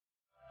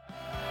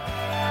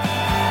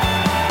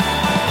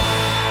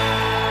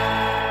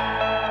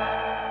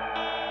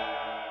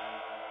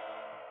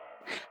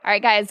All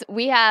right, guys,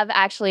 we have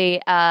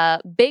actually a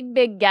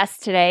big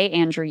guest today,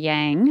 Andrew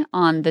Yang,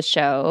 on the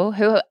show,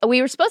 who we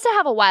were supposed to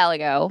have a while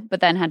ago, but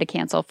then had to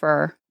cancel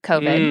for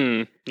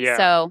COVID. Yeah.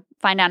 So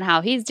find out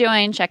how he's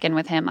doing, check in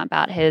with him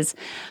about his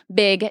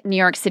big New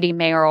York City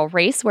mayoral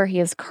race, where he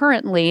is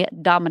currently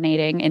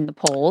dominating in the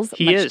polls,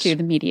 much to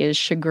the media's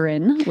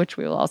chagrin, which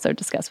we will also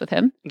discuss with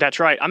him. That's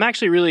right. I'm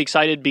actually really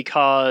excited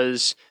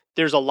because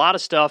there's a lot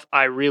of stuff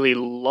I really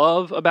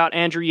love about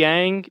Andrew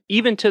Yang,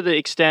 even to the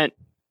extent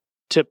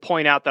to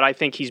point out that I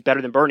think he's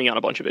better than Bernie on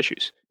a bunch of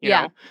issues. You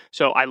know?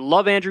 So I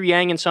love Andrew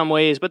Yang in some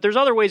ways, but there's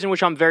other ways in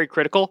which I'm very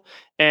critical.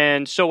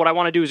 And so what I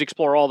want to do is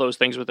explore all those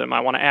things with him.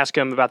 I want to ask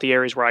him about the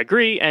areas where I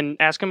agree and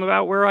ask him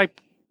about where I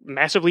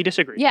massively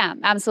disagree. Yeah,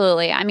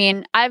 absolutely. I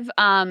mean,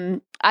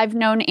 I've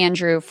known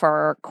Andrew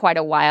for quite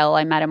a while.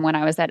 I met him when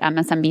I was at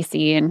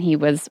MSNBC and he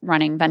was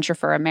running Venture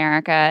for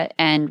America,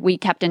 and we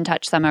kept in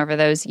touch some over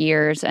those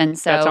years. And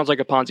so that sounds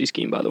like a Ponzi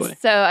scheme, by the way.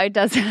 So it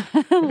does.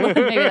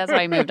 Maybe that's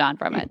why I moved on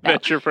from it. No,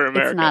 Venture for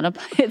America.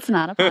 It's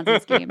not a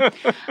Ponzi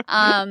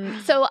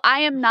scheme. So I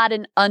am not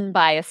an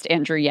unbiased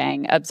Andrew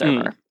Yang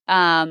observer.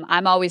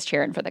 I'm always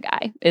cheering for the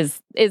guy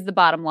is the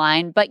bottom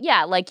line. But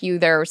yeah, like you,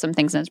 there were some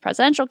things in his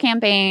presidential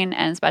campaign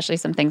and especially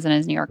some things in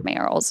his New York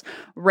mayoral's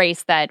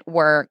race that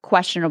were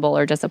questionable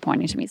or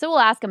disappointing to me. So we'll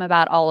ask him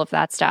about all of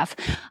that stuff.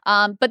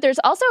 But there's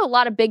also a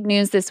lot of big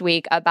news this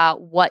week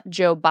about what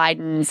Joe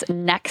Biden's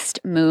next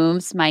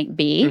moves might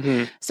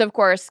be. So of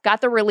course, got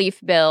the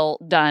relief bill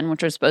done,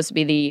 which was supposed to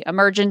be the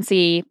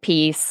emergency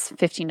piece,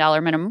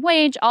 $15 minimum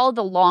wage, all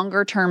the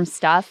longer term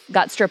stuff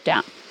got stripped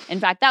down. In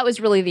fact, that was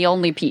really the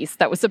only piece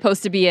that was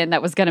supposed to be in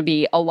that was going to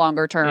be a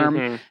longer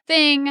term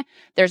thing.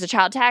 There's a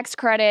child tax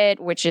credit,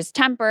 which is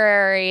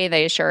temporary.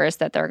 They assure us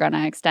that they're going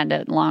to extend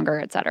it longer,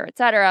 et cetera, et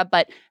cetera.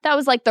 But that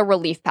was like the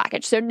relief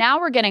package. So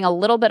now we're getting a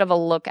little bit of a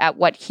look at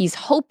what he's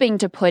hoping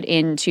to put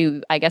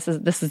into, I guess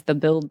this is the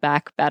Build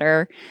Back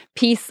Better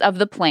piece of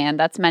the plan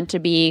that's meant to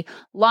be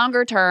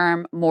longer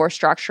term, more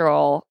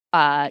structural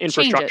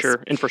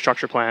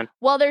infrastructure plan.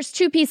 Well, there's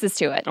two pieces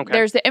to it. Okay.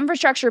 There's the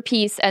infrastructure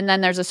piece and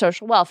then there's a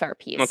social welfare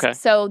piece. Okay.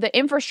 So the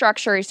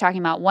infrastructure, he's talking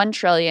about $1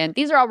 trillion.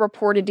 These are all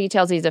reported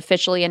details. He's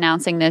officially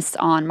announcing this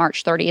on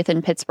March 30th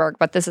in Pittsburgh,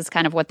 but this is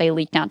kind of what they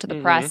leaked out to the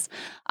press.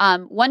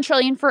 $1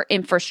 trillion for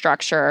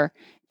infrastructure,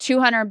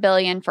 $200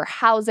 billion for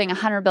housing,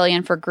 $100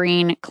 billion for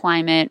green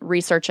climate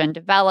research and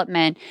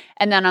development.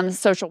 And then on the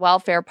social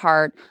welfare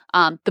part,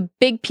 the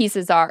big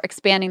pieces are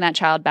expanding that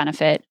child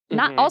benefit.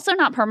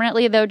 Not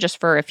permanently, though, just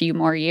for a few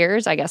more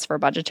years, I guess for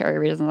budgetary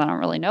reasons. I don't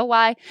really know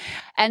why.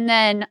 And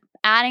then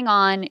adding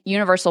on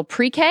universal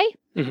pre-K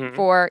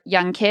for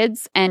young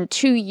kids and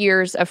 2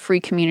 years of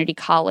free community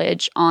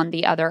college on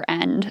the other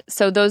end.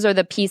 So those are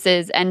the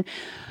pieces. And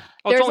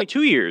it's only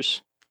 2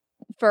 years.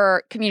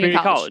 For community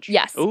college.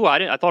 Yes. Ooh,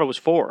 I thought it was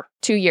 4.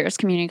 2 years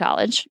community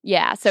college.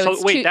 Yeah. So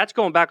it's wait, that's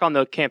going back on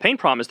the campaign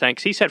promise thing,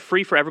 because he said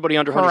free for everybody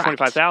under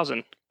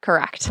 $125,000.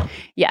 Correct.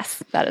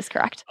 Yes, that is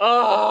correct.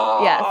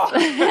 Oh.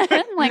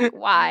 Yes. Like,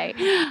 why?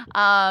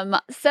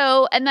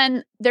 So, and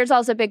then there's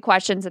also big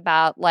questions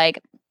about,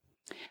 like,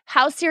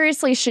 how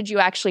seriously should you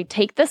actually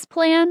take this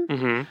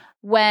plan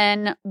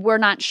when we're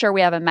not sure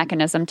we have a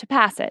mechanism to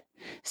pass it?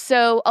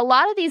 So a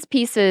lot of these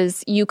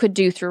pieces you could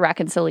do through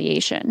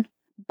reconciliation,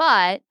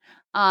 but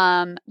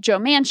Joe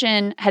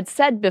Manchin had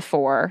said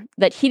before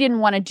that he didn't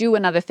want to do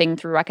another thing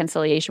through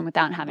reconciliation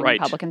without having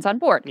Republicans on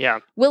board. Yeah.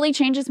 Will he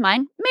change his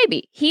mind?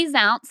 Maybe. He's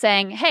out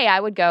saying, hey,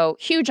 I would go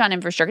huge on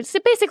infrastructure. So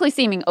basically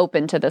seeming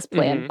open to this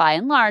plan by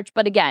and large.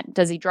 But again,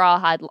 does he draw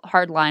a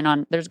hard line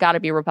on there's got to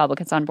be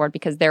Republicans on board,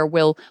 because there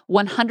will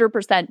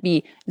 100%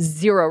 be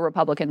 0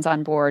 Republicans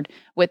on board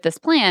with this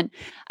plan.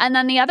 And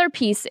then the other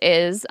piece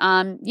is,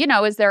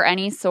 is there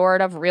any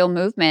sort of real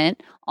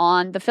movement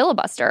on the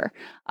filibuster?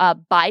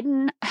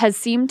 Biden has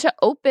seemed to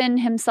open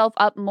himself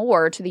up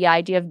more to the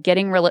idea of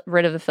getting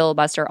rid of the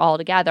filibuster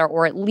altogether,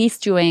 or at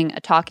least doing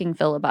a talking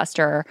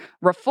filibuster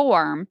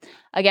reform.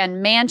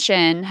 Again,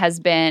 Manchin has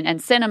been, and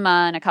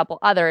Sinema and a couple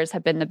others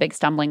have been the big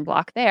stumbling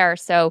block there.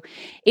 So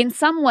in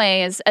some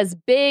ways, as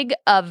big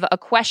of a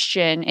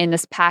question in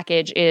this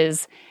package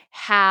is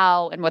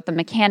how and what the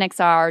mechanics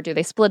are. Do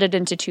they split it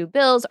into 2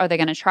 bills? Are they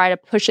going to try to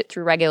push it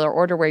through regular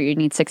order where you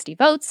need 60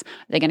 votes?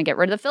 Are they going to get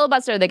rid of the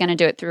filibuster? Are they going to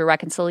do it through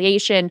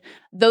reconciliation?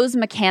 Those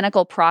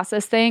mechanical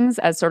process things,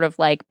 as sort of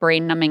like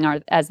brain numbing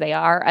as they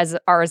are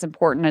as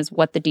important as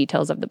what the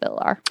details of the bill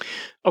are.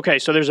 Okay,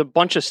 so there's a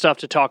bunch of stuff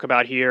to talk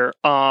about here.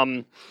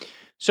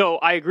 So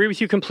I agree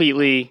with you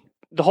completely.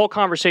 The whole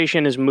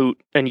conversation is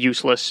moot and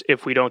useless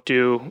if we don't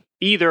do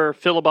either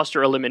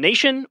filibuster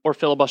elimination or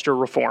filibuster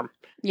reform.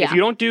 Yeah. If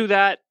you don't do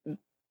that,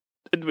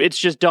 it's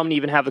just dumb to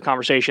even have the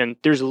conversation.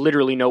 There's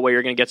literally no way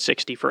you're going to get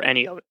 60 for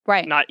any of it.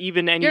 Right. Not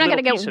even any You're not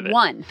little going piece to of get it.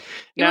 one.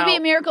 It would be a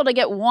miracle to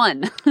get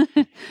one.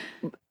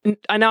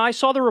 Now, I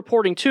saw the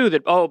reporting, too,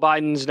 that,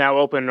 Biden's now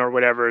open or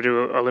whatever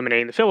to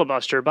eliminating the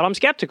filibuster, but I'm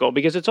skeptical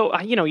because it's,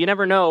 you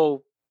never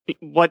know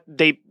what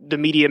the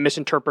media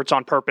misinterprets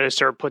on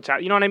purpose or puts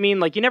out. You know what I mean?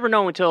 Like, you never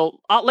know until,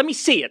 let me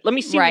see it. Let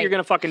me see what you're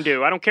going to fucking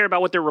do. I don't care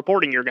about what they're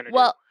reporting you're going to do.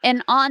 Well,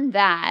 and on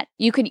that,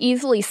 you can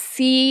easily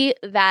see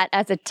that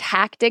as a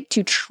tactic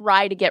to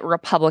try to get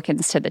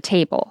Republicans to the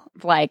table.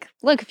 Like,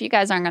 look, if you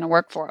guys aren't going to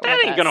work for it,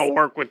 that ain't going to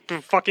work with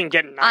fucking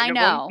getting 9 of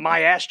them.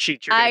 My ass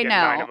cheeks, you're going to get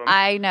 9 of them.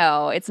 I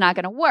know. It's not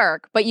going to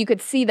work. But you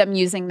could see them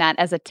using that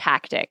as a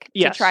tactic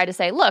to try to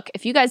say, look,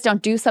 if you guys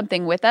don't do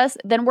something with us,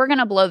 then we're going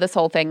to blow this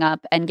whole thing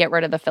up and get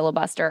rid of the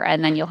filibuster,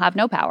 and then you'll have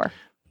no power.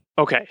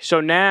 Okay,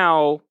 so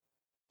now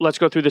let's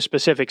go through the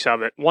specifics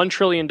of it. $1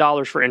 trillion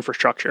for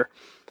infrastructure.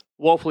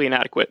 Woefully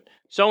inadequate.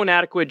 So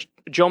inadequate,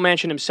 Joe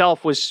Manchin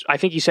himself was, I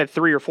think he said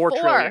 3 or 4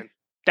 trillion.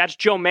 That's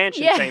Joe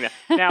Manchin saying that.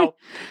 Now,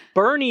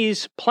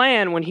 Bernie's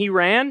plan when he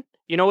ran,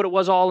 you know what it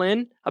was all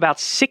in? About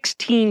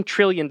 $16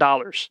 trillion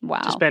to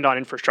spend on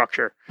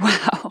infrastructure.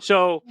 Wow.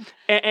 So,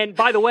 and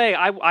by the way,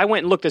 I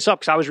went and looked this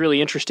up because I was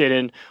really interested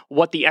in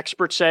what the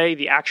experts say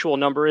the actual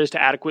number is to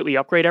adequately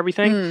upgrade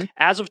everything.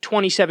 As of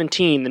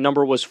 2017, the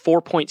number was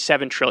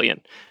 $4.7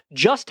 trillion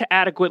just to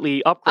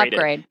adequately upgrade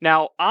it.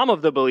 Now, I'm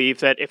of the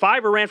belief that if I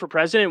ever ran for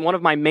president, one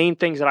of my main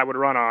things that I would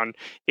run on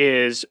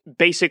is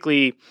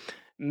basically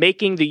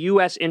making the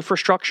U.S.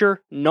 infrastructure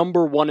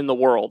number one in the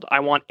world. I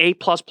want A++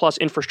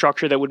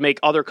 infrastructure that would make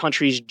other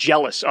countries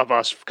jealous of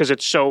us because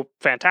it's so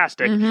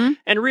fantastic.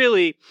 And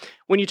really,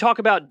 when you talk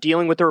about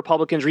dealing with the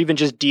Republicans or even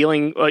just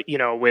dealing,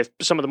 with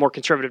some of the more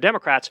conservative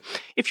Democrats,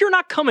 if you're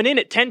not coming in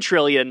at 10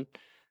 trillion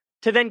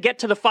to then get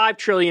to the 5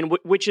 trillion,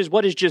 which is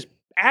what is just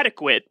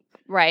adequate,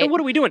 right? Then what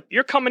are we doing?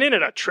 You're coming in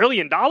at $1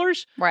 trillion?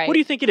 Right. What do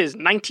you think it is?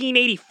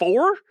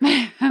 1984?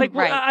 Like,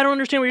 right. I don't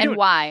understand what you're doing. And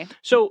why?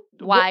 So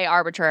why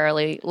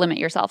arbitrarily limit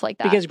yourself like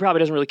that? Because he probably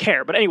doesn't really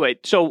care. But anyway,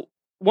 so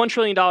 $1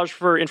 trillion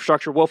for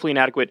infrastructure, woefully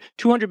inadequate.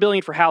 $200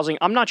 billion for housing.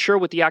 I'm not sure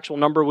what the actual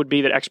number would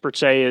be that experts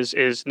say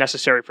is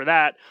necessary for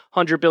that.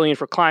 $100 billion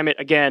for climate.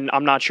 Again,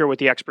 I'm not sure what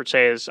the experts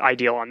say is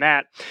ideal on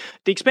that.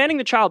 The expanding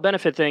the child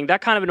benefit thing,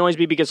 that kind of annoys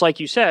me because, like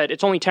you said,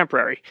 it's only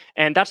temporary.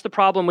 And that's the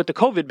problem with the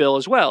COVID bill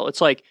as well.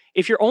 It's like,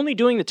 if you're only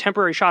doing the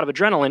temporary shot of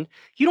adrenaline,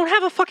 you don't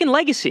have a fucking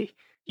legacy.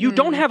 You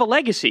don't have a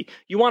legacy.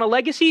 You want a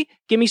legacy?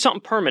 Give me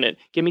something permanent.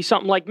 Give me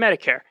something like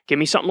Medicare. Give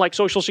me something like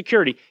Social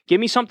Security. Give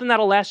me something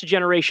that'll last a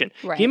generation.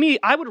 Right.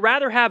 I would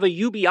rather have a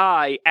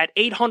UBI at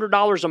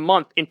 $800 a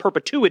month in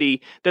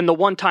perpetuity than the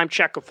one-time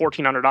check of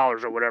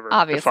 $1,400 or whatever.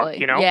 Obviously.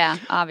 Yeah,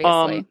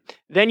 obviously.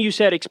 Then you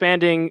said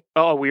expanding,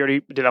 we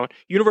already did that one.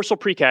 Universal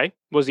pre-K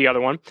was the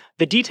other one.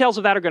 The details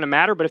of that are going to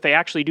matter, but if they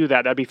actually do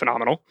that, that'd be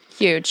phenomenal.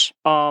 Huge.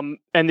 And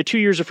the 2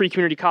 years of free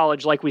community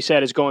college, like we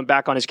said, is going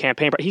back on his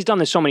campaign. He's done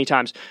this so many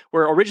times,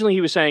 where originally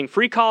he was saying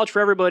free college for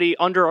everybody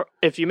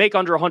if you make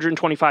under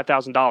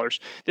 $125,000.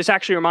 This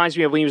actually reminds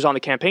me of when he was on the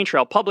campaign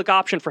trail, public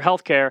option for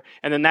healthcare,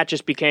 and then that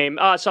just became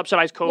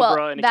subsidized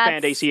COBRA and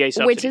expand ACA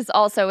subsidies. Which is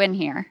also in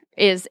here,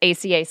 is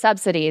ACA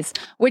subsidies,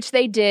 which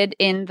they did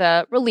in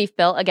the relief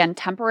bill, again,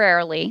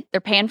 temporarily.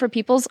 They're paying for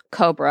people's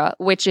COBRA,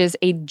 which is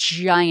a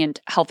giant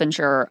health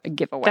insurer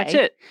giveaway. That's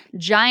it.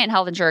 Giant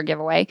health insurer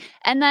giveaway.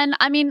 And then,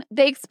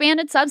 they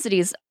expanded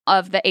subsidies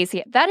of the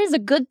ACA. That is a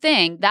good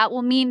thing. That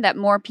will mean that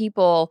more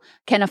people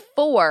can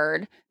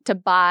afford to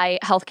buy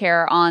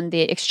healthcare on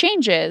the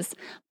exchanges,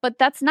 but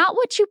that's not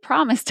what you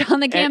promised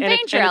on the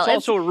campaign trail. And it's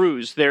also a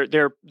ruse.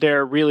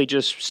 They're really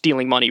just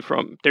stealing money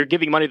they're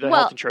giving money to the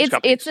health insurance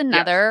companies. It's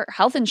another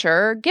health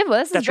insurer giveaway.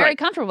 This is very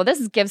comfortable.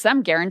 This gives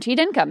them guaranteed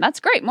income.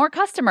 That's great. More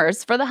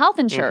customers for the health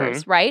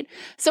insurers, right?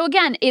 So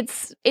again,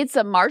 it's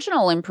a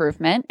marginal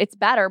improvement. It's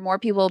better. More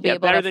people will be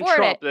able to afford it. Better than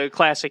Trump, the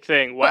classic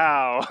thing.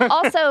 Wow.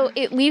 Also,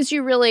 it leaves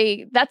you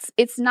really,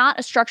 it's not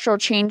a structural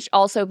change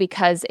also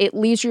because it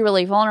leaves you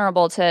really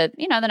vulnerable to,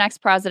 the next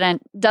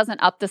president doesn't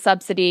up the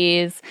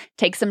subsidies,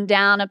 takes them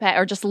down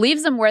or just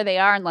leaves them where they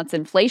are and lets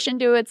inflation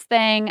do its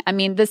thing.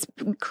 This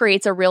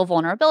creates a real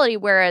vulnerability,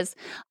 whereas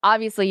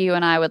obviously you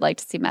and I would like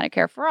to see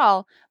Medicare for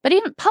all, but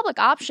even public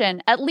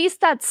option, at least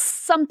that's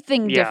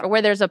something different,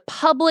 where there's a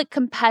public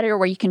competitor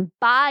where you can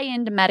buy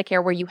into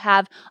Medicare, where you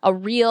have a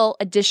real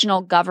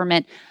additional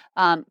government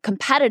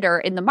competitor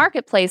in the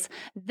marketplace.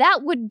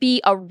 That would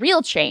be a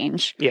real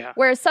change. Yeah.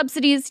 Whereas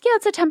subsidies,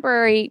 it's a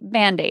temporary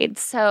band-aid.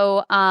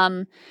 So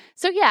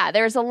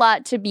there's a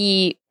lot to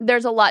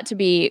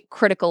be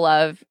critical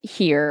of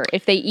here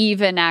if they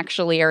even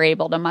actually are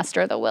able to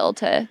muster the will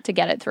to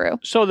get it through.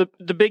 So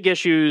the big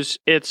issues,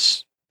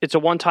 it's a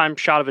one-time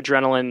shot of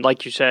adrenaline,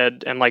 like you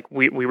said, and like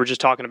we were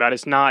just talking about.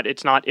 It's not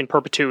in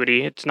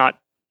perpetuity. It's not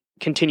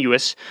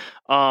continuous.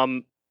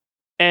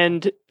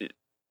 And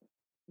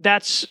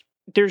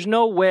there's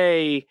no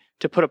way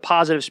to put a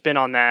positive spin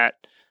on that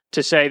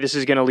to say this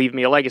is going to leave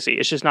me a legacy.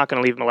 It's just not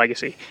going to leave him a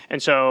legacy.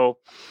 And so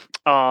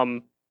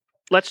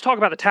let's talk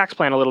about the tax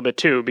plan a little bit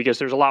too, because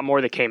there's a lot more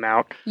that came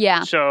out.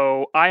 Yeah.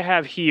 So I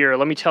have here,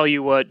 let me tell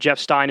you what Jeff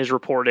Stein is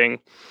reporting.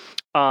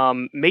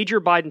 Major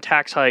Biden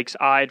tax hikes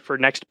eyed for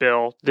next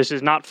bill. This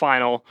is not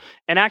final.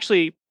 And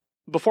actually,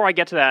 before I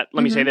get to that,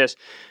 let me say this.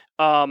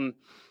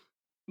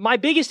 my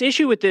biggest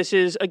issue with this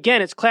is,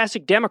 again, it's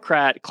classic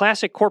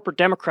corporate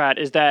Democrat,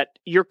 is that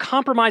you're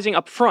compromising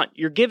up front.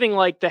 You're giving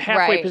like the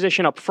halfway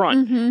position up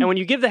front. Mm-hmm. And when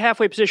you give the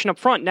halfway position up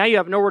front, now you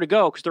have nowhere to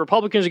go because the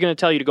Republicans are going to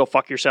tell you to go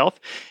fuck yourself.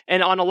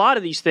 And on a lot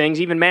of these things,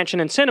 even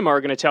Manchin and Sinema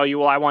are going to tell you,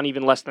 well, I want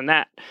even less than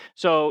that.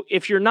 So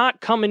if you're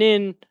not coming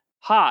in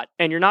hot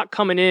and you're not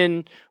coming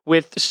in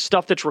with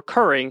stuff that's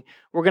recurring,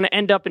 we're going to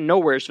end up in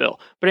Nowheresville.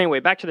 But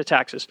anyway, back to the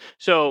taxes.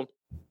 So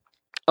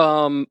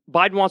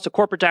Biden wants the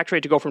corporate tax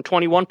rate to go from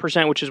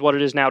 21%, which is what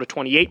it is now, to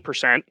 28%.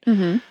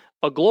 Mm-hmm.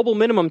 A global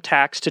minimum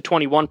tax to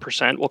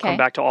 21%. We'll come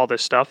back to all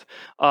this stuff.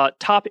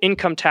 Top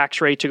income tax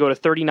rate to go to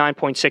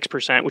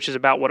 39.6%, which is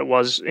about what it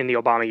was in the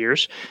Obama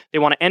years. They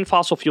want to end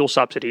fossil fuel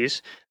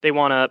subsidies. They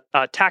want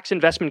to tax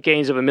investment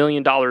gains of $1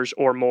 million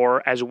or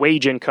more as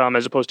wage income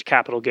as opposed to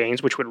capital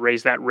gains, which would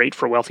raise that rate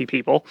for wealthy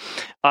people.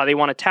 They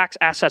want to tax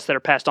assets that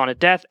are passed on at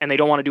death, and they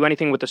don't want to do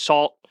anything with the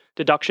SALT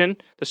deduction.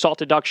 The SALT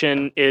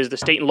deduction is the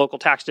state and local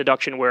tax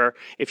deduction, where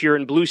if you're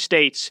in blue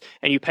states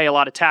and you pay a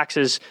lot of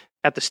taxes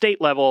at the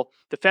state level,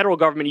 the federal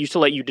government used to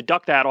let you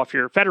deduct that off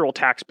your federal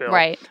tax bill.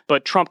 Right.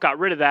 But Trump got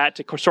rid of that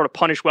to sort of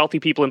punish wealthy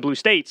people in blue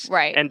states.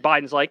 Right. And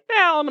Biden's like,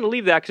 I'm going to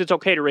leave that because it's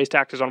okay to raise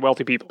taxes on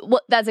wealthy people.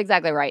 Well, that's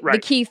exactly right. The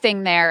key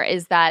thing there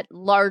is that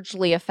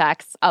largely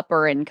affects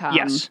upper income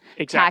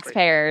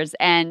taxpayers.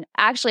 And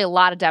actually, a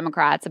lot of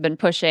Democrats have been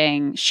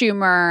pushing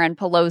Schumer and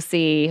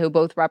Pelosi, who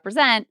both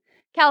represent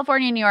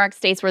California and New York,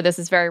 states where this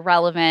is very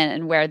relevant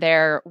and where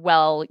their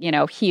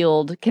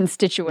heeled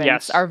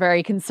constituents are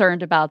very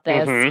concerned about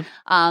this.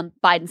 Mm-hmm.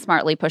 Biden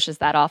smartly pushes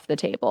that off the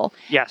table.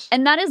 Yes.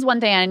 And that is one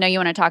thing, I know you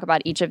want to talk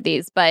about each of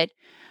these, but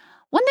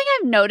one thing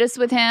I've noticed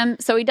with him,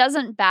 so he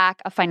doesn't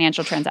back a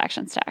financial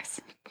transactions tax,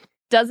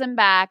 doesn't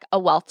back a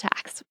wealth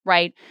tax,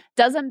 right?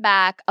 Doesn't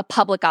back a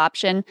public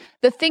option.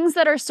 The things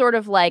that are sort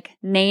of like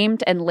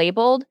named and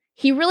labeled,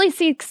 he really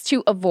seeks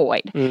to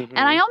avoid. Mm-hmm.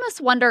 And I almost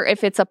wonder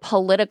if it's a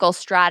political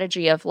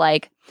strategy of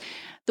like,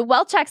 the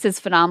wealth tax is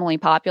phenomenally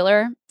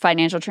popular.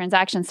 Financial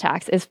transactions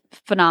tax is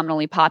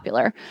phenomenally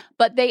popular.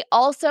 But they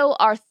also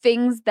are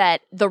things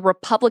that the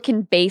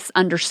Republican base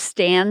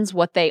understands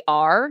what they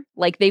are.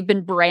 Like they've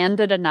been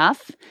branded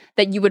enough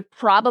that you would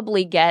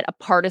probably get a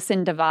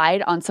partisan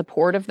divide on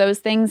support of those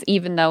things,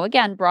 even though,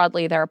 again,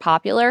 broadly they're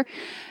popular.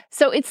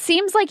 So it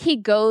seems like he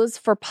goes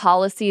for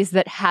policies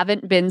that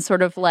haven't been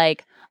sort of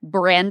like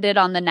branded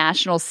on the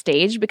national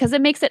stage because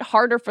it makes it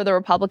harder for the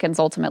Republicans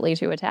ultimately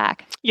to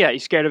attack. Yeah,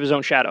 he's scared of his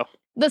own shadow.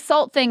 The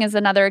SALT thing is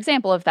another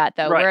example of that,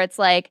 though, where it's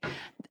like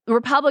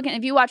Republican.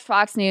 If you watch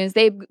Fox News,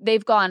 they've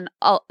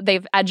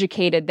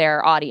educated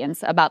their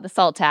audience about the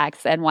SALT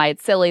tax and why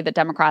it's silly that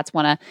Democrats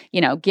want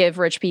to, give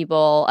rich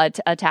people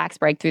a tax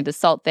break through the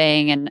SALT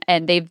thing,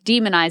 and they've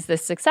demonized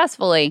this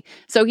successfully.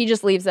 So he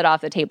just leaves it off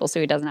the table, so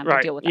he doesn't have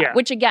to deal with that.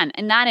 Which, again,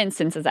 in that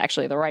instance, is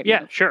actually the right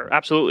move. Sure,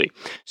 absolutely.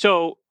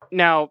 So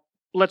now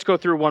let's go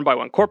through one by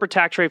one. Corporate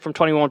tax rate from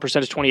 21% to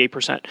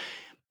 28%.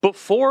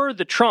 Before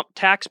the Trump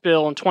tax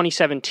bill in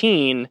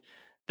 2017,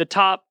 the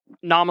top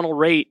nominal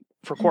rate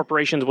for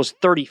corporations was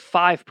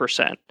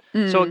 35%.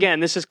 So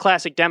again, this is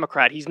classic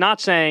Democrat. He's not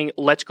saying,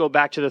 let's go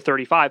back to the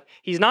 35.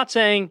 He's not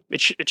saying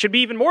it should be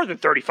even more than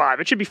 35.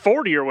 It should be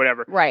 40 or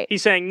whatever. Right.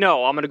 He's saying,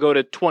 no, I'm going to go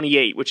to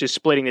 28, which is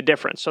splitting the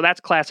difference. So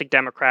that's classic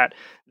Democrat.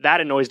 That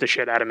annoys the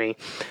shit out of me.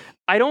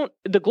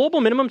 The global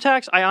minimum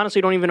tax, I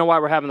honestly don't even know why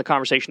we're having the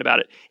conversation about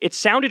it. It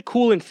sounded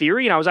cool in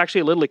theory, and I was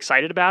actually a little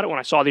excited about it when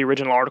I saw the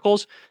original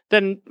articles.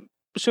 Then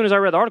as soon as I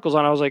read the articles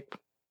on it, I was like,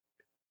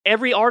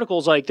 every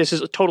article's like, this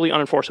is totally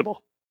unenforceable.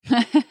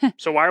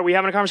 So why are we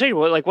having a conversation?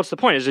 Like, what's the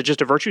point? Is it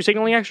just a virtue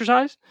signaling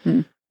exercise?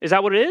 Is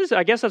that what it is?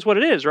 I guess that's what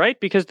it is, right?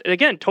 Because,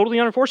 again, totally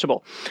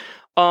unenforceable.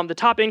 The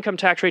top income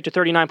tax rate to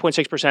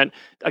 39.6%.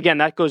 Again,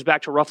 that goes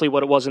back to roughly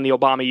what it was in the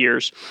Obama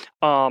years.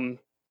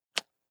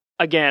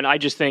 Again, I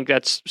just think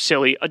that's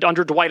silly.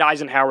 Under Dwight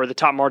Eisenhower, the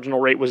top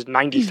marginal rate was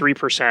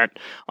 93%.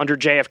 Under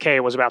JFK, it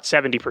was about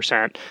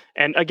 70%.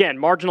 And again,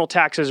 marginal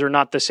taxes are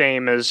not the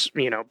same as,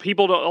 a lot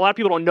of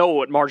people don't know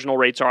what marginal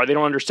rates are. They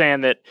don't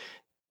understand that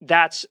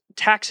that's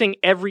taxing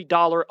every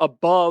dollar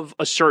above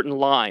a certain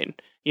line,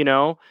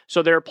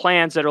 So there are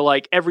plans that are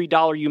like every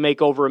dollar you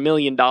make over $1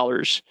 million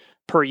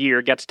per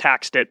year gets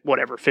taxed at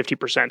whatever, 50%,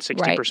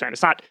 60%. Right.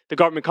 It's not the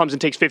government comes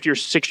and takes 50 or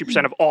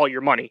 60% of all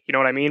your money. You know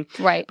what I mean?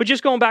 Right. But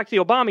just going back to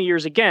the Obama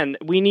years, again,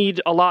 we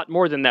need a lot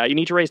more than that. You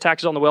need to raise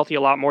taxes on the wealthy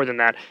a lot more than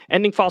that.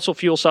 Ending fossil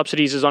fuel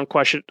subsidies is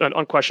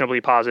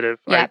unquestionably positive.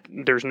 Right?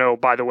 There's no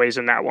by the ways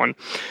in that one.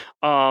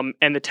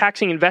 And the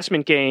taxing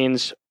investment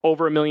gains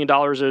over $1 million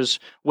as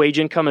wage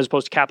income as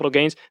opposed to capital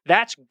gains,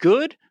 that's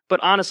good. But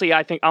honestly,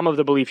 I think I'm of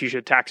the belief you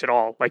should tax it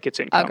all like it's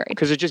income. Agreed.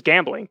 Because it's just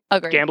gambling.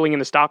 Agreed. Gambling in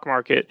the stock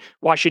market.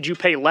 Why should you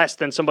pay less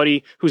than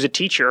somebody who's a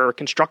teacher or a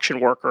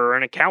construction worker or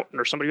an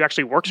accountant or somebody who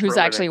actually works who's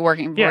actually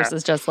working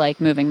versus just like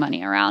moving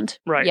money around?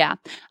 Right. Yeah.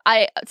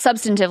 I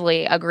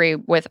substantively agree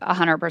with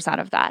 100%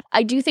 of that.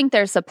 I do think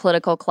there's a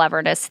political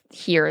cleverness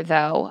here,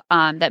 though,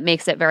 that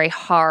makes it very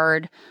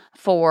hard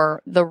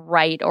for the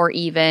right or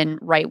even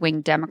right-wing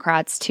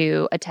Democrats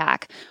to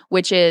attack,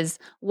 which is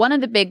one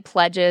of the big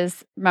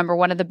pledges. Remember,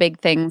 one of the big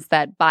things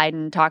that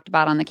Biden talked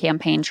about on the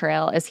campaign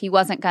trail is he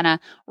wasn't going to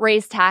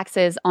raise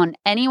taxes on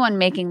anyone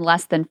making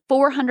less than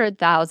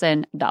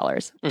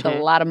 $400,000. It's a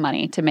lot of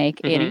money to make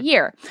in a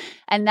year.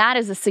 And that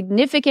is a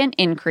significant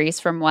increase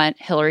from what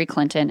Hillary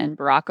Clinton and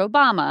Barack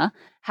Obama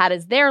had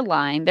as their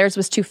line. Theirs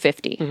was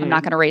 $250. I'm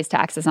not going to raise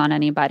taxes on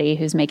anybody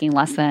who's making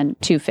less than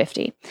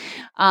 $250.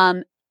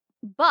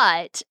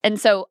 And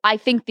so I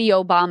think the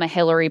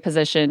Obama-Hillary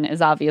position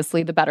is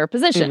obviously the better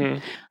position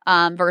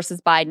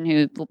versus Biden,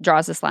 who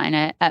draws this line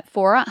at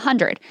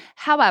 400.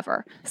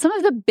 However, some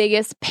of the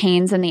biggest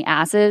pains in the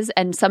asses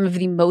and some of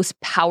the most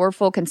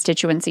powerful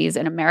constituencies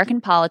in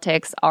American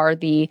politics are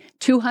the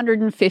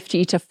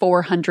 $250,000 to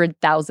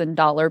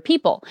 $400,000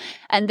 people.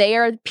 And they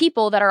are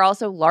people that are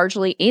also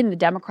largely in the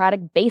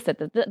Democratic base.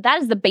 That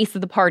is the base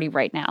of the party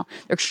right now.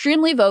 They're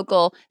extremely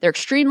vocal. They're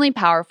extremely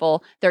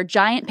powerful. They're a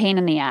giant pain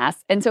in the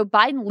ass. And so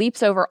Biden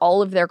leaps over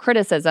all of their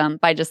criticism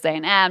by just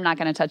saying, I'm not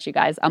going to touch you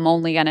guys. I'm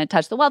only going to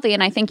touch the wealthy.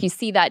 And I think you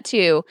see that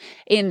too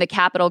in the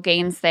capital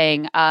gains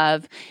thing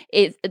of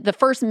the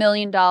first $1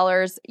 million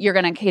you're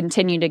going to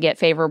continue to get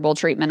favorable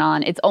treatment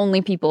on. It's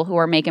only people who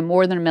are making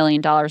more than $1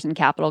 million in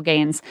capital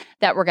gains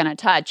that we're going to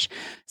touch.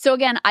 So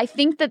again, I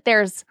think that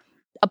there's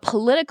a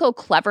political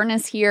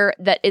cleverness here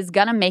that is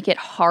going to make it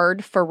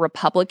hard for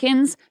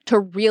Republicans to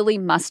really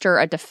muster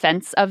a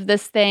defense of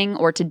this thing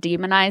or to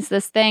demonize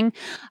this thing.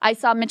 I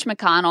saw Mitch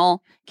McConnell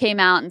came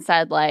out and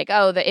said, like,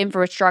 oh, the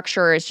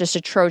infrastructure is just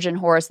a Trojan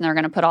horse and they're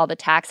going to put all the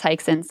tax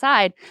hikes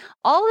inside.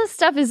 All this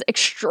stuff is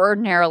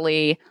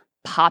extraordinarily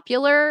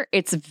popular.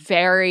 It's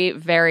very,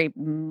 very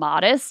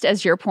modest,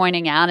 as you're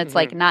pointing out. It's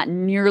like not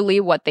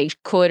nearly what they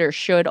could or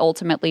should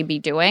ultimately be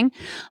doing.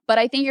 But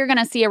I think you're going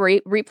to see a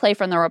replay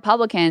from the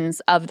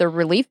Republicans of the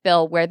relief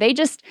bill where they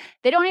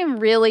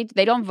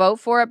don't vote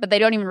for it, but they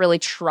don't even really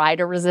try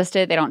to resist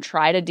it. They don't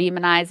try to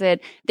demonize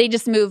it. They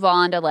just move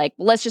on to like,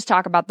 let's just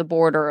talk about the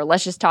border, or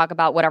let's just talk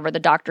about whatever the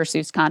Dr.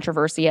 Seuss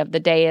controversy of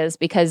the day is,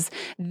 because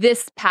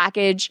this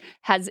package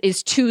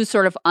is too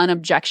sort of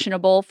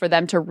unobjectionable for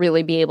them to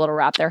really be able to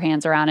wrap their hands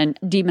around and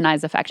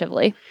demonize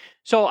effectively.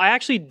 So I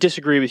actually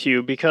disagree with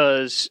you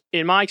because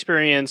in my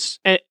experience,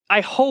 and I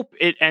hope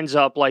it ends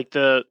up like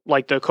the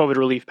COVID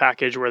relief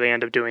package where they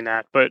end up doing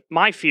that. But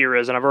my fear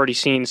is, and I've already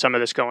seen some of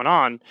this going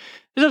on,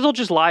 is that they'll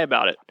just lie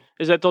about it.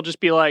 Is that they'll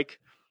just be like,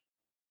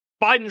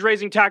 Biden's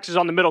raising taxes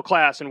on the middle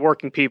class and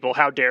working people.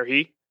 How dare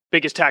he?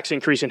 Biggest tax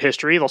increase in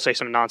history. They'll say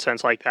some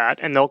nonsense like that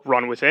and they'll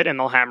run with it and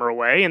they'll hammer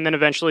away. And then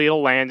eventually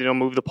it'll land and it'll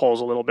move the polls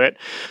a little bit.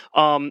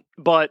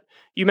 But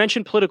you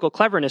mentioned political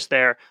cleverness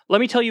there.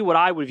 Let me tell you what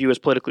I would view as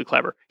politically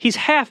clever. He's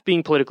half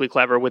being politically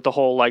clever with the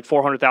whole like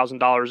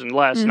 $400,000 and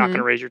less, not going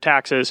to raise your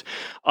taxes.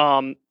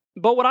 But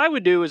what I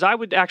would do is I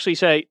would actually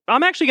say,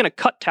 I'm actually going to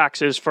cut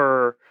taxes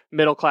for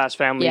middle-class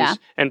families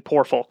and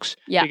poor folks.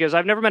 Because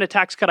I've never met a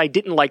tax cut I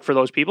didn't like for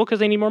those people because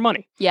they need more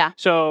money.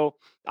 So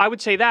I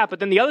would say that. But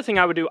then the other thing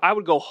I would do, I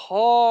would go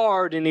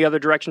hard in the other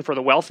direction for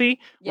the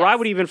wealthy, where I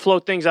would even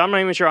float things I'm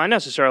not even sure I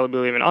necessarily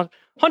believe in.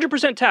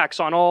 100% tax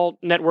on all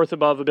net worth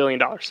above $1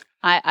 billion.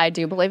 I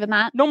do believe in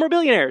that. No more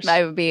billionaires.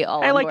 I would be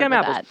all I like them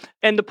apples. That.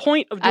 And the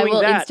point of doing that... I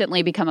will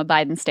instantly become a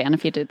Biden stan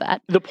if you did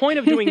that. The point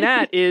of doing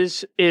that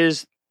is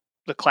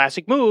the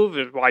classic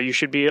move, why you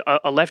should be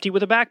a lefty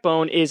with a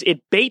backbone, is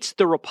it baits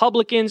the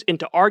Republicans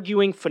into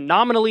arguing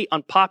phenomenally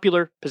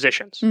unpopular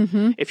positions.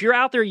 If you're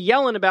out there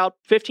yelling about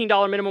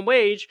 $15 minimum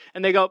wage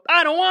and they go,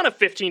 I don't want a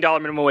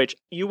 $15 minimum wage,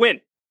 you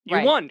win. You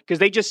won because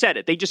they just said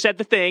it. They just said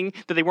the thing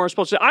that they weren't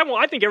supposed to.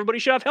 I think everybody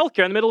should have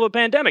healthcare in the middle of a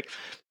pandemic.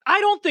 I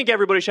don't think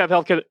everybody should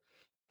have healthcare.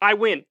 I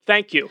win.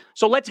 Thank you.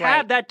 So let's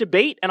have that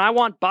debate. And I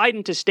want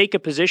Biden to stake a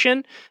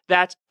position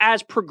that's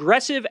as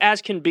progressive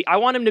as can be. I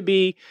want him to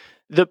be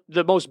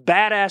the most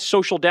badass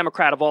social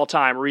democrat of all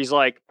time, where he's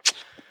like,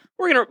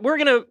 we're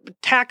gonna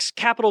tax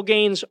capital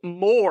gains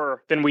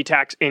more than we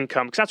tax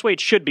income, because that's the way it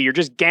should be. You're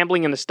just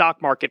gambling in the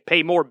stock market.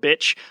 Pay more,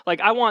 bitch.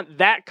 Like, I want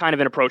that kind of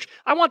an approach.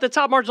 I want the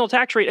top marginal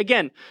tax rate.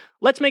 Again,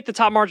 let's make the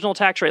top marginal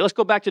tax rate. Let's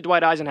go back to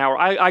Dwight Eisenhower.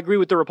 I agree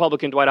with the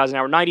Republican Dwight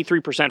Eisenhower.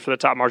 93% for the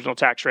top marginal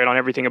tax rate on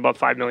everything above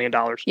 $5 million.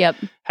 Yep.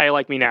 How you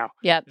like me now?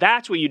 Yep.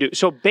 That's what you do.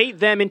 So bait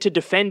them into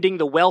defending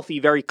the wealthy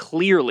very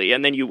clearly,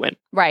 and then you win.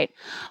 Right.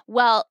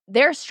 Well,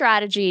 their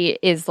strategy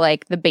is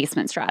like the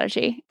basement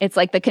strategy. It's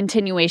like the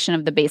continuation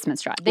of the basement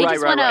strategy. They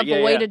just want to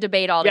avoid a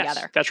debate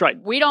altogether. Yes, that's right.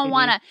 We don't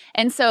want to.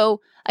 And so,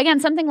 again,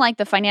 something like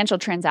the financial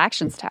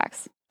transactions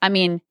tax. I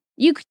mean,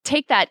 you could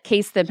take that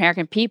case to the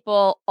American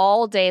people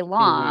all day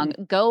long,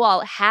 go all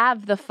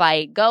have the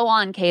fight, go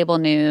on cable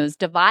news,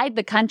 divide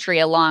the country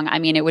along. I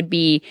mean,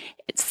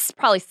 it's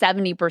probably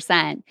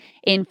 70%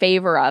 in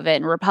favor of it,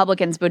 and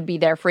Republicans would be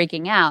there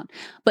freaking out.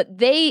 But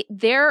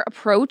their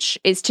approach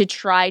is to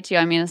try to,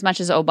 I mean, as much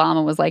as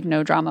Obama was like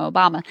no drama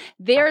Obama,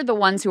 they're the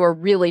ones who are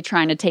really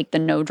trying to take the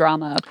no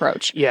drama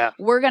approach. Yeah.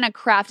 We're going to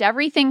craft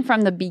everything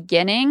from the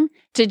beginning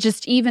to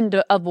just even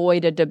to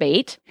avoid a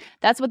debate.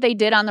 That's what they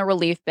did on the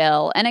relief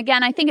bill. And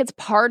again, I think it's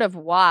part of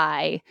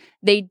why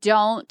they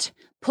don't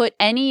put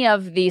any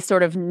of the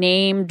sort of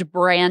named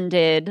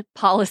branded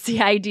policy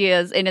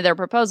ideas into their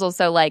proposals.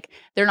 So like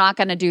they're not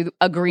going to do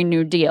a Green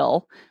New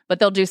Deal, but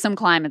they'll do some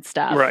climate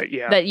stuff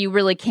that you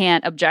really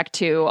can't object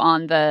to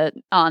on the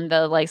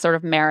like sort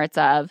of merits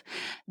of.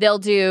 They'll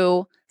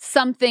do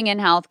something in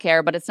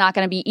healthcare, but it's not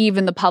going to be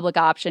even the public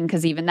option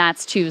because even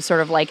that's too sort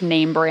of like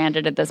name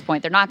branded at this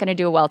point. They're not going to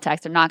do a wealth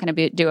tax. They're not going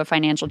to do a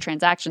financial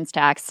transactions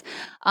tax.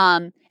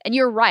 And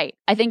you're right.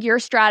 I think your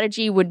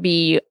strategy would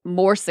be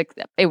more,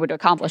 it would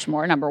accomplish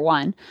more, number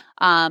one.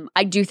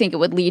 I do think it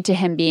would lead to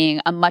him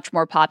being a much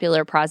more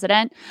popular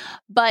president.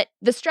 But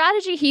the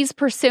strategy he's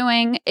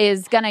pursuing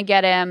is going to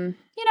get him,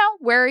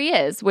 where he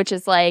is, which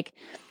is like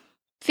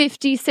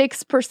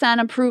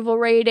 56% approval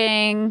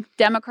rating,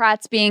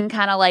 Democrats being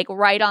kind of like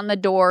right on the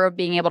door of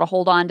being able to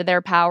hold on to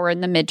their power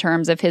in the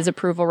midterms if his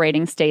approval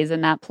rating stays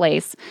in that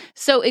place.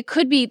 So there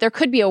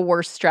could be a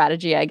worse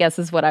strategy, I guess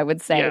is what I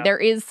would say. Yeah. There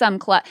is some,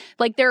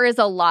 there is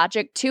a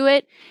logic to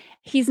it.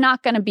 He's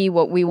not going to be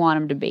what we want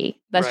him to be.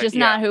 That's just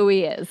not who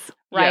he is.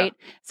 Right.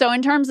 Yeah. So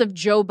in terms of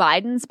Joe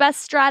Biden's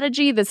best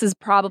strategy, this is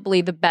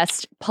probably the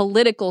best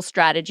political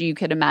strategy you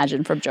could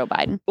imagine from Joe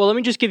Biden. Well, let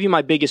me just give you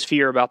my biggest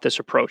fear about this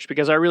approach,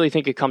 because I really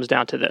think it comes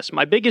down to this.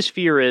 My biggest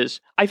fear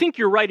is, I think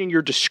you're right in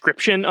your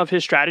description of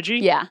his strategy.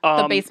 Yeah,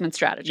 the basement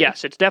strategy.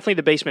 Yes, it's definitely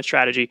the basement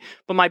strategy.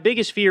 But my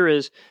biggest fear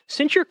is,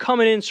 since you're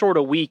coming in sort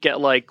of weak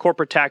at like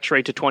corporate tax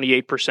rate to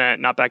 28%,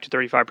 not back to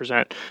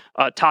 35%,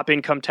 top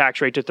income tax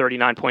rate to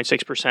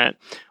 39.6%,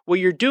 what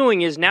you're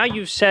doing is now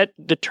you've set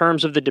the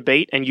terms of the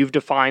debate and you've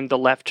defined the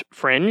left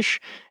fringe.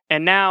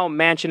 And now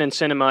Manchin and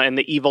Sinema and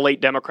the evil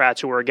 8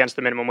 Democrats who are against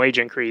the minimum wage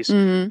increase,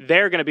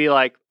 they're going to be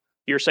like,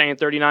 you're saying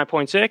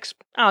 39.6?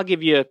 I'll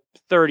give you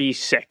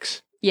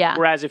 36. Yeah.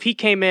 Whereas if he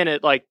came in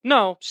at like,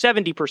 no,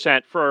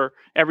 70% for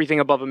everything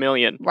above $1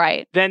 million.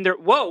 Right. Then they're,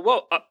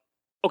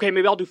 okay,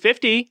 maybe I'll do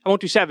 50. I won't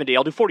do 70.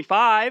 I'll do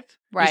 45.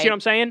 Right. You see what I'm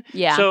saying?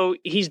 Yeah. So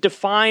he's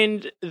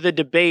defined the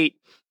debate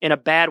in a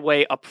bad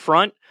way up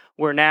front,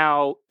 where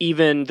now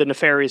even the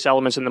nefarious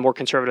elements and the more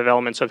conservative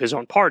elements of his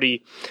own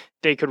party,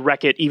 they could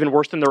wreck it even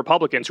worse than the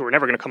Republicans, who are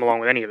never going to come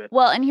along with any of it.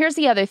 Well, and here's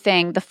the other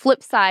thing. The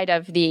flip side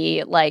of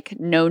the like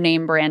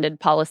no-name branded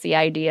policy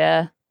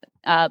idea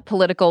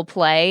political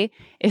play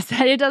is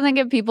that it doesn't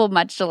give people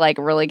much to like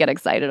really get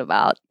excited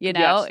about. Yes,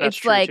 that's it's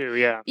true like, too,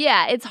 yeah.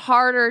 Yeah, it's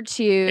harder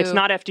to. It's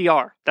not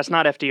FDR. That's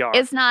not FDR.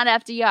 It's not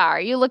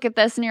FDR. You look at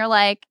this and you're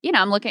like,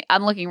 I'm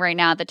looking right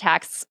now at the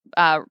tax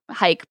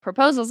hike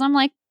proposals. I'm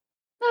like,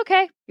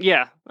 okay.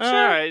 Yeah. Sure,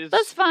 all right.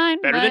 That's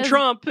fine. Better than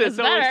Trump. It's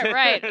better,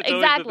 right.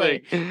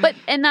 Exactly.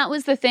 And that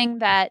was the thing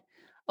that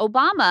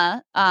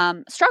Obama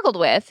struggled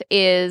with,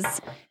 is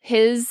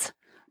his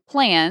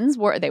plans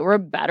were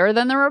better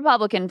than the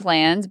Republican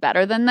plans,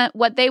 better than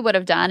what they would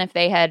have done if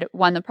they had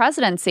won the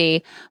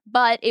presidency,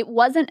 but it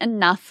wasn't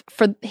enough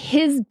for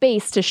his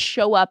base to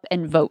show up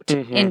and vote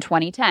in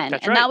 2010.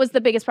 That's and that was the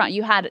biggest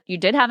problem. You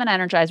did have an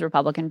energized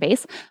Republican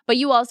base, but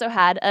you also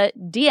had a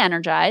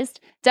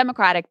de-energized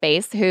Democratic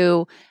base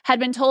who had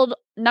been told,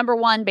 number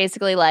one,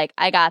 basically like,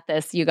 I got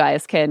this, you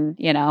guys can,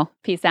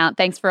 peace out.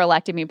 Thanks for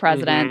electing me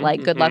president.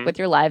 Good luck with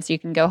your lives. You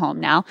can go home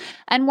now.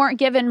 And weren't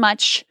given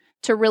much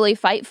to really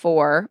fight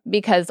for,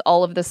 because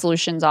all of the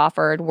solutions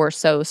offered were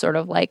so sort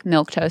of like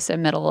milquetoast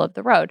and middle of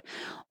the road.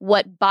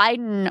 What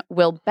Biden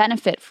will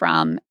benefit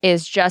from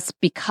is,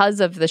 just because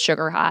of the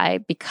sugar high,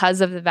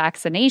 because of the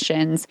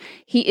vaccinations,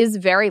 he is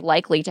very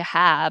likely to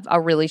have a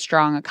really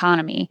strong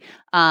economy.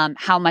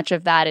 How much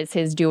of that is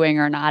his doing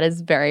or not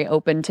is very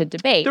open to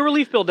debate. The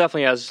relief bill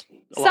definitely has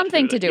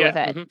something to do with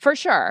it, for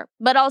sure.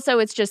 But also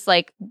it's just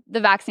like the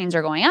vaccines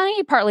are going on.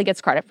 He partly gets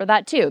credit for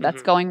that too.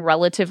 That's going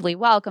relatively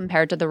well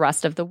compared to the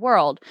rest of the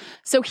world.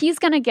 So he's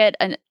going to get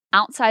an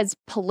outsized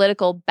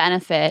political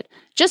benefit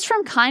just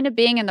from kind of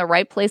being in the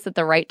right place at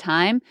the right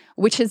time,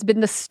 which has been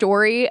the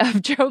story of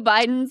Joe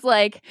Biden's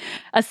like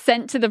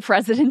ascent to the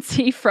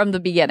presidency from the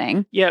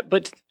beginning. Yeah,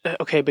 but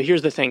okay, but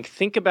here's the thing.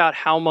 Think about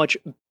how much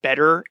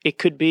better it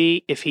could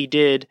be if he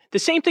did the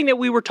same thing that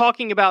we were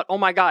talking about. Oh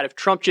my God, if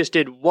Trump just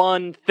did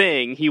one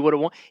thing, he would have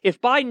won. If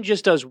Biden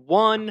just does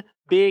one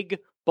big,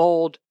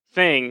 bold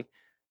thing,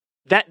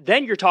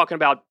 then you're talking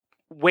about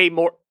way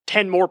more,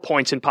 10 more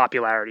points in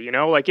popularity,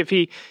 like if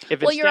you're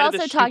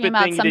also talking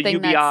about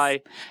something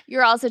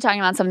you're also talking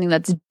about something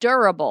that's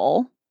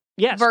durable.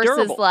 Yes, versus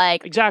durable.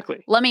 Like,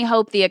 exactly. Let me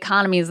hope the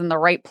economy is in the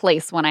right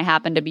place when I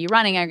happen to be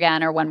running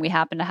again, or when we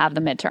happen to have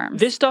the midterms.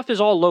 This stuff is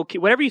all low key.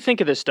 Whatever you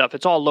think of this stuff,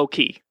 it's all low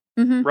key,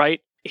 right?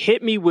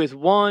 Hit me with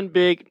one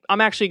big.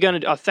 I'm actually going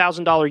to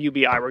 $1,000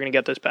 UBI. We're going to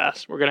get this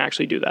passed. We're going to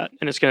actually do that,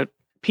 and it's going to.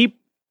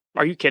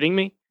 Are you kidding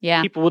me?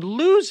 Yeah, people would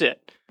lose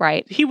it.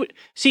 Right. He would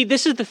see.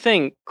 This is the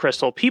thing,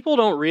 Crystal. People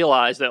don't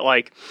realize that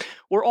like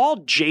we're all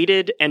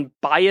jaded and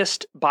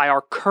biased by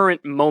our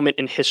current moment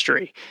in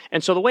history.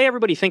 And so the way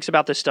everybody thinks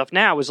about this stuff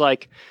now is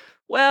like,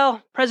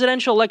 well,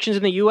 presidential elections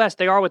in the U.S.,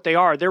 they are what they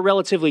are. They're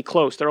relatively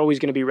close. They're always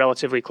going to be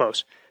relatively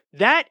close.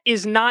 That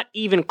is not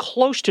even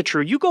close to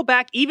true. You go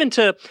back even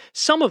to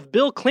some of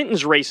Bill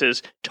Clinton's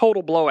races,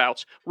 total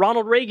blowouts.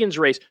 Ronald Reagan's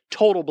race,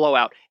 total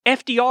blowout.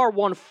 FDR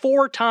won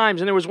 4 times,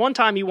 and there was one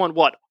time he won,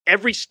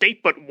 every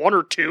state but 1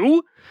 or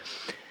 2?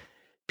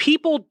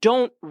 People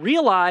don't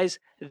realize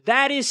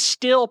that is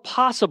still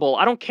possible.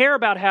 I don't care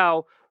about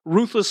how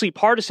ruthlessly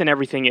partisan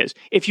everything is.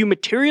 If you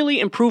materially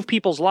improve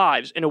people's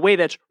lives in a way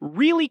that's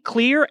really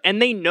clear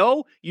and they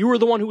know you were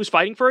the one who was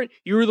fighting for it,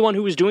 you were the one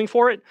who was doing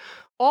for it,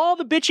 all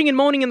the bitching and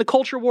moaning in the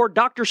culture war,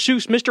 Dr.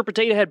 Seuss, Mr.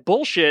 Potato Head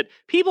bullshit,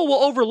 people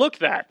will overlook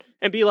that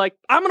and be like,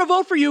 I'm going to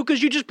vote for you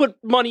because you just put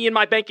money in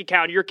my bank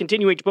account. You're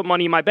continuing to put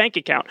money in my bank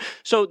account.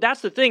 So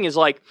that's the thing is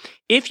like,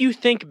 if you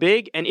think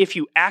big and if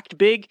you act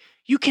big,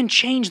 you can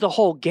change the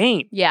whole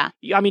game. Yeah.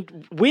 I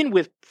mean, win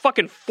with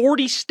fucking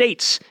 40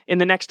 states in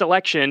the next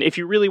election if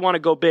you really want to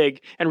go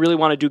big and really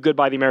want to do good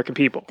by the American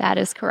people. That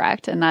is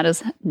correct. And that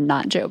is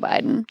not Joe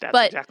Biden. That's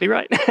exactly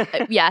right.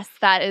 Yes,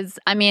 that is.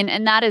 I mean,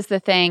 and that is the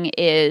thing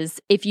is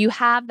if you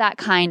have that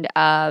kind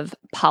of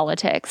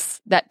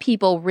politics that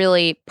people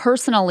really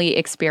personally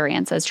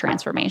experience as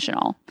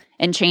transformational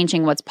and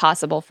changing what's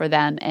possible for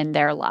them in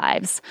their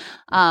lives,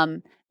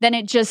 then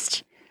it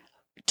just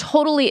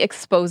totally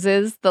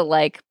exposes the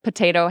like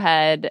Potato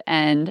Head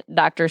and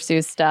Dr.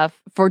 Seuss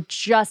stuff for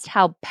just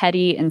how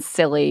petty and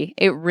silly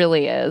it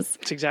really is.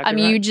 That's exactly I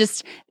mean,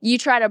 right. you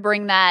try to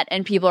bring that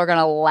and people are going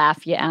to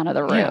laugh you out of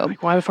the room. Yeah,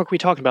 like, why the fuck are we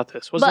talking about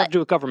this? What's that to do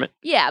with government?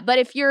 Yeah, but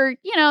if you're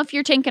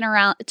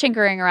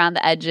tinkering around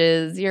the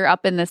edges, you're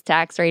up in this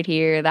tax rate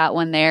here, that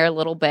one there a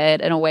little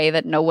bit in a way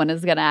that no one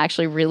is going to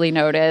actually really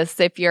notice.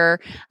 If you're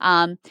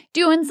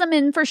doing some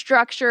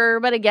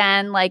infrastructure, but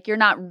again, like you're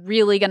not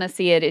really going to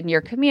see it in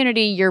your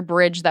community, your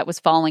bridge that was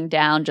falling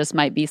down just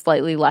might be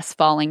slightly less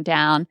falling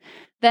down,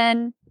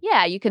 then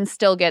yeah, you can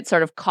still get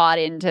sort of caught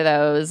into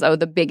those,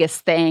 the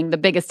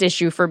biggest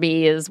issue for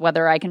me is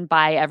whether I can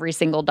buy every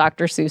single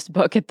Dr. Seuss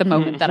book at the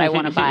moment that I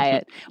want to buy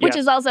it, which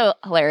is also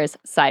hilarious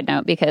side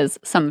note because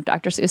some of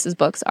Dr. Seuss's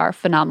books are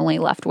phenomenally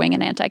left-wing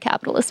and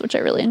anti-capitalist, which I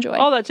really enjoy.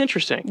 Oh, that's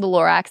interesting. The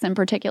Lorax in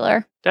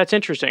particular. That's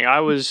interesting.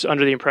 I was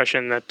under the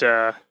impression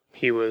that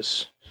he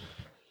was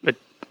a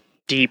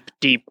deep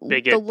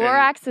bigot. The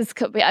Lorax is,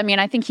 I mean,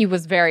 I think he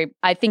was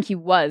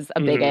a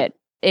bigot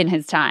in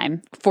his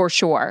time, for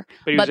sure.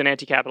 But he was an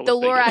anti-capitalist. The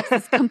Lorax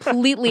is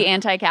completely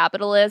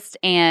anti-capitalist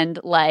and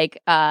like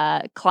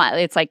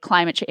it's like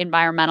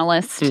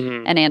environmentalist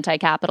and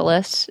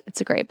anti-capitalist.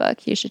 It's a great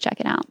book. You should check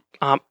it out.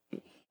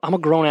 I'm a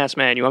grown-ass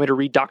man. You want me to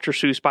read Dr.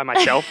 Seuss by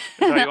myself?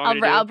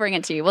 I'll bring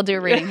it to you. We'll do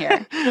a reading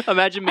here.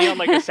 Imagine me on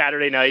like a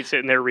Saturday night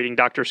sitting there reading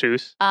Dr.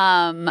 Seuss.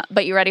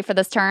 But you ready for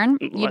this turn?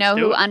 You know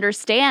who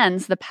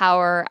understands the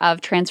power of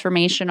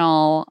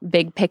transformational,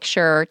 big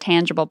picture,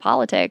 tangible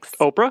politics?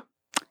 Oprah?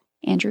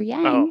 Andrew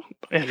Yang. Oh,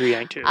 Andrew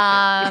Yang too.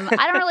 I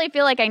don't really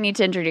feel like I need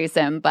to introduce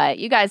him, but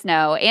you guys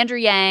know Andrew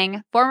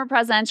Yang, former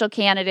presidential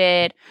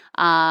candidate,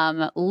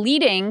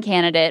 leading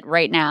candidate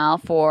right now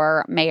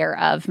for mayor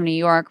of New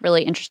York.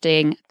 Really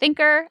interesting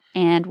thinker,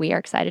 and we are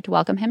excited to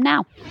welcome him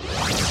now.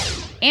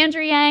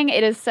 Andrew Yang,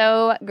 it is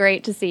so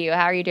great to see you.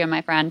 How are you doing,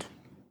 my friend?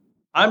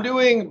 I'm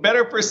doing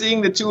better for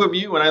seeing the two of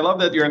you, and I love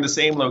that you're in the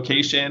same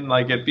location.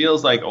 Like, it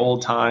feels like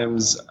old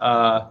times.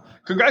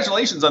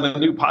 Congratulations on the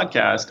new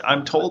podcast.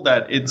 I'm told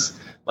that it's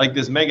like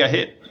this mega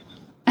hit.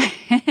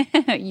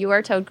 You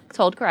are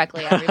told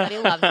correctly. Everybody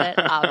loves it,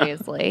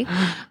 obviously.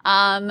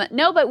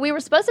 No, but we were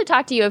supposed to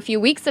talk to you a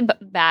few weeks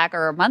back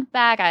or a month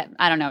back.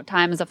 I don't know.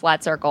 Time is a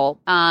flat circle.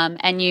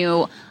 And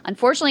you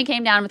unfortunately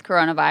came down with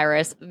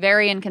coronavirus.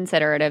 Very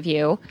inconsiderate of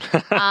you.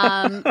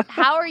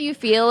 How are you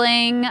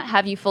feeling?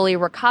 Have you fully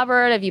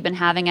recovered? Have you been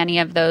having any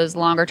of those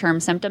longer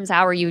term symptoms?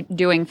 How are you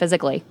doing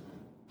physically?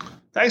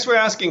 Thanks for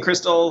asking,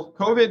 Crystal.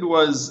 COVID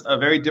was a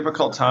very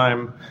difficult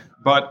time,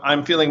 but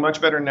I'm feeling much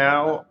better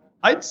now.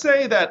 I'd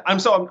say that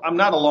I'm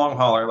not a long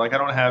hauler. Like, I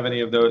don't have any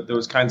of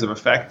those kinds of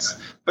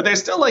effects, but there's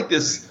still like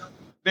this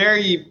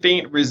very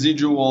faint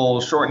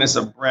residual shortness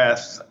of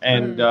breath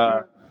and,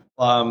 a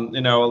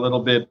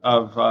little bit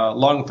of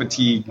lung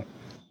fatigue.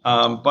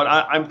 But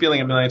I'm feeling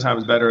a million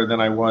times better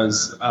than I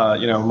was, a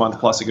month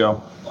plus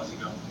ago.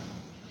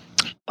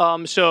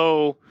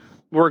 So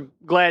we're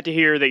glad to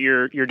hear that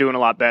you're doing a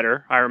lot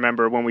better. I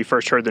remember when we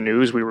first heard the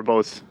news, we were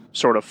both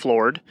sort of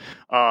floored.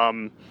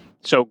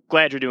 So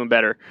glad you're doing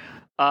better.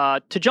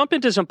 To jump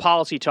into some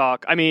policy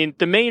talk, I mean,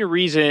 the main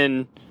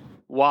reason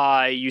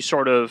why you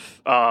sort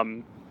of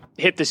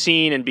hit the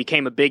scene and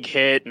became a big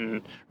hit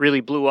and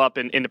really blew up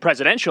in the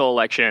presidential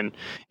election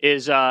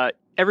is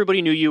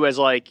everybody knew you as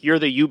like, you're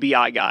the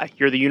UBI guy.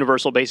 You're the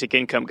universal basic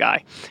income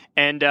guy.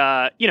 And,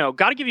 got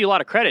to give you a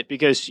lot of credit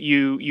because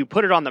you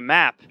put it on the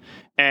map.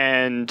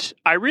 And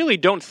I really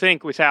don't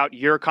think without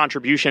your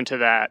contribution to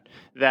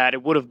that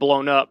it would have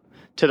blown up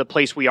to the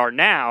place we are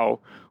now,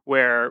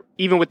 where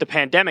even with the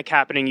pandemic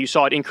happening, you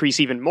saw it increase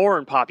even more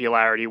in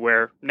popularity,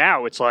 where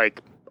now it's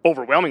like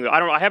overwhelmingly.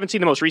 I haven't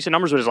seen the most recent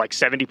numbers, but it's like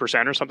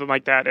 70% or something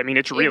like that. I mean,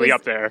 it's really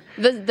up there.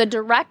 The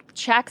direct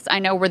checks, I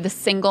know, were the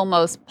single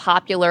most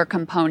popular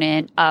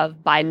component of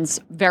Biden's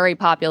very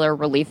popular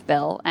relief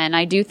bill. And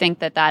I do think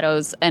that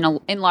owes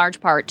in large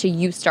part to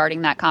you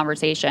starting that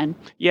conversation.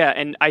 Yeah,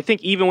 and I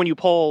think even when you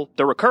pull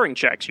the recurring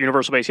checks,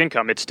 universal basic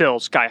income, it's still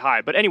sky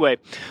high. But anyway,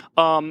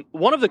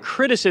 one of the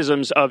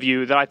criticisms of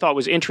you that I thought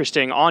was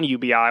interesting on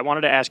UBI, I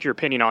wanted to ask your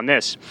opinion on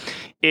this,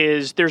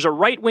 is there's a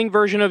right-wing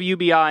version of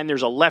UBI and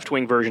there's a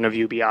left-wing version of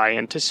UBI.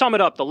 And to sum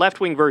it up, the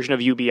left-wing version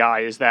of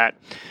UBI is that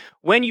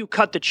when you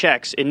cut the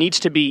checks, it needs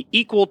to be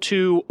equal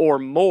to or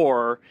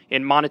more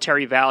in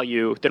monetary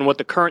value than what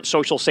the current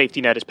social safety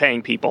net is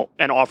paying people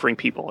and offering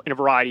people in a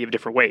variety of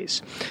different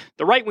ways.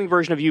 The right-wing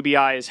version of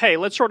UBI is, hey,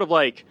 let's sort of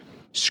like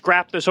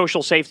scrap the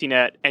social safety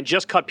net and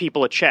just cut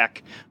people a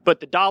check, but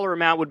the dollar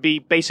amount would be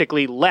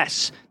basically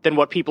less than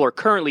what people are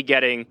currently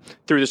getting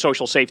through the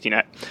social safety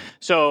net.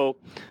 So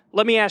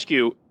let me ask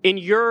you, in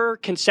your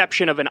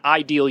conception of an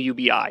ideal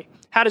UBI,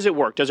 how does it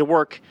work? Does it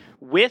work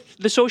with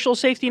the social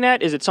safety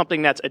net? Is it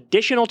something that's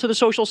additional to the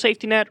social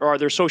safety net, or are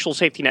there social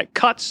safety net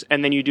cuts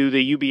and then you do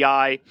the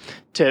UBI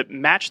to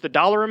match the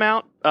dollar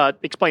amount?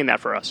 Explain that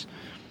for us.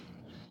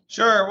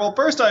 Sure. Well,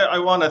 first, I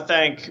want to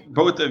thank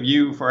both of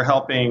you for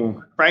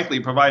helping, frankly,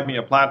 provide me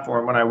a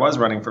platform when I was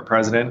running for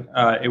president.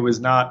 It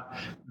was not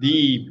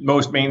the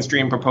most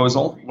mainstream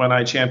proposal when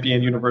I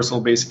championed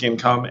universal basic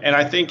income. And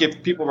I think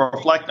if people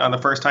reflect on the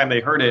first time they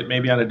heard it,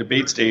 maybe on a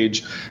debate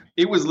stage,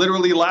 it was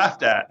literally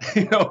laughed at,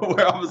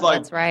 where I was like,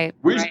 that's right.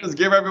 We should just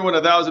give everyone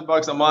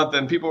 $1,000 a month.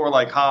 And people were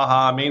like, ha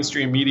ha.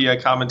 Mainstream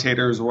media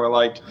commentators were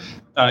like,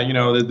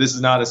 that this is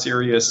not a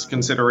serious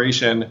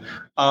consideration.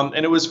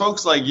 And it was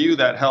folks like you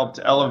that helped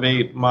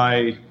elevate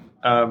my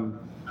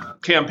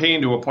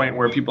campaign to a point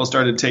where people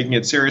started taking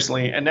it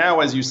seriously. And now,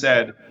 as you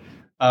said,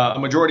 a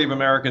majority of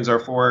Americans are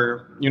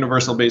for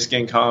universal basic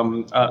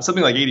income.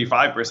 Something like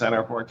 85%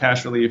 are for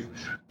cash relief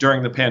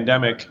during the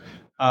pandemic.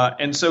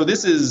 And so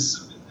this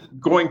is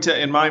going to,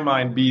 in my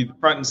mind, be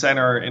front and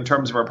center in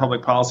terms of our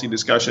public policy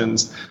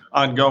discussions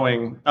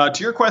ongoing.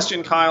 To your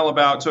question, Kyle,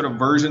 about sort of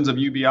versions of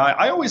UBI,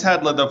 I always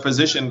had the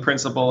physician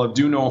principle of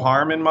do no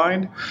harm in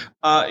mind.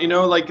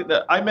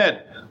 I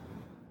met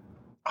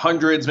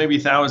hundreds, maybe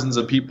thousands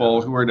of people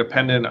who are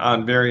dependent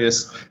on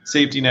various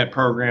safety net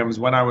programs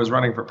when I was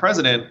running for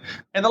president.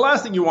 And the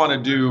last thing you want to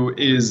do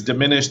is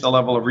diminish the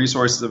level of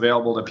resources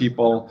available to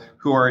people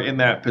who are in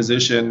that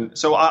position.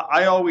 So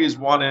I always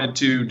wanted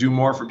to do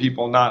more for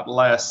people, not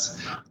less.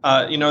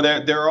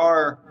 There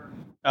are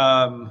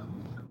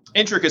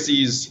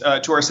intricacies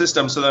to our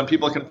system so that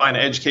people can find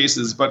edge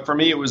cases. But for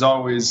me, it was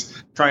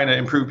always trying to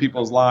improve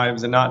people's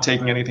lives and not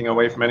taking anything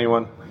away from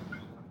anyone.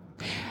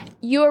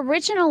 You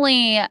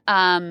originally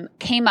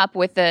came up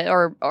with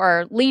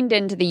or leaned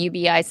into the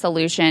UBI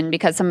solution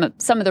because some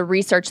of the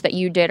research that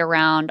you did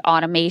around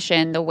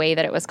automation, the way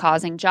that it was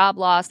causing job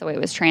loss, the way it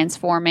was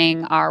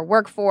transforming our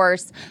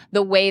workforce,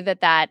 the way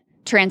that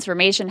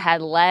transformation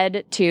had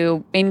led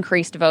to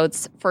increased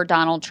votes for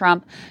Donald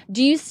Trump.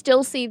 Do you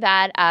still see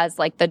that as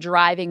like the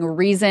driving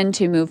reason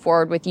to move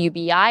forward with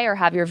UBI, or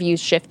have your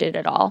views shifted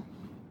at all?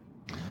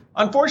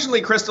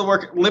 Unfortunately, Crystal,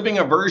 we're living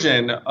a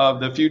version of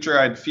the future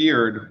I'd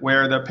feared,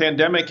 where the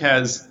pandemic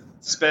has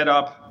sped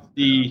up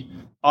the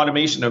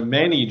automation of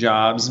many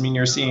jobs. I mean,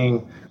 you're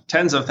seeing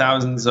tens of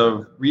thousands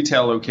of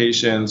retail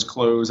locations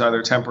close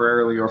either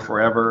temporarily or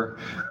forever.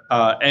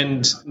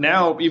 And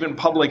now even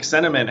public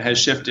sentiment has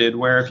shifted,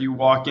 where if you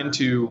walk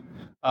into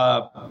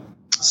a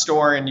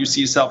store and you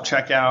see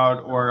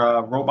self-checkout or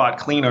a robot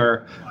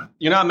cleaner,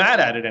 you're not mad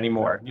at it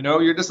anymore.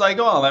 You're just like,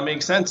 oh, that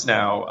makes sense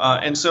now.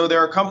 And so there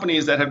are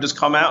companies that have just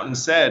come out and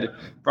said,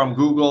 from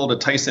Google to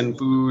Tyson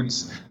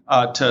Foods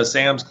to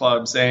Sam's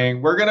Club,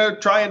 saying, we're going to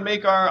try and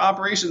make our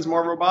operations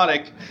more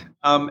robotic.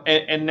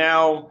 And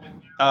now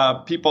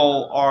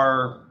people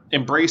are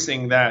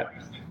embracing that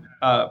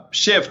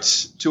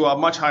shift to a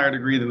much higher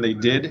degree than they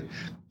did.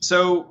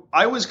 So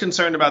I was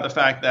concerned about the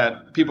fact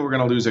that people were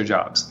going to lose their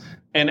jobs.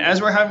 And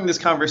as we're having this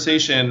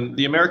conversation,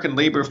 the American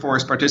labor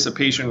force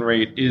participation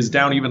rate is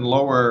down even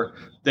lower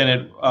than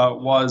it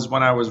was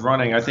when I was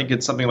running. I think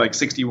it's something like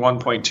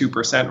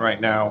 61.2%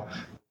 right now,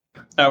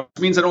 which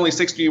means that only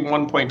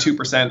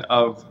 61.2%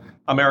 of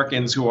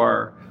Americans who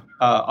are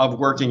of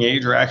working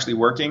age are actually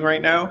working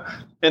right now.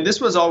 And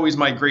this was always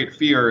my great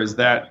fear, is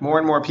that more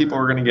and more people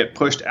are going to get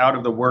pushed out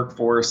of the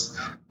workforce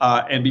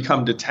and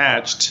become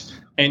detached.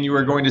 And you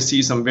are going to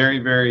see some very,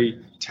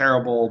 very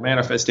terrible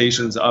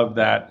manifestations of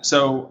that.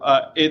 So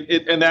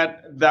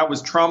that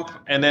was Trump,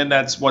 and then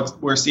that's what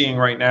we're seeing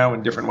right now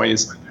in different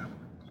ways.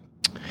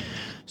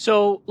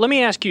 So let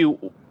me ask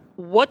you,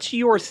 what's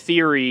your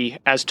theory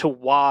as to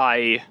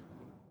why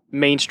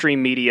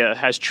mainstream media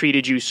has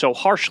treated you so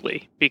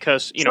harshly?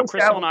 Because,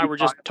 Crystal and I were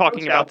just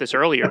talking about this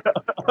earlier.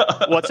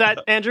 What's that,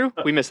 Andrew?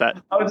 We missed that.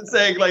 I was just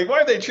saying, why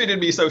have they treated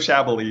me so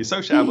shabbily?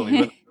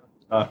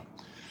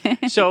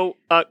 So,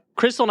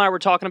 Crystal and I were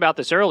talking about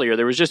this earlier.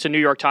 There was just a New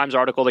York Times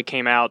article that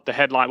came out. The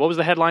headline, what was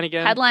the headline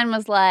again? Headline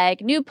was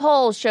like, new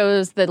poll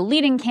shows the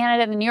leading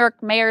candidate in the New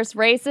York mayor's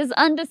race is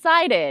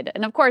undecided.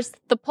 And of course,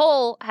 the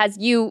poll has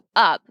you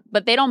up,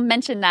 but they don't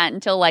mention that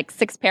until like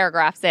 6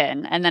 paragraphs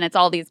in. And then it's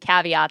all these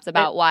caveats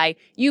about why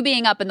you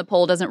being up in the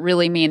poll doesn't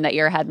really mean that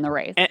you're ahead in the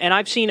race. And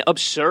I've seen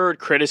absurd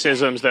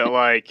criticisms that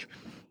like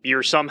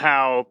you're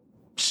somehow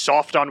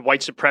soft on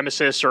white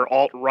supremacists or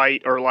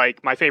alt-right, or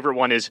like my favorite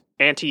one is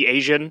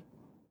anti-Asian.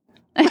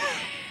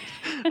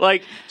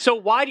 Like, so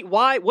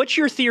why what's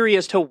your theory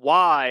as to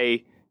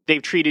why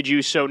they've treated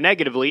you so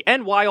negatively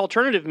and why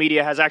alternative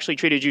media has actually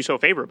treated you so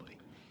favorably?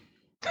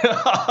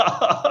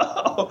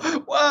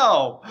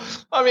 Wow.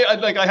 I mean,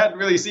 I hadn't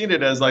really seen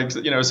it as like,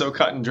 so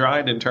cut and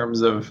dried in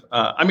terms of,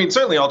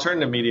 certainly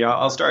alternative media.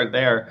 I'll start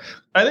there.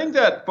 I think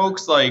that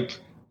folks like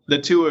the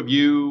two of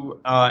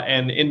you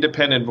and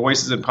independent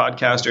voices and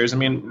podcasters,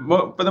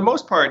 for the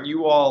most part,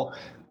 you all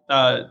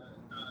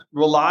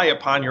rely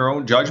upon your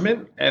own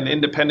judgment and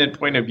independent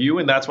point of view,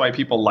 and that's why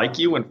people like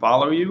you and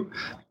follow you.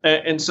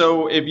 And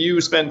so if you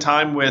spend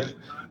time with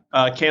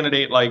a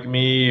candidate like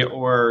me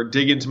or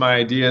dig into my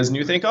ideas and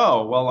you think,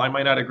 oh, well, I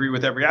might not agree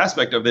with every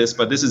aspect of this,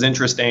 but this is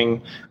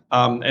interesting,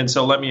 and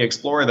so let me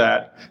explore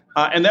that.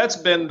 And that's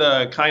been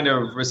the kind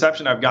of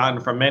reception I've gotten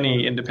from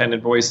many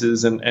independent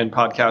voices and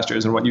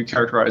podcasters and what you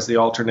characterize the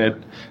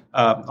alternative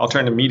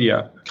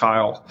media,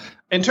 Kyle.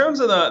 In terms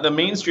of the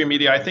mainstream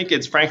media, I think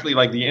it's frankly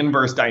like the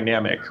inverse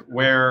dynamic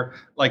where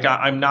like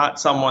I'm not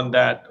someone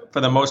that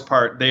for the most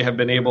part they have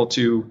been able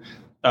to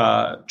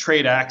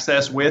trade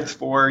access with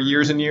for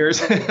years and years.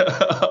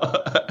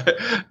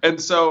 And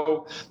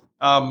so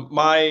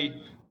my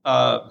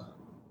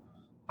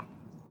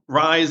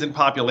rise in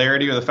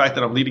popularity or the fact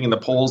that I'm leading in the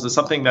polls is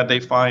something that they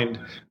find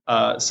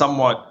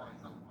somewhat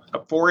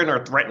foreign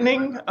or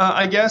threatening,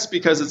 I guess,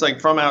 because it's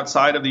like from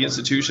outside of the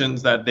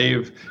institutions that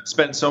they've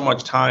spent so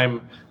much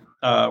time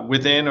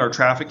within or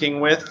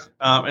trafficking with.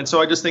 And so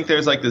I just think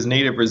there's like this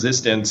native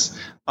resistance.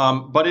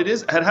 But it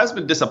has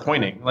been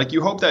disappointing. Like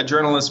you hope that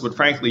journalists would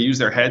frankly use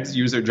their heads,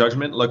 use their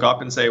judgment, look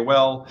up and say,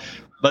 well,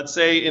 let's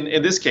say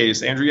in this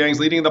case, Andrew Yang's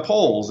leading the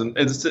polls. And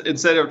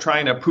instead of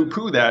trying to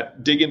poo-poo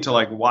that, dig into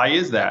like, why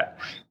is that?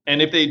 And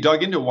if they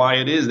dug into why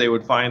it is, they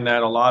would find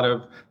that a lot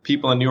of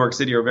people in New York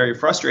City are very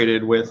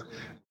frustrated with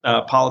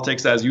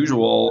politics as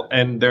usual.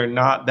 And they're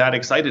not that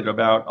excited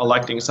about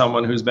electing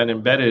someone who's been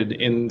embedded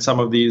in some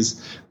of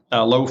these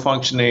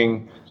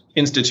low-functioning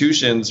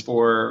institutions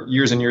for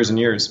years and years and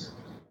years.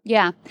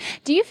 Yeah.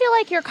 Do you feel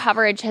like your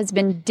coverage has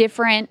been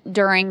different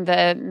during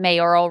the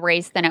mayoral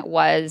race than it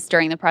was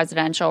during the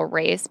presidential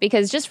race?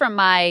 Because just from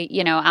my,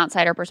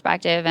 outsider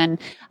perspective, and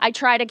I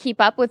try to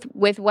keep up with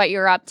what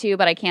you're up to,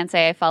 but I can't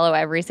say I follow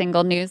every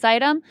single news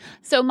item.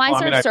 So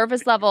my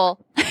surface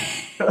level...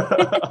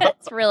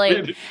 It's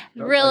really,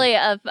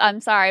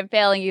 I'm sorry, I'm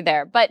failing you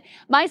there. But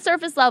my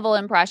surface level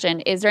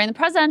impression is during the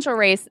presidential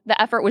race,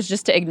 the effort was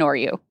just to ignore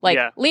you.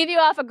 Leave you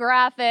off of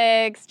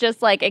graphics,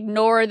 just like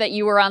ignore that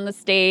you were on the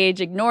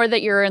stage, ignore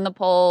that you're in the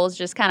polls,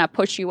 just kind of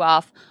push you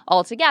off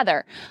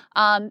altogether.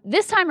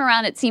 This time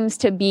around, it seems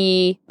to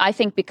be, I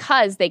think,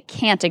 because they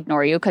can't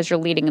ignore you because you're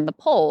leading in the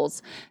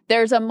polls,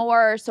 there's a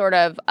more sort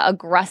of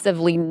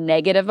aggressively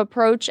negative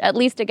approach. At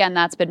least, again,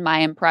 that's been my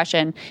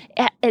impression.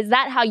 Is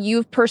that how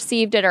you've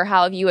perceived it, or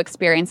how have you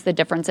experienced the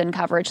difference in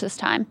coverage this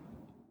time?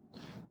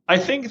 I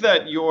think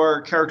that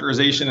your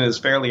characterization is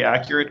fairly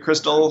accurate,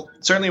 Crystal.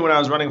 Certainly when I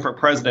was running for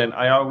president,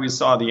 I always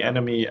saw the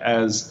enemy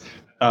as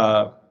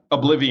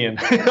oblivion,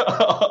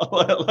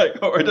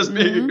 or just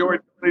being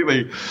ignored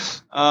completely.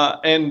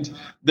 And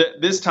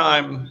this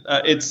time,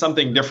 it's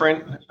something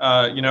different.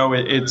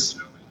 It's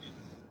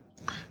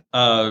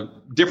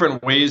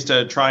different ways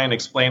to try and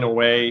explain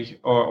away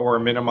or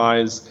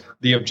minimize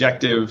the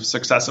objective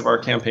success of our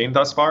campaign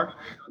thus far,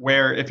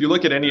 where if you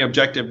look at any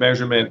objective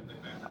measurement,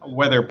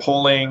 whether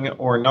polling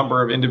or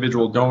number of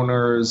individual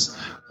donors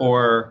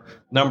or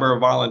number of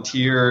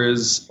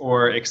volunteers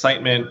or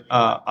excitement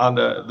on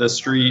the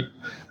street,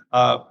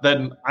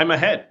 then I'm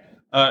ahead,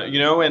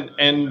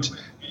 and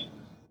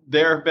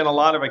there have been a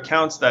lot of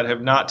accounts that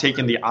have not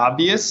taken the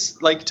obvious,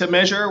 to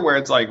measure, where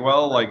it's like,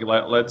 well,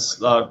 let's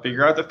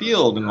figure out the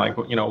field and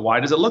why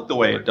does it look the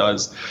way it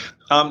does?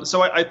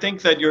 So I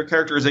think that your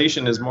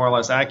characterization is more or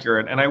less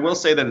accurate. And I will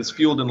say that it's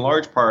fueled in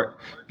large part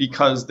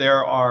because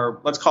there are,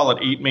 let's call it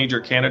 8 major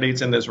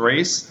candidates in this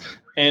race.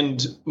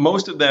 And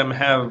most of them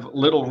have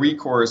little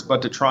recourse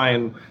but to try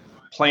and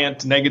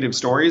plant negative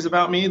stories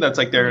about me. That's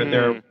like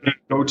their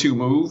go-to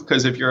move.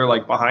 Because if you're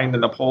behind in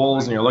the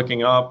polls and you're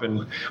looking up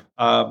and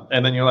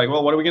then you're like,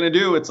 well, what are we going to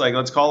do? It's like,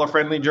 let's call a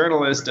friendly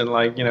journalist and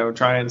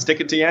try and stick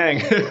it to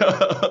Yang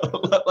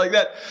like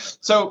that.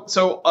 So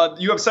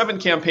you have 7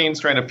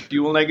 campaigns trying to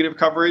fuel negative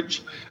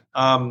coverage.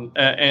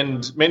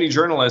 And many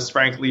journalists,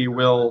 frankly,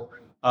 will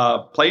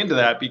play into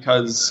that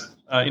because,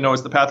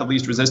 it's the path of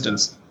least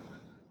resistance.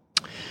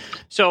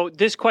 So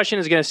this question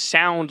is going to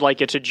sound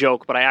like it's a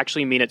joke, but I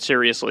actually mean it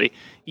seriously.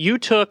 You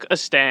took a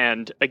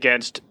stand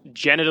against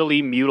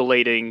genitally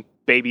mutilating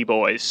baby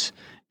boys,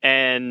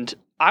 and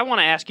I want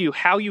to ask you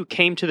how you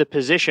came to the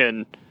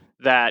position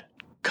that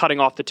cutting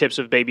off the tips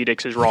of baby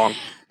dicks is wrong.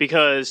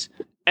 Because,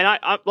 and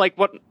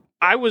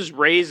I was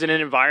raised in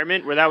an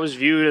environment where that was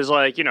viewed as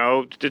like,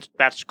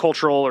 that's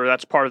cultural or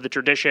that's part of the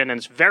tradition, and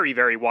it's very,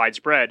 very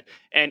widespread.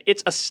 And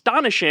it's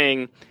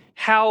astonishing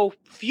how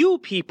few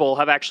people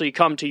have actually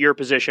come to your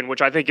position,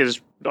 which I think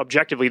is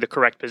objectively the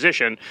correct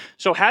position.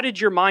 So how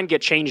did your mind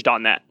get changed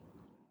on that?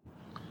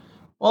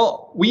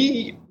 Well,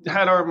 we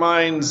had our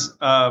minds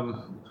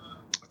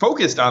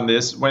focused on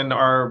this when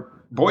our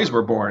boys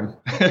were born.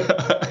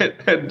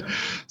 And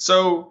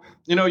so,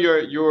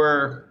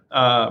 your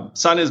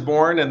son is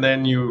born, and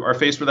then you are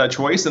faced with that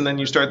choice, and then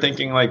you start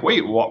thinking like,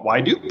 wait,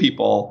 why do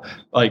people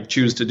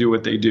choose to do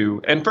what they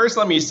do? And first,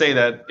 let me say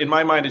that in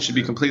my mind, it should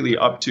be completely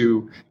up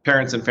to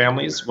parents and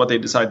families what they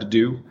decide to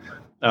do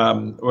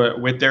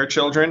with their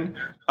children.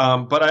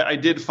 But I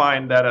did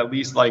find that at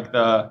least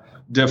the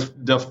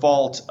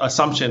default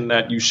assumption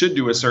that you should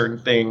do a certain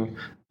thing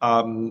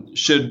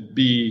should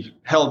be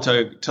held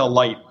to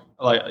light,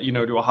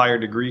 to a higher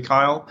degree,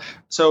 Kyle.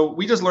 So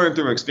we just learn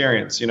through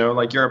experience,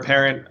 you're a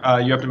parent,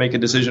 you have to make a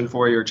decision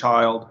for your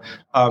child.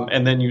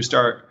 And then you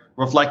start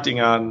reflecting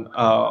on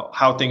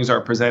how things are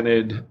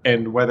presented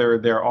and whether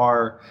there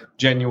are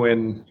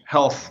genuine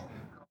health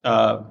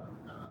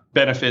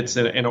benefits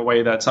in a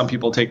way that some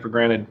people take for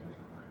granted.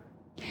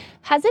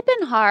 Has it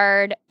been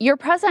hard? Your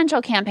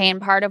presidential campaign,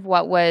 part of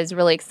what was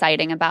really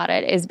exciting about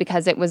it is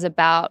because it was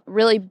about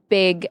really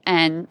big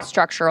and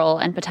structural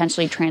and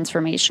potentially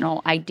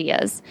transformational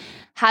ideas.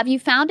 Have you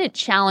found it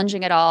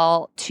challenging at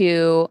all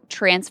to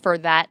transfer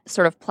that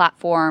sort of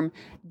platform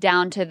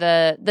down to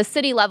the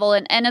city level?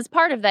 And as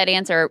part of that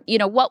answer,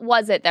 what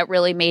was it that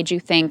really made you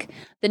think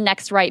the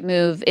next right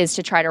move is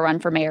to try to run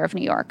for mayor of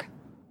New York?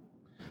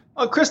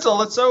 Oh,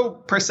 Crystal, it's so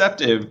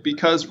perceptive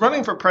because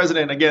running for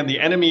president, again, the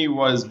enemy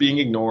was being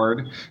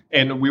ignored,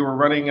 and we were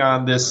running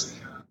on this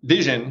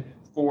vision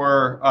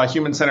for a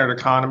human-centered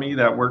economy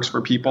that works for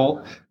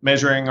people,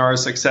 measuring our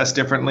success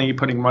differently,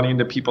 putting money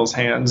into people's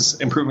hands,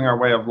 improving our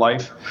way of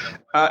life.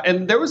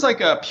 And there was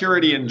a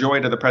purity and joy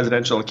to the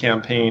presidential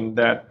campaign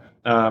that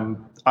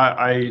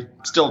I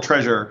still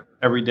treasure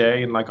every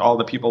day, and all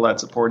the people that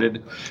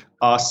supported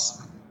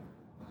us.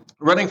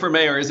 Running for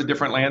mayor is a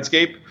different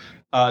landscape.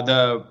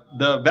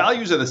 The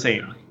values are the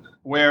same,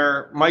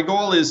 where my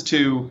goal is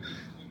to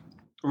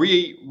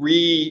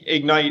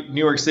reignite New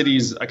York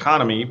City's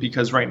economy,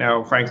 because right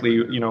now,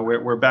 frankly,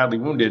 we're badly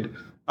wounded,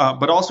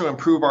 but also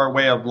improve our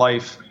way of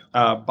life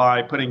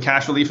by putting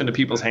cash relief into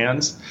people's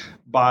hands,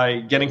 by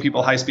getting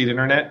people high-speed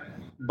internet,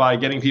 by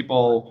getting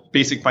people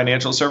basic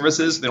financial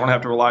services. They don't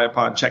have to rely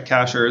upon check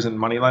cashers and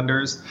money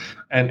lenders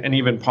and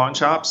even pawn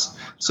shops.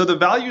 So the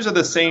values are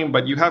the same,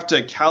 but you have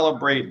to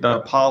calibrate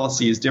the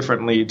policies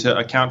differently to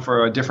account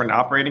for a different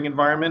operating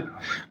environment.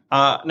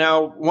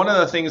 Now, one of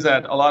the things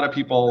that a lot of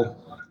people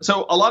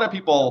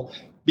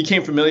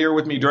became familiar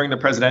with me during the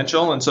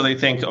presidential, and so they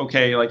think,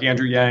 okay,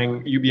 Andrew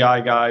Yang,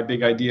 UBI guy,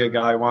 big idea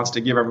guy, wants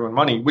to give everyone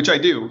money, which I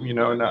do,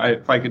 and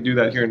if I could do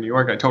that here in New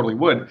York, I totally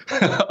would.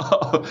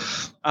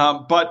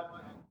 But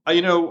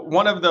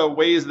one of the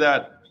ways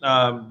that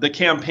the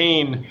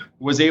campaign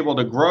was able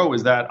to grow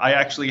is that I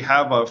actually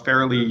have a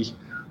fairly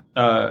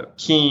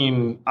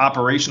keen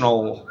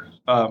operational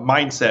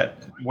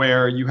mindset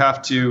where you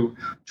have to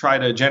try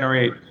to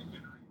generate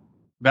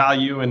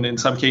value and in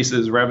some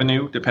cases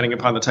revenue, depending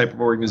upon the type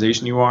of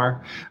organization you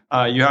are.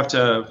 You have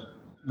to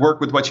work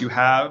with what you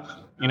have.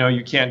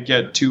 You can't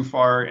get too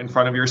far in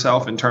front of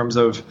yourself in terms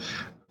of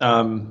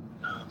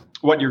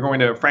what you're going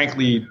to,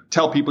 frankly,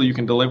 tell people you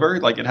can deliver.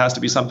 It has to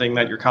be something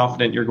that you're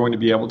confident you're going to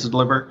be able to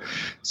deliver.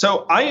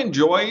 So I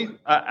enjoy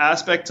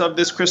aspects of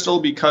this, Crystal,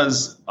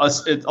 because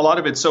a lot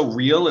of it's so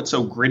real. It's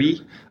so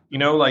gritty.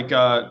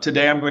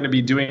 Today I'm going to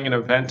be doing an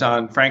event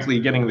on, frankly,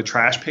 getting the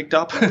trash picked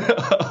up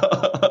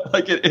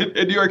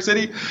in New York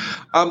City.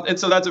 And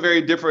so that's a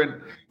very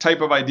different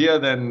type of idea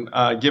than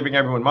giving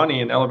everyone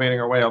money and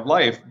elevating our way of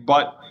life.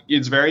 But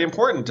it's very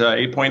important to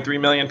 8.3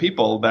 million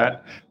people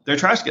that their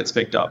trash gets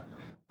picked up.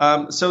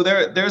 So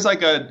there's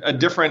a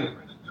different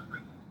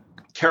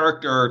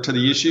character to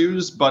the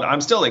issues, but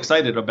I'm still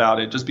excited about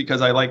it just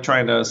because I like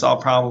trying to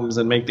solve problems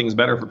and make things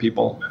better for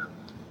people.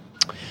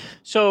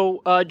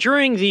 So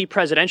during the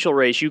presidential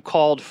race, you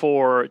called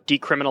for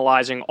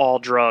decriminalizing all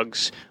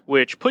drugs,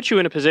 which puts you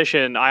in a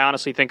position, I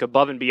honestly think,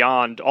 above and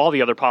beyond all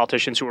the other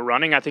politicians who were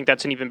running. I think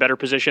that's an even better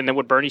position than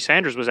what Bernie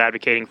Sanders was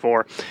advocating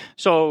for.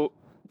 So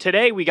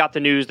today we got the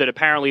news that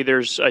apparently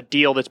there's a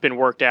deal that's been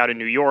worked out in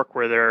New York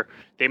where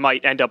they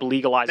might end up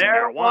legalizing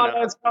marijuana.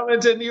 Marijuana's coming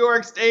to New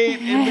York State.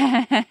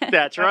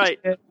 That's right.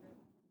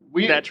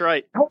 That's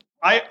right.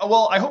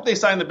 I hope they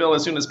sign the bill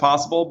as soon as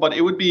possible, but it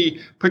would be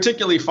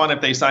particularly fun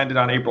if they signed it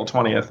on April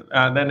 20th.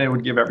 And then it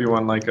would give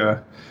everyone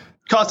a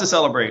cause to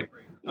celebrate.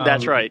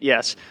 That's right,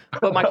 yes.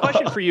 But my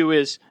question for you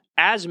is,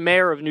 as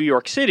mayor of New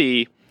York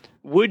City,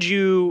 would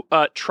you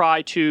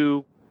try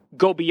to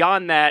go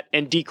beyond that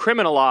and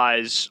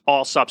decriminalize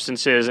all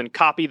substances and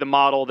copy the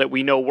model that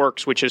we know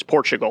works, which is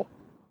Portugal?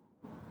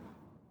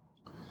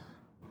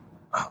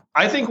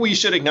 I think we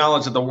should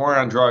acknowledge that the war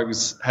on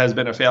drugs has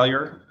been a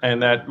failure,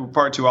 and that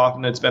far too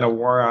often it's been a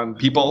war on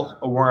people,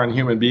 a war on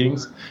human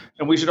beings.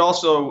 And we should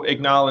also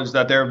acknowledge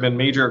that there have been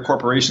major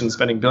corporations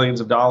spending billions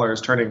of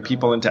dollars turning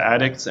people into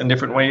addicts in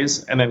different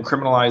ways, and then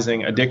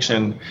criminalizing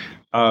addiction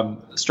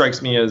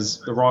strikes me as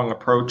the wrong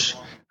approach.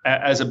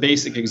 As a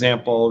basic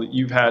example,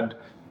 you've had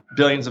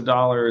billions of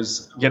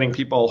dollars getting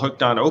people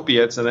hooked on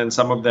opiates, and then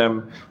some of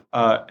them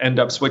end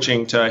up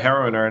switching to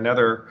heroin or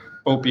another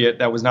opiate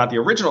that was not the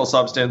original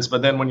substance.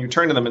 But then when you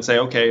turn to them and say,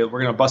 okay,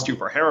 we're going to bust you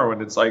for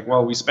heroin, it's like,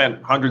 well, we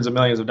spent hundreds of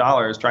millions of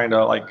dollars trying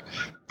to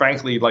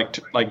frankly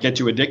get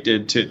you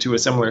addicted to a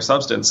similar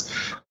substance.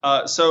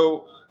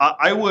 So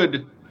I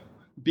would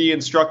be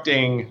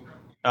instructing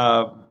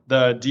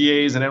the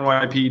DAs and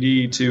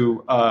NYPD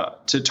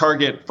to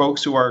target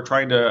folks who are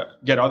trying to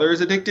get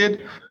others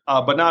addicted,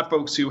 but not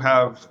folks who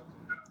have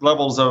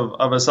levels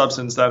of a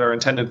substance that are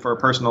intended for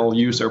personal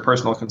use or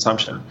personal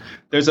consumption.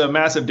 There's a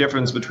massive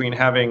difference between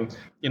having,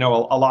 a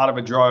lot of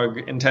a drug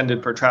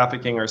intended for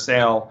trafficking or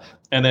sale,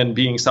 and then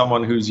being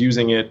someone who's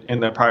using it in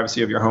the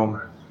privacy of your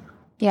home.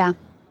 Yeah.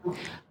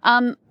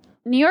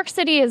 New York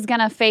City is going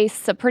to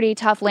face a pretty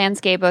tough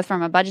landscape, both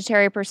from a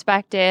budgetary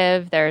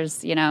perspective.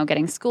 There's,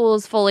 getting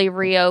schools fully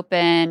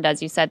reopened.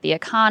 As you said, the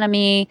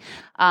economy.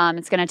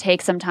 It's going to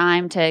take some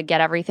time to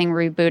get everything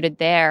rebooted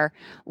there.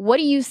 What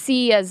do you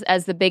see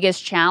as the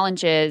biggest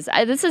challenges?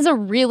 This is a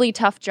really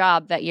tough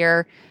job that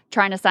you're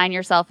trying to sign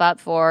yourself up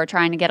for,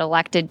 trying to get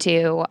elected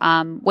to.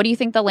 What do you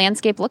think the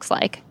landscape looks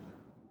like?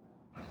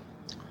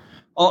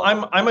 Well,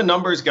 I'm a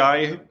numbers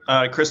guy,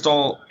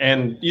 Crystal,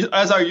 and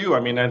as are you.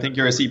 I mean, I think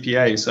you're a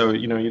CPA, so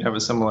you'd have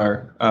a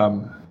similar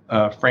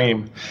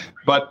frame.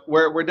 But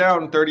we're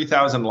down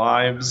 30,000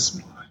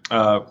 lives,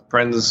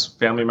 friends,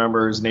 family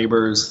members,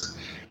 neighbors.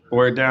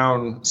 We're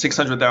down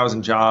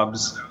 600,000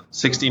 jobs,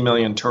 60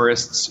 million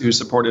tourists who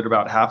supported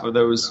about half of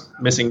those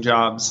missing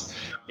jobs,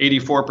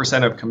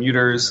 84% of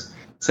commuters,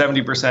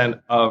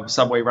 70% of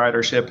subway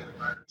ridership,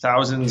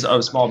 thousands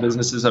of small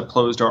businesses have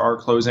closed or are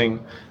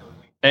closing.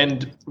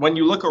 And when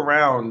you look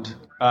around,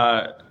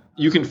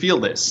 you can feel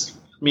this.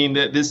 I mean,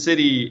 this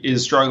city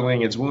is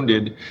struggling, it's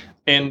wounded.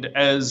 And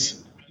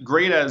as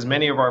great as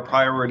many of our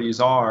priorities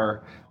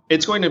are,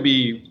 it's going to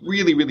be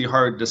really, really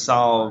hard to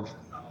solve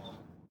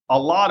a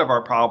lot of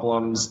our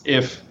problems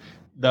if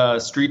the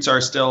streets are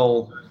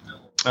still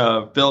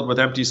filled with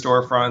empty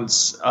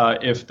storefronts,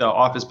 if the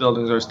office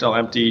buildings are still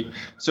empty.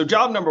 So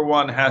job number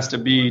one has to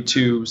be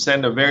to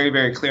send a very,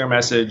 very clear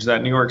message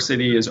that New York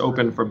City is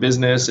open for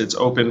business, it's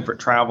open for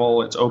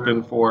travel, it's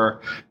open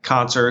for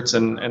concerts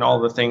and all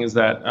the things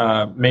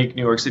that make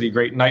New York City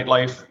great.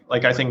 Nightlife,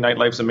 I think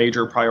nightlife's a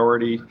major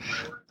priority.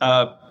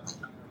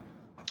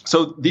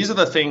 So these are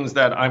the things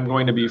that I'm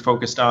going to be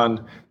focused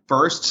on.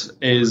 First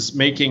is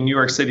making New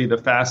York City the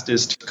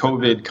fastest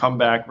COVID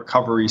comeback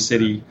recovery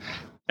city.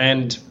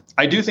 And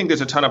I do think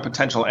there's a ton of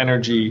potential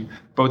energy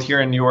both here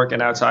in New York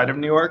and outside of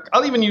New York.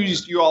 I'll even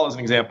use you all as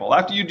an example.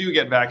 After you do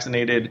get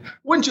vaccinated,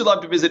 wouldn't you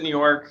love to visit New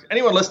York?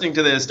 Anyone listening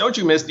to this, don't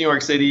you miss New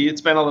York City?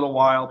 It's been a little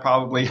while,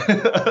 probably.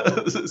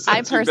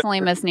 I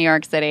personally miss New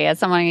York City. As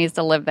someone who used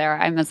to live there,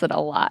 I miss it a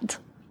lot.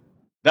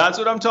 That's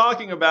what I'm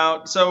talking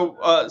about. So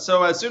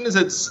as soon as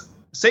it's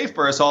safe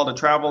for us all to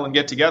travel and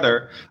get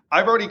together,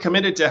 I've already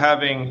committed to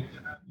having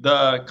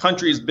the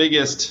country's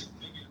biggest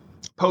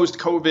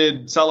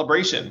post-COVID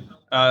celebration.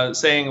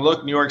 Saying,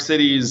 look, New York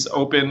City is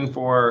open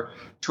for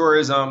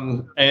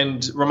tourism,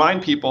 and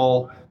remind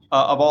people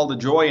of all the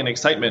joy and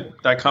excitement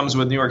that comes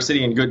with New York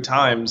City in good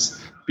times.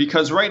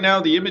 Because right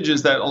now, the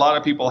images that a lot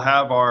of people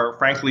have are,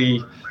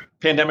 frankly,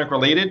 pandemic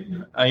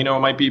related. It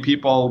might be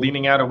people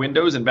leaning out of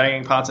windows and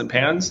banging pots and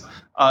pans.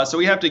 So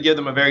we have to give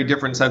them a very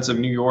different sense of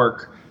New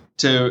York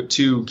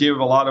to give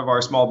a lot of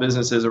our small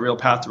businesses a real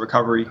path to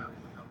recovery.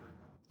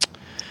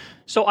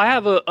 So I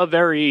have a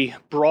very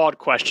broad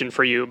question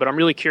for you, but I'm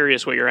really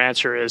curious what your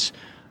answer is.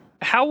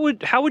 How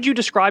would you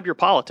describe your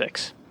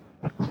politics?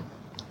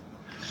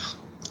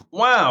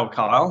 Wow,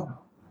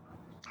 Kyle.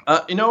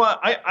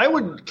 I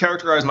would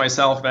characterize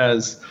myself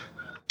as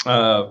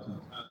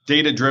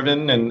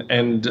data-driven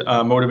and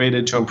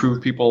motivated to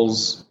improve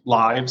people's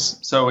lives.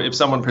 So if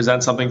someone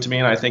presents something to me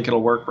and I think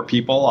it'll work for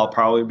people, I'll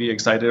probably be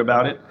excited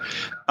about it.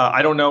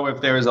 I don't know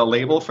if there's a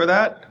label for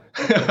that.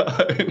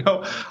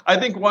 I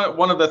think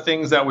one of the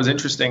things that was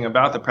interesting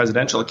about the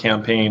presidential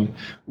campaign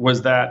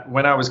was that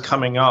when I was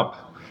coming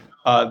up,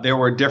 there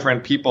were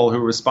different people who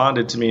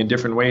responded to me in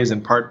different ways,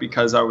 in part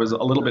because I was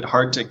a little bit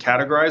hard to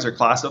categorize or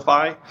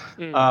classify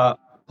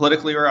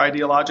politically or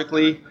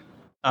ideologically.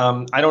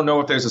 I don't know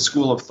if there's a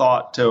school of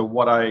thought to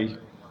what I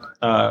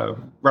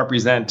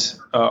represent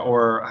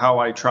or how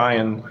I try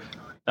and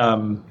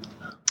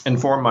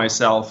inform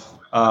myself.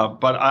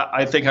 But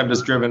I think I'm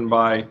just driven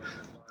by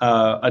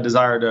a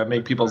desire to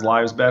make people's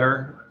lives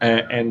better,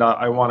 and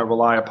I want to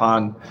rely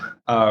upon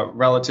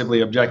relatively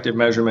objective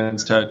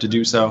measurements to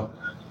do so.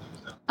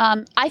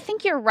 I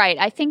think you're right.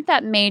 I think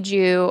that made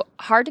you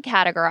hard to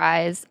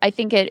categorize. I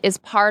think it is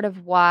part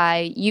of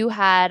why you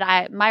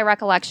had, my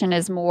recollection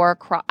is more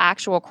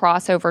actual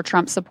crossover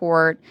Trump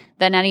support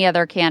than any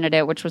other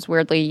candidate, which was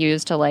weirdly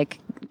used to like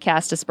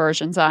cast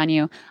aspersions on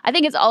you. I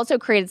think it's also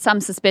created some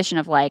suspicion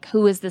of like,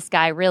 who is this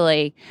guy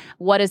really?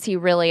 What is he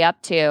really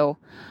up to?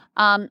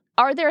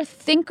 Are there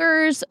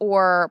thinkers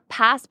or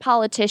past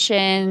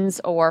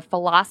politicians or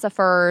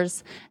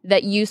philosophers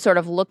that you sort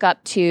of look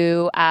up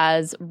to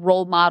as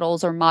role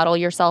models or model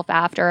yourself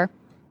after?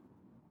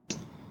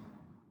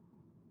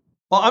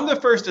 Well, I'm the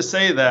first to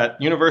say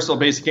that universal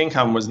basic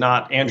income was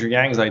not Andrew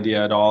Yang's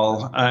idea at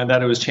all, and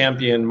that it was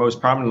championed most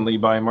prominently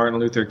by Martin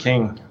Luther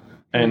King.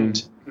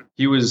 And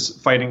he was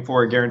fighting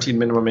for a guaranteed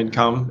minimum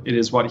income. It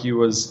is what he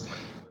was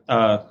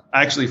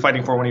actually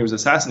fighting for when he was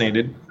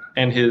assassinated.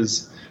 And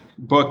his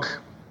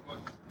book,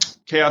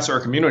 Chaos or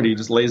Community,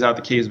 just lays out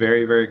the case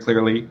very, very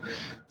clearly.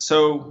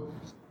 So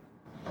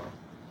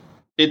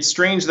it's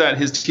strange that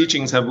his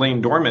teachings have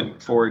lain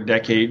dormant for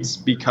decades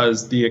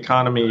because the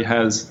economy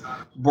has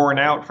borne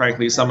out,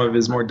 frankly, some of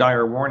his more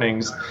dire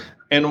warnings.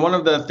 And one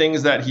of the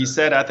things that he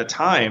said at the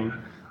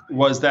time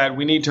was that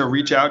we need to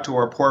reach out to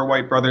our poor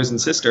white brothers and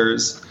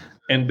sisters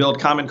and build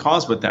common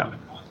cause with them.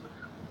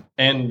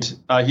 And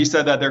he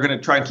said that they're going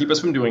to try and keep us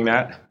from doing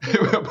that,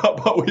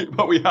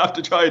 but we have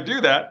to try and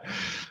do that.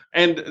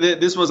 And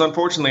this was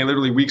unfortunately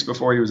literally weeks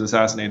before he was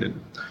assassinated.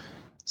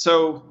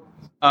 So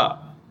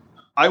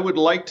I would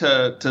like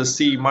to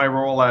see my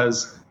role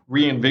as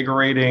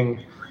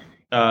reinvigorating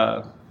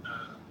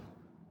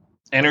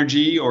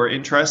energy or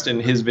interest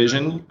in his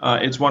vision.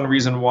 It's one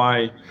reason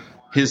why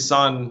his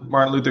son,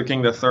 Martin Luther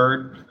King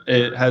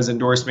III, has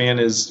endorsed me and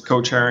is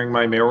co-chairing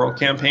my mayoral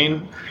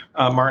campaign.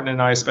 Martin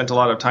and I spent a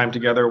lot of time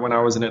together when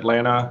I was in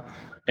Atlanta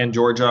and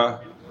Georgia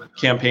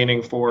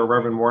campaigning for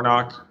Reverend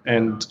Warnock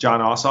and John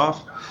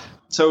Ossoff.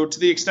 So to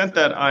the extent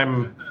that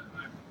I'm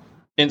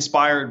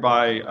inspired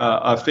by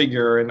a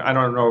figure, and I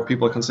don't know if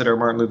people consider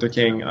Martin Luther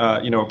King,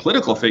 a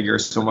political figure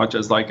so much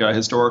as like a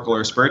historical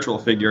or spiritual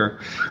figure.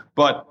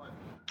 But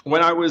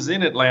when I was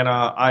in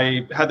Atlanta,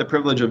 I had the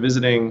privilege of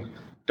visiting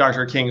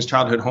Dr. King's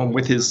childhood home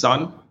with his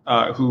son,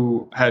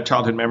 who had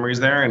childhood memories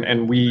there.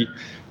 And we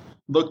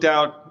looked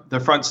out the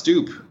front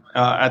stoop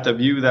at the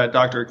view that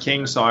Dr.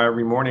 King saw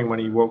every morning when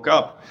he woke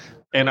up.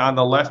 And on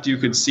the left, you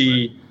could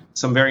see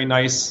some very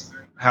nice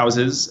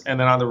houses. And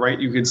then on the right,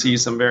 you could see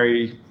some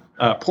very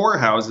poor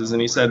houses.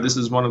 And he said this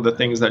is one of the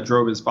things that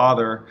drove his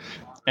father.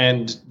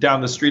 And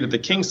down the street at the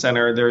King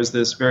Center, there's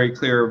this very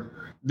clear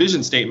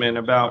vision statement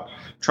about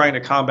trying to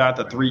combat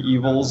the three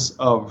evils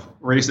of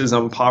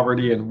racism,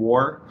 poverty, and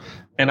war.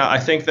 And I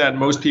think that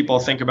most people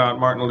think about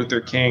Martin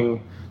Luther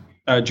King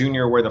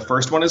Jr. where the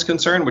first one is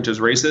concerned, which is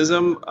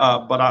racism.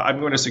 But I'm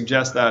going to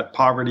suggest that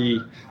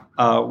poverty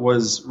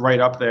was right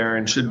up there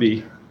and should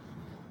be.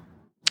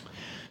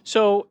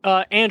 So,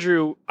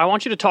 Andrew, I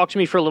want you to talk to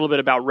me for a little bit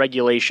about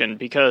regulation,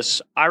 because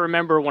I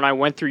remember when I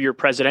went through your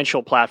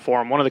presidential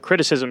platform, one of the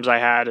criticisms I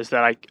had is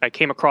that I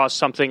came across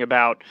something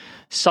about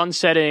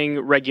sunsetting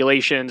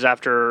regulations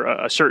after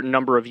a certain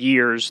number of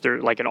years.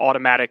 There's like an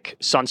automatic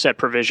sunset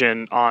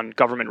provision on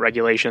government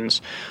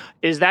regulations.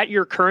 Is that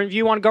your current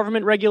view on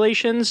government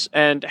regulations?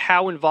 And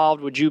how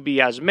involved would you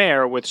be as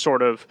mayor with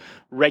sort of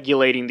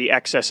regulating the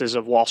excesses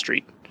of Wall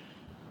Street?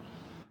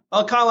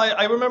 Well, Kyle,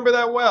 I remember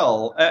that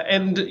well.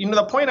 And,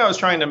 the point I was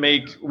trying to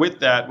make with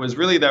that was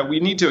really that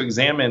we need to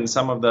examine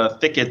some of the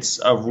thickets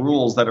of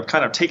rules that have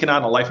kind of taken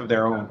on a life of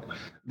their own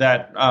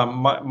that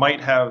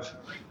might have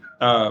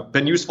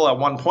been useful at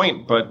one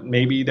point, but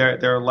maybe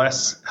they're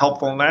less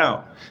helpful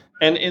now.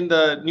 And in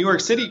the New York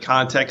City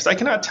context, I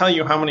cannot tell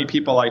you how many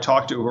people I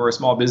talk to who are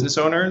small business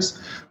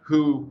owners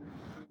who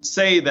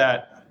say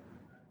that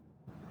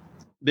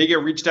they get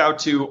reached out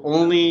to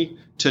only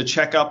to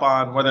check up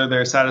on whether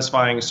they're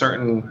satisfying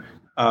certain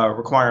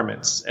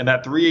requirements, and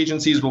that three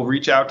agencies will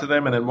reach out to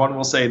them, and then one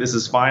will say this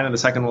is fine, and the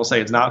second will say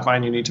it's not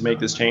fine, you need to make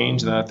this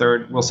change, and then a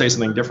third will say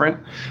something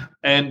different.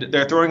 And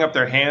they're throwing up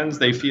their hands.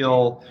 They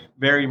feel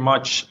very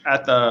much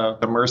at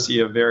the mercy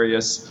of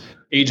various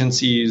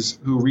agencies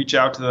who reach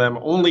out to them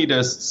only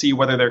to see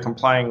whether they're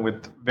complying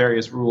with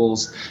various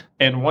rules.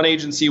 And one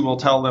agency will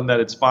tell them that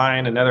it's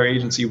fine. Another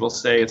agency will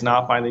say it's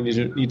not fine. They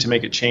need to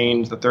make a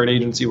change. The third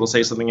agency will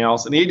say something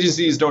else. And the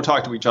agencies don't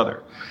talk to each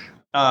other.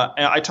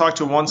 I talked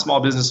to one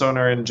small business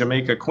owner in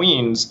Jamaica,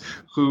 Queens,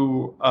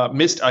 who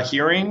missed a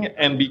hearing.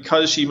 And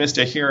because she missed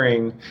a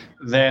hearing,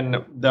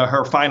 then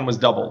her fine was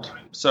doubled.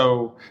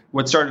 So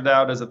what started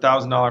out as a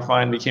 $1,000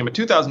 fine became a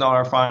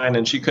 $2,000 fine,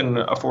 and she couldn't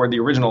afford the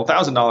original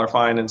 $1,000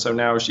 fine. And so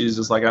now she's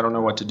just like, I don't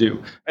know what to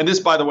do. And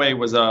this, by the way,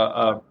 was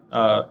a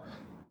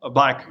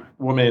Black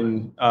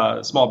woman,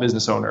 small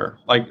business owner,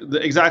 like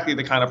exactly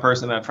the kind of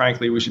person that,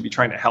 frankly, we should be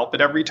trying to help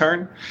at every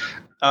turn.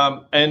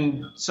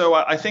 And so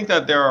I think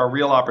that there are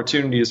real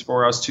opportunities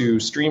for us to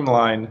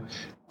streamline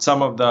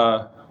some of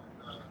the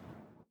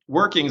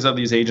workings of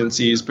these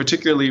agencies,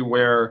 particularly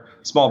where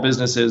small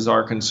businesses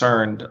are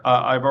concerned.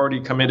 I've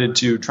already committed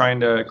to trying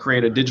to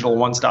create a digital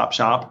one-stop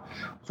shop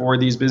for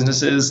these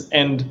businesses.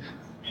 And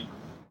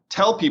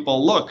tell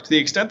people, look, to the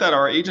extent that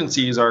our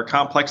agencies are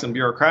complex and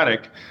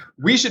bureaucratic,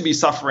 we should be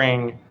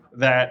suffering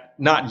that,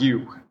 not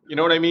you. You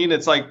know what I mean?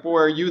 It's like,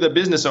 for you, the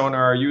business owner,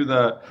 are you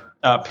the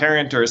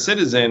parent or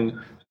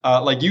citizen?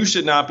 Like, you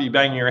should not be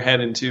banging your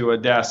head into a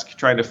desk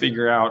trying to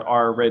figure out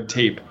our red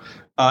tape.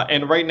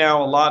 And right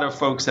now, a lot of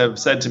folks have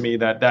said to me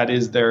that that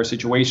is their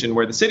situation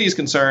where the city is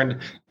concerned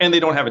and they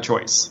don't have a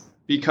choice,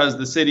 because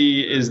the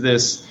city is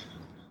this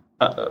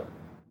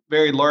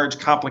very large,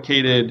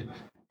 complicated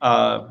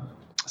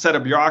set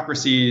of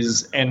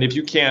bureaucracies. And if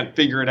you can't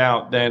figure it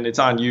out, then it's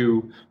on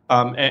you.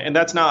 And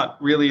that's not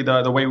really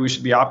the way we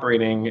should be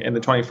operating in the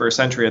 21st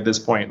century at this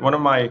point. One of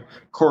my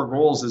core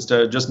goals is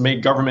to just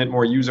make government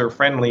more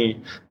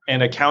user-friendly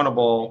and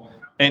accountable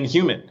and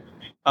human.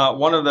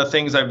 One of the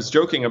things I was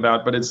joking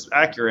about, but it's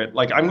accurate,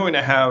 like, I'm going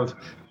to have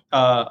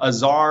a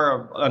czar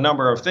of a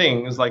number of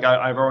things. Like,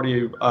 I've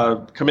already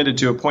committed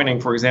to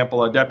appointing, for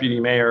example, a deputy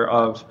mayor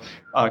of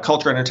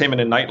culture, entertainment,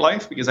 and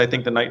nightlife, because I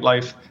think the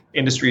nightlife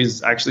industry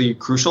is actually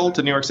crucial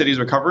to New York City's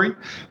recovery.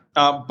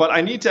 But I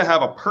need to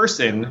have a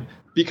person,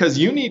 because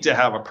you need to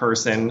have a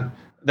person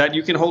that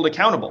you can hold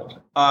accountable.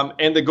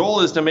 And the goal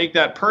is to make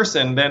that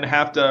person then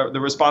have the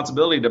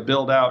responsibility to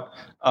build out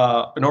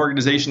an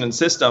organization and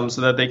system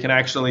so that they can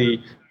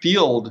actually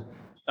field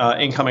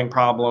incoming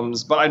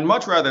problems. But I'd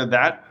much rather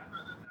that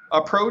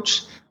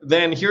approach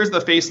than, here's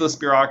the faceless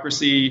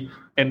bureaucracy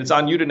and it's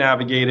on you to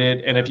navigate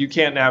it. And if you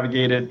can't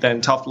navigate it, then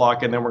tough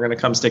luck, and then we're going to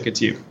come stick it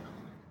to you.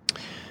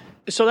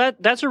 So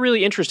that's a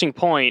really interesting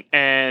point.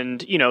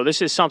 And,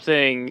 this is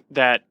something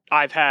that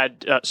I've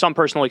had some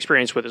personal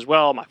experience with as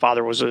well. My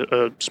father was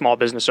a small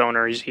business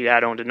owner. He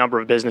had owned a number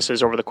of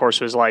businesses over the course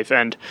of his life.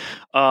 And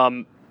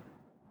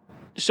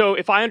so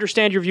if I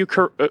understand your view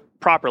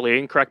properly,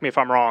 and correct me if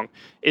I'm wrong,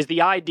 is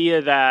the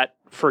idea that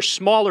for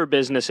smaller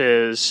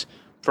businesses,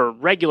 for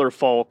regular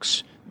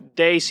folks,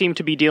 they seem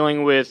to be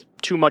dealing with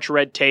too much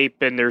red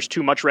tape and there's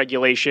too much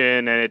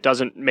regulation, and it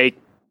doesn't make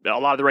a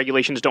lot of the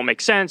regulations don't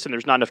make sense, and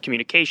there's not enough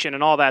communication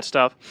and all that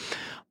stuff.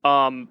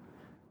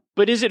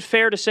 But is it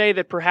fair to say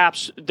that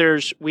perhaps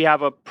we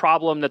have a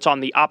problem that's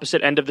on the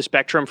opposite end of the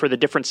spectrum for the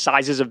different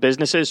sizes of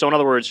businesses? So in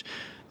other words,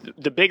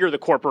 the bigger the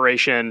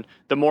corporation,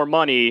 the more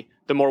money,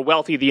 the more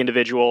wealthy the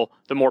individual,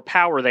 the more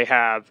power they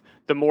have,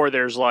 the more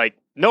there's like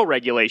no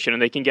regulation,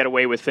 and they can get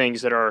away with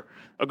things that are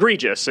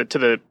egregious, to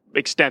the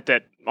extent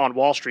that on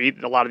Wall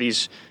Street, a lot of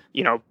these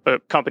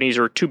companies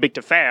are too big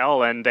to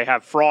fail, and they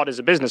have fraud as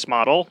a business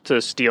model,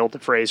 to steal the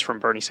phrase from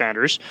Bernie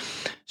Sanders.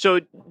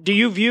 So do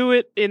you view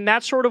it in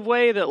that sort of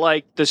way, that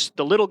like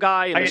the little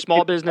guy and the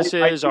small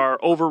businesses are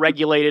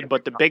overregulated,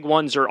 but the big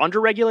ones are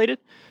underregulated?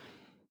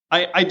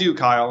 I do,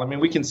 Kyle. I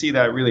mean, we can see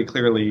that really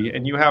clearly.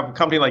 And you have a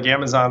company like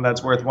Amazon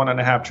that's worth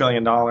 $1.5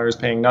 trillion,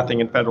 paying nothing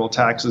in federal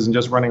taxes and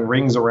just running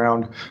rings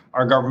around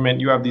our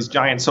government. You have these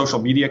giant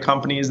social media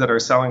companies that are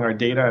selling our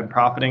data and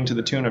profiting to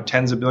the tune of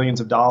tens of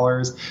billions of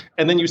dollars.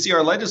 And then you see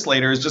our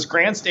legislators just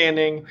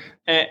grandstanding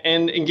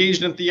and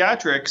engaged in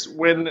theatrics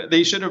when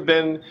they should have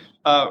been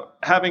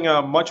having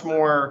a much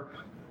more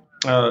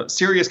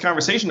serious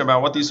conversation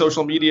about what these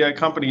social media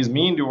companies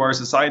mean to our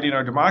society and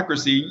our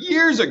democracy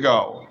years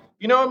ago.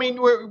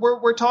 We're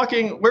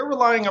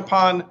relying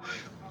upon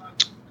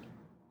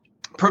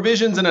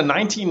provisions in a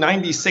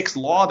 1996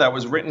 law that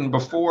was written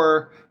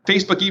before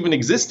Facebook even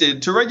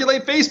existed to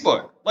regulate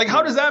Facebook. Like,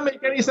 how does that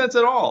make any sense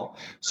at all?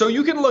 So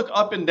you can look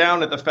up and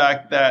down at the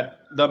fact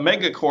that the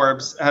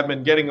megacorps have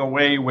been getting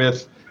away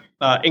with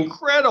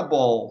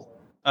incredible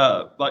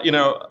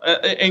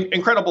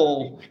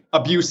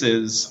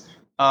abuses,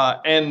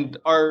 and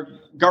our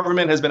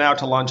government has been out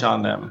to lunch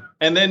on them.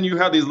 And then you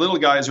have these little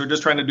guys who are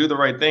just trying to do the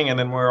right thing, and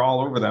then we're all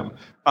over them.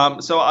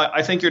 So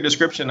I think your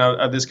description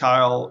of this,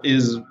 Kyle,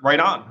 is right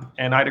on,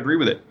 and I'd agree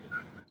with it.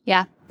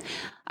 Yeah.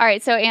 All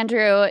right. So,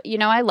 Andrew,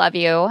 I love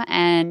you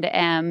and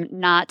am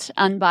not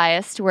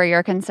unbiased where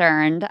you're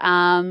concerned.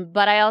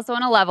 But I also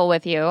want to level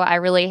with you. I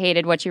really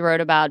hated what you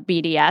wrote about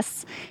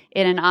BDS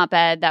in an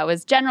op-ed that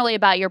was generally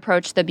about your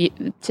approach to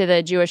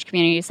the Jewish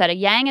community. You said a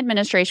Yang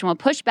administration will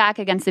push back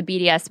against the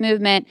BDS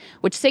movement,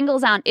 which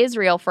singles out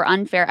Israel for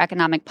unfair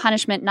economic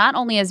punishment. Not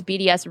only is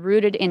BDS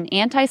rooted in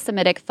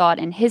anti-Semitic thought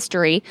and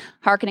history,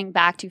 hearkening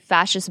back to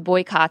fascist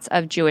boycotts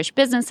of Jewish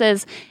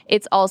businesses,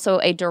 it's also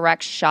a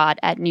direct shot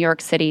at New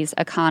York City's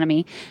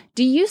economy.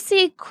 Do you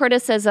see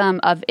criticism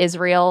of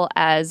Israel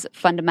as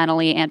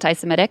fundamentally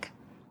anti-Semitic?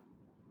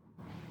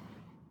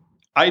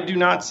 I do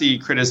not see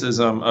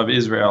criticism of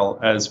Israel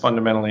as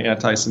fundamentally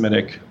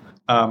anti-Semitic.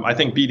 I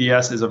think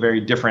BDS is a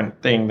very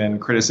different thing than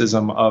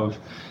criticism of,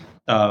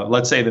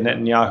 let's say, the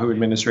Netanyahu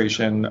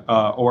administration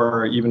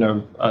or even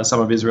of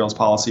some of Israel's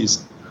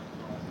policies.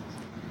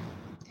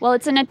 Well,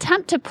 it's an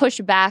attempt to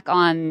push back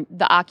on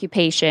the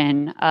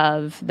occupation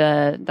of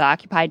the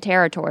occupied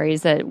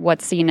territories,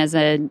 what's seen as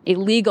an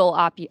illegal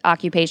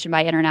occupation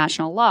by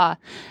international law.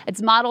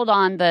 It's modeled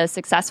on the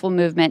successful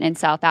movement in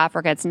South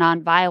Africa. It's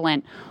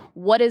nonviolent.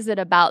 What is it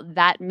about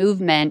that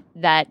movement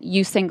that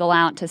you single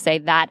out to say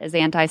that is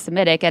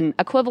anti-Semitic and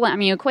equivalent? I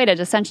mean, you equate it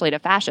essentially to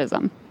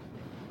fascism.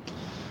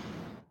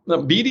 The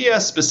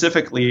BDS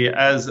specifically,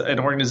 as an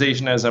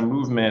organization, as a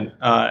movement,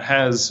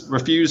 has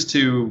refused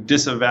to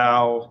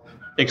disavow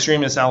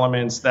extremist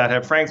elements that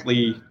have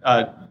frankly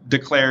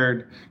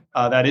declared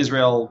that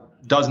Israel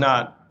does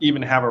not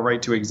even have a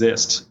right to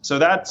exist. So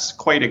that's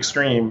quite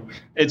extreme.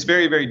 It's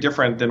very, very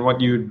different than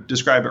what you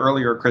described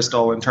earlier,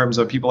 Crystal, in terms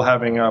of people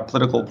having a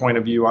political point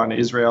of view on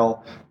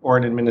Israel or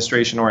an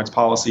administration or its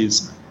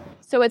policies.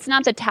 So it's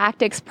not the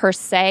tactics per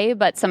se,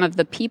 but some of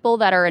the people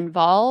that are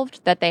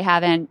involved that they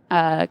haven't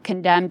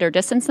condemned or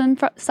distanced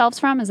themselves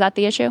from? Is that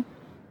the issue?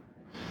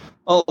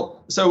 Oh,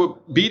 so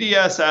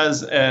BDS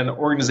as an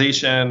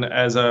organization,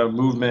 as a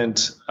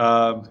movement,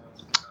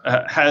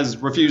 has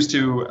refused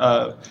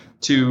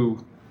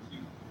to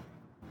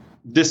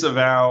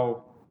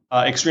disavow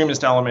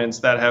extremist elements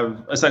that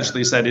have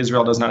essentially said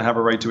Israel does not have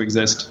a right to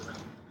exist.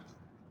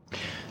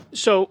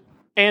 So,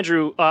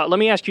 Andrew, let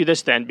me ask you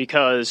this then,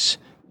 because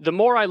the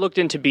more I looked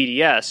into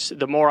BDS,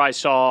 the more I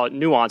saw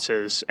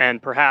nuances,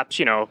 and perhaps,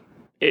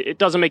 it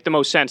doesn't make the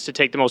most sense to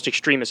take the most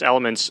extremist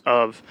elements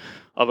of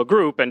a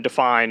group and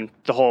define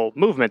the whole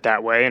movement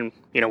that way. And,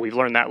 we've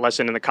learned that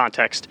lesson in the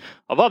context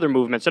of other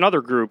movements and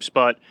other groups.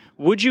 But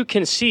would you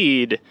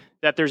concede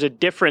that there's a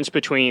difference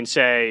between,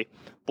 say,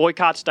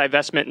 boycotts,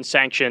 divestment, and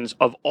sanctions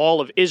of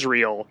all of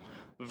Israel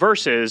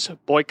versus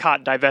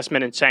boycott,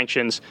 divestment, and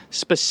sanctions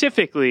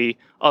specifically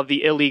of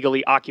the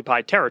illegally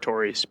occupied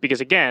territories?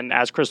 Because again,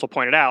 as Crystal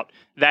pointed out,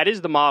 that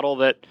is the model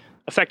that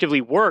effectively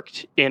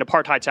worked in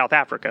apartheid South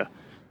Africa.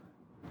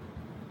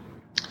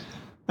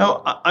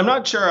 No, I'm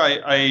not sure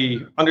I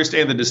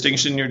understand the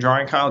distinction you're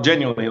drawing, Kyle.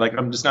 Genuinely,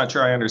 I'm just not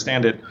sure I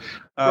understand it.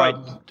 Right.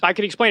 I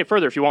can explain it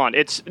further if you want.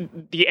 It's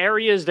the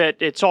areas that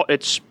it's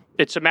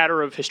a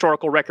matter of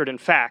historical record and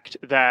fact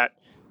that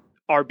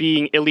are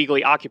being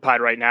illegally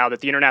occupied right now, that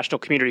the international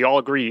community all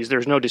agrees,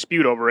 there's no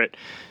dispute over it.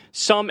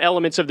 Some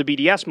elements of the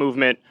BDS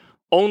movement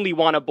only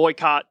want to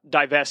boycott,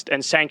 divest,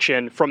 and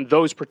sanction from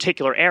those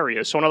particular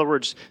areas. So in other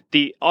words,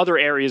 the other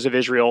areas of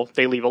Israel,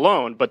 they leave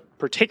alone, but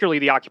particularly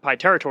the occupied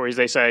territories,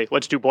 they say,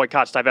 let's do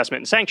boycotts, divestment,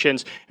 and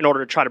sanctions in order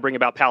to try to bring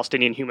about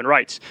Palestinian human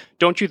rights.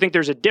 Don't you think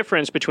there's a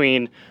difference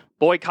between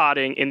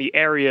boycotting in the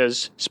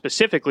areas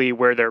specifically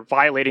where they're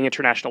violating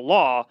international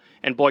law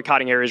and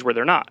boycotting areas where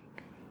they're not?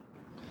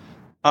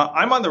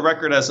 I'm on the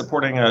record as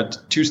supporting a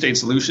two-state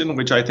solution,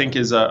 which I think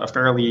is a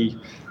fairly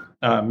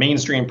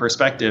mainstream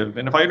perspective.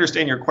 And if I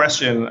understand your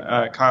question,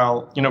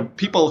 Kyle,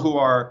 people who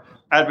are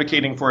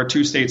advocating for a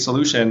two-state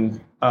solution,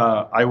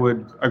 I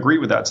would agree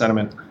with that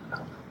sentiment.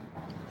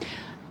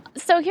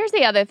 So here's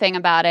the other thing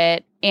about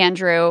it,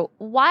 Andrew.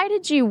 Why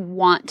did you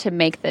want to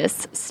make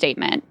this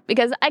statement?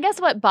 Because I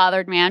guess what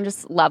bothered me, I'm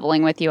just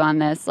leveling with you on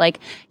this,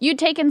 you'd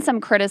taken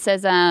some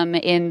criticism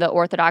in the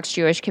Orthodox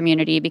Jewish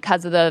community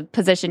because of the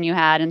position you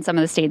had and some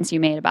of the statements you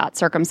made about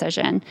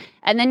circumcision.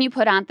 And then you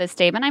put out this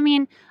statement. I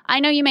mean, I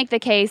know you make the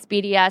case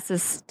BDS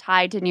is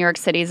tied to New York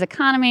City's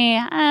economy.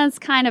 It's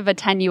kind of a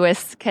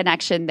tenuous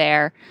connection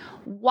there.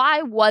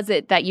 Why was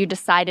it that you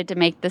decided to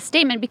make this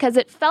statement? Because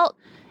it felt,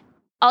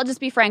 I'll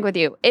just be frank with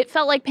you, it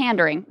felt like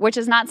pandering, which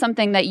is not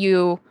something that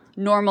you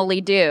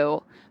normally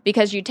do,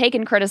 because you'd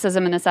taken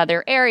criticism in this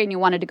other area and you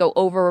wanted to go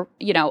over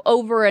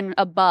and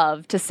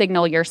above to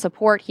signal your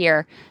support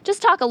here.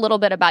 Just talk a little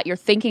bit about your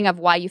thinking of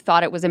why you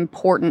thought it was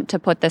important to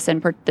put this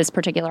in this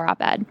particular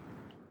op-ed.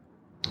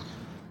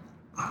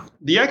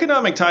 The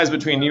economic ties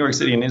between New York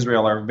City and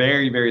Israel are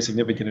very, very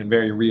significant and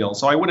very real.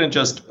 So I wouldn't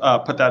just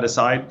put that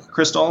aside,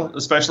 Crystal,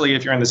 especially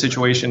if you're in the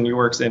situation New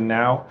York's in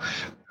now.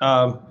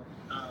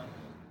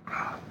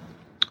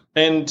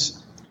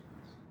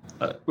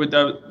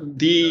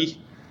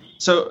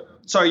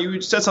 Sorry,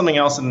 you said something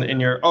else in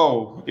your,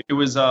 it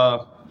was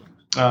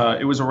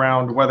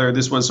around whether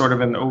this was sort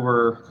of an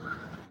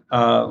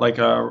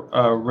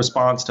a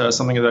response to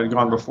something that had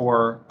gone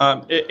before.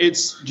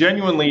 It's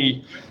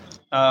genuinely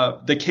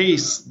the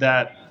case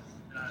that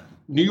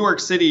New York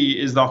City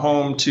is the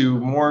home to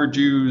more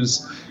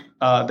Jews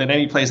than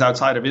any place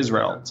outside of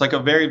Israel. It's like a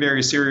very,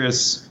 very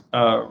serious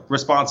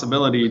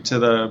responsibility to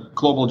the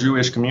global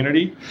Jewish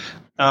community.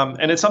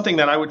 And it's something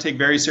that I would take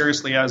very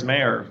seriously as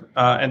mayor.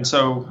 And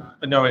so,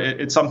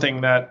 it's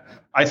something that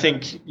I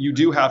think you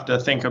do have to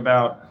think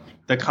about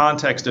the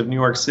context of New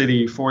York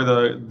City for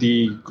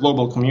the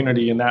global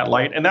community in that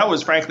light. And that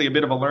was, frankly, a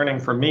bit of a learning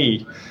for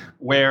me,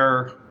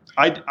 where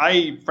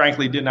I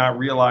frankly did not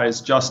realize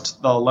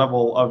just the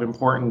level of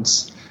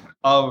importance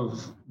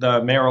of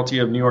the mayoralty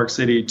of New York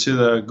City to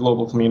the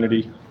global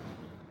community.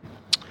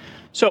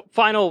 So,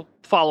 final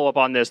follow-up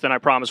on this, then I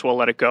promise we'll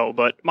let it go.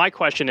 But my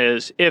question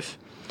is, if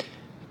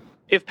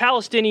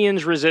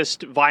Palestinians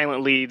resist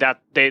violently,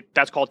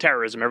 that's called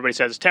terrorism. Everybody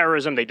says it's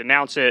terrorism. They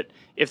denounce it.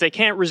 If they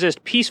can't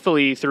resist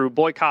peacefully through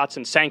boycotts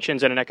and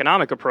sanctions and an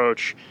economic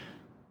approach,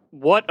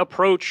 what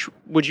approach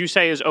would you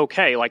say is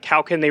okay?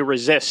 How can they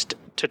resist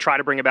to try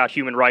to bring about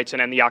human rights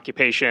and end the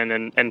occupation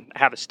and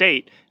have a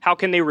state? How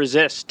can they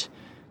resist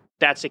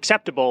that's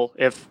acceptable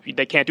if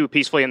they can't do it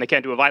peacefully and they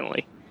can't do it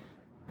violently?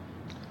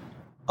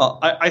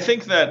 I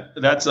think that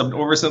that's an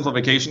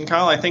oversimplification,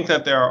 Kyle. I think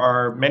that there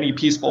are many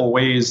peaceful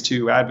ways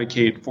to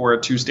advocate for a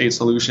two-state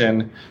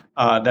solution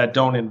that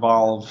don't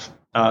involve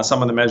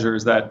some of the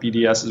measures that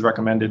BDS has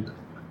recommended.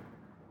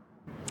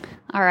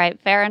 All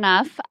right, fair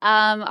enough.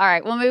 All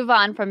right, we'll move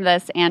on from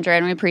this, Andrew,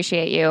 and we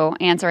appreciate you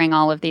answering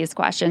all of these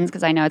questions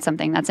because I know it's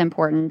something that's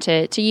important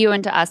to you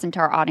and to us and to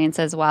our audience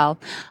as well.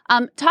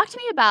 Talk to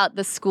me about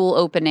the school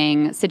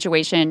opening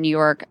situation in New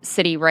York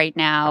City right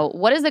now.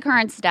 What is the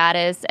current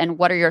status, and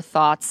what are your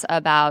thoughts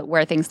about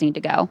where things need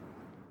to go?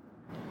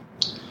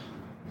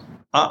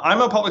 I'm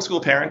a public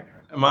school parent.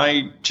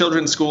 My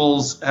children's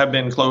schools have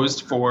been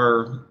closed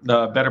for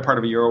the better part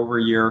of over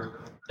a year,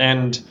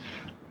 and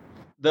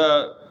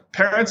the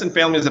parents and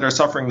families that are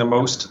suffering the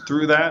most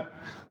through that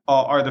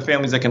are the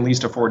families that can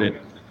least afford it,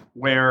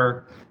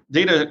 where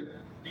data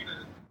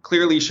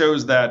clearly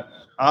shows that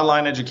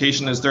online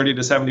education is 30 to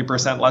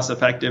 70% less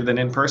effective than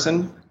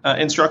in-person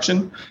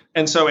instruction.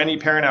 And so any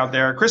parent out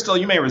there, Crystal,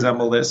 you may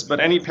resemble this, but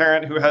any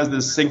parent who has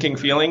this sinking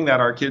feeling that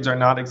our kids are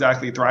not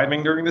exactly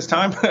thriving during this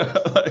time,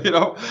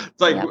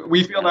 it's like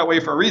we feel that way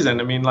for a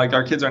reason. I mean, like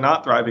our kids are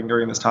not thriving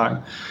during this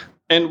time.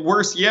 And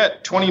worse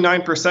yet,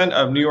 29%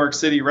 of New York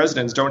City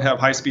residents don't have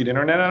high-speed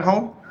internet at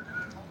home.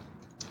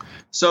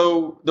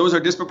 So those are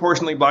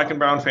disproportionately Black and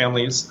brown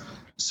families.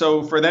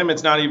 So for them,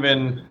 it's not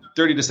even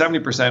 30 to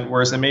 70%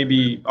 worse, and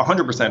maybe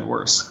 100%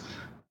 worse.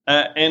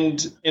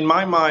 And in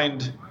my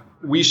mind,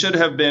 we should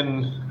have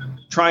been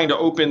trying to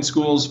open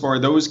schools for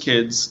those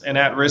kids and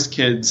at-risk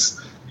kids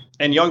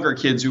and younger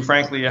kids who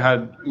frankly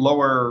had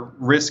lower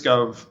risk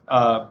of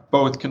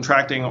both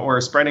contracting or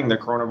spreading the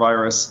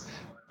coronavirus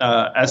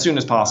as soon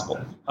as possible,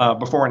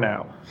 before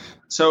now.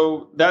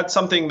 So that's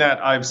something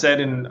that I've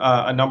said in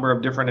a number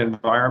of different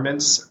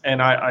environments,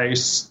 and I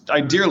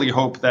dearly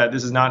hope that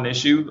this is not an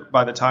issue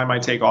by the time I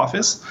take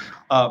office.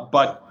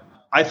 But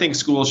I think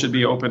schools should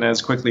be open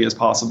as quickly as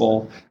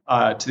possible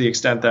to the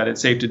extent that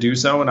it's safe to do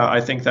so, and I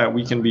think that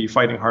we can be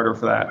fighting harder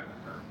for that.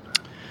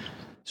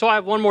 So I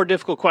have one more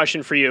difficult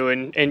question for you,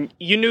 and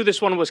you knew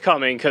this one was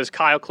coming because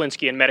Kyle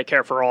Klinsky and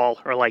Medicare for All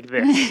are like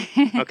this,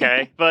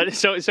 okay? But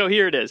so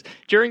here it is.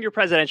 During your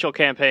presidential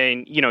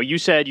campaign, you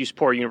said you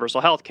support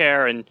universal health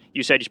care, and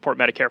you said you support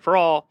Medicare for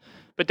All.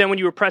 But then when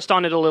you were pressed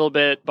on it a little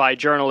bit by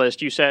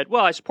journalists, you said,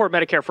 well, I support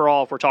Medicare for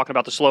All if we're talking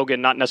about the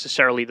slogan, not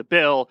necessarily the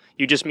bill.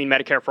 You just mean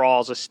Medicare for All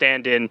as a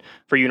stand-in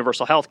for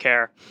universal health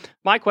care.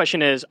 My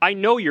question is, I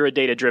know you're a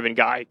data-driven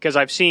guy because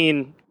I've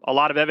seen a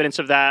lot of evidence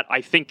of that.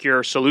 I think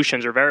your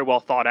solutions are very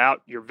well thought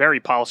out. You're very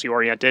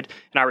policy-oriented,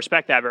 and I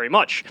respect that very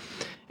much.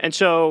 And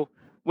so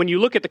when you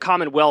look at the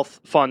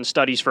Commonwealth Fund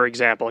studies, for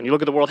example, and you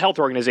look at the World Health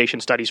Organization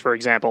studies, for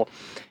example,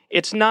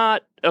 it's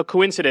not a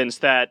coincidence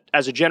that,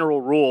 as a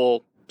general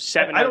rule,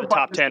 7 out of the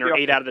top 10 or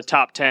 8 out of the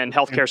top 10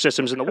 healthcare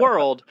systems in the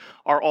world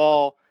are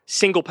all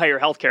single-payer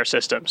healthcare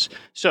systems.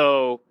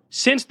 So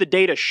since the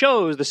data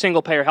shows the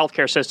single-payer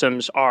healthcare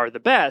systems are the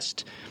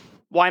best,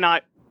 why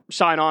not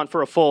sign on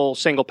for a full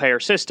single-payer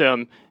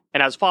system?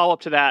 And as a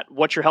follow-up to that,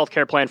 what's your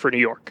healthcare plan for New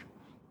York?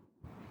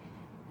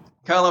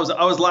 Kyle,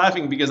 I was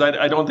laughing because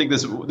I don't think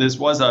this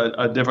was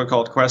a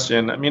difficult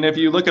question. I mean, if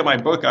you look at my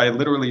book, I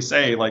literally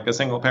say like a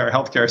single-payer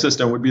healthcare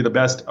system would be the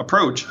best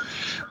approach.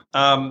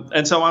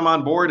 And so I'm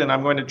on board, and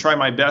I'm going to try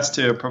my best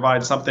to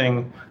provide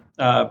something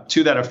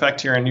to that effect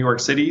here in New York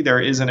City.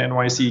 There is an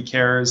NYC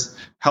Cares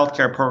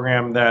healthcare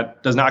program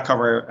that does not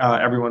cover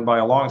everyone by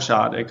a long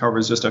shot. It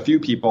covers just a few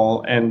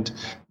people, and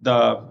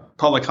the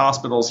public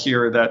hospitals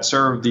here that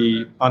serve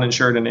the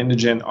uninsured and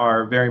indigent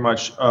are very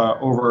much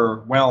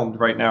overwhelmed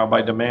right now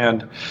by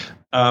demand.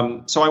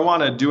 So I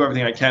want to do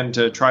everything I can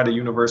to try to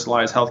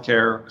universalize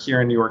healthcare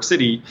here in New York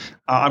City.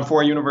 I'm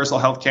for universal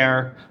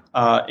healthcare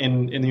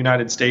in the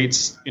United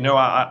States.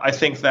 I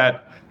think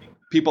that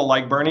people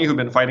like Bernie who've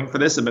been fighting for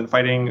this have been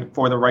fighting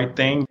for the right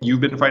thing.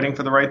 You've been fighting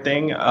for the right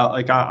thing.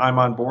 I'm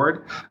on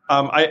board.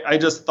 I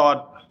just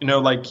thought,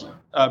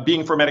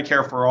 being for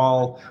Medicare for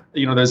All,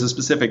 there's a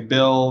specific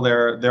bill.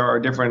 There are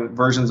different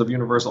versions of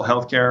universal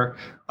health care.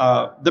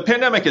 The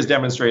pandemic has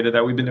demonstrated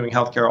that we've been doing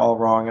healthcare all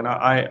wrong, and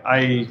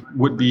I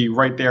would be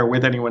right there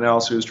with anyone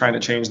else who's trying to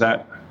change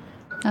that.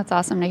 That's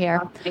awesome to hear.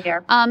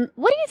 What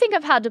do you think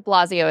of how de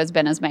Blasio has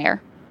been as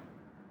mayor?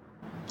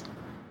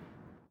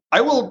 I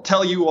will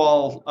tell you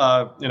all,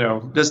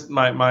 just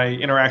my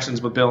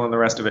interactions with Bill and the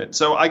rest of it.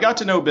 So I got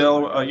to know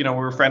Bill. We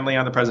were friendly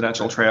on the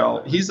presidential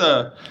trail.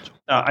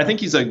 I think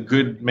he's a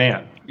good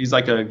man. He's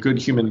like a good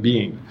human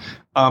being.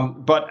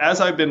 But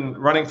as I've been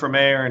running for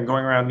mayor and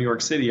going around New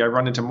York City, I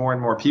run into more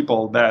and more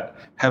people that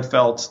have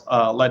felt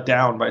let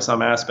down by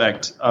some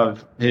aspect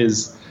of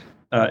his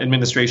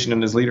administration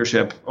and his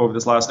leadership over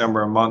this last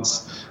number of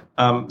months.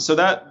 So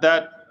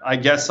that I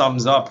guess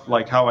sums up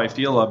like how I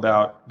feel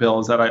about Bill,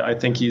 is that I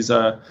think he's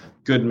a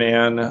good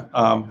man,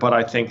 but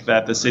I think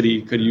that the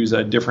city could use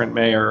a different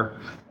mayor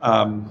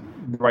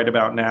right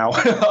about now.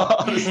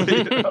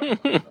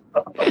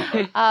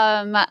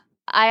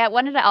 I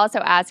wanted to also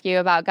ask you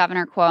about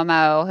Governor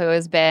Cuomo, who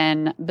has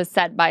been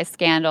beset by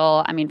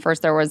scandal. I mean,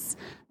 first there was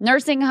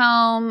nursing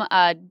home,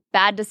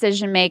 bad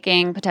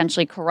decision-making,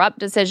 potentially corrupt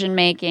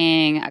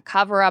decision-making, a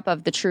cover-up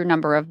of the true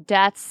number of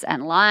deaths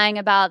and lying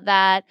about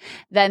that.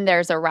 Then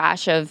there's a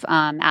rash of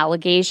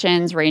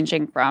allegations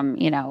ranging from,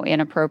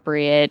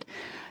 inappropriate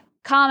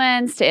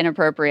comments to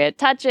inappropriate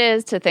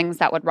touches to things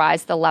that would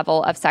rise the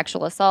level of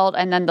sexual assault.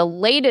 And then the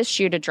latest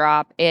shoe to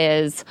drop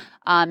is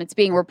it's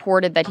being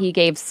reported that he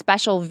gave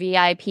special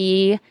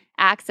VIP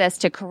access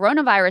to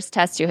coronavirus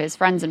tests to his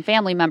friends and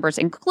family members,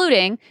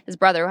 including his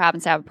brother, who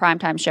happens to have a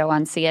primetime show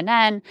on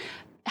CNN,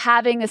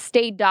 having a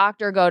state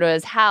doctor go to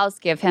his house,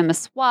 give him a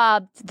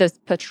swab, the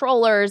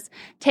patrollers,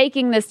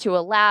 taking this to a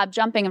lab,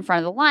 jumping in front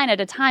of the line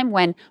at a time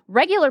when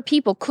regular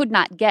people could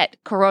not get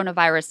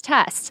coronavirus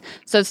tests.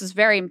 So this is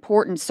very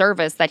important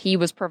service that he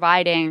was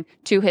providing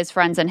to his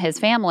friends and his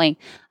family.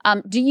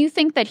 Do you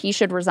think that he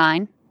should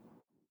resign?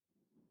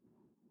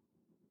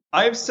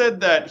 I've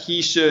said that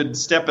he should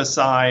step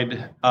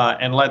aside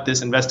and let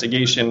this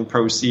investigation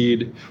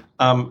proceed.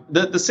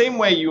 The same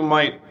way you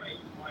might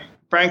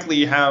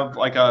frankly have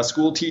like a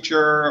school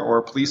teacher or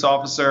a police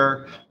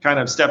officer kind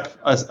of step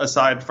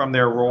aside from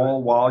their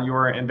role while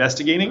you're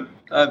investigating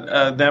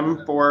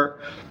them for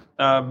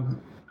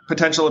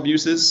potential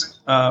abuses.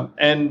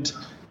 And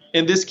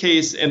in this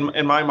case,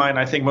 in my mind,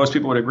 I think most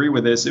people would agree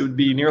with this. It would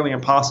be nearly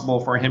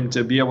impossible for him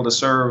to be able to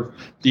serve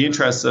the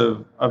interests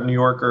of New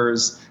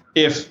Yorkers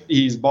if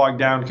he's bogged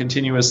down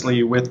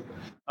continuously with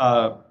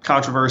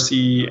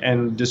controversy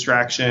and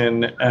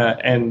distraction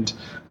and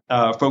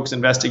folks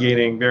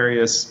investigating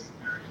various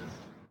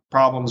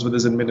problems with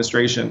his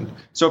administration.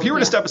 So if he were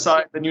to step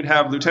aside, then you'd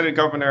have Lieutenant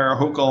Governor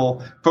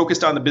Hochul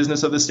focused on the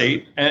business of the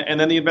state, and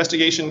then the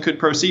investigation could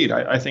proceed.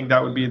 I think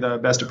that would be the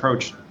best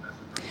approach.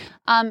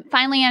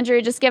 Finally,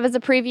 Andrew, just give us a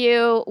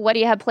preview. What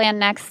do you have planned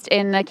next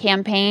in the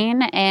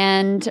campaign,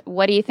 and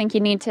what do you think you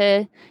need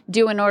to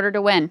do in order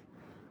to win?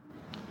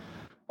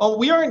 Well,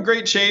 we are in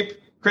great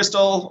shape,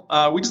 Crystal.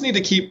 We just need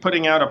to keep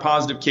putting out a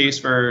positive case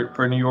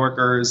for New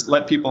Yorkers,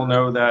 let people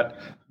know that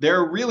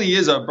there really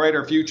is a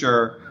brighter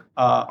future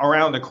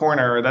around the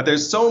corner, that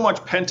there's so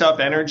much pent-up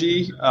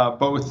energy,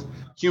 both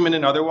human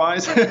and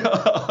otherwise,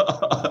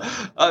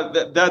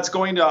 that's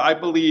going to, I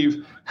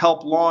believe,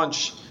 help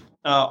launch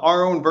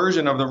our own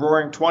version of the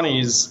Roaring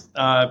 20s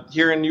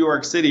here in New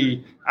York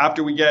City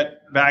after we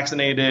get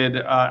vaccinated,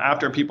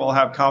 after people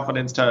have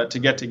confidence to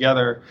get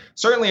together.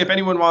 Certainly, if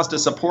anyone wants to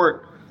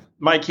support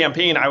my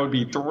campaign, I would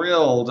be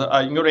thrilled. You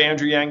can go to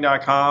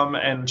andrewyang.com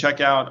and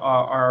check out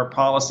our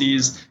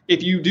policies.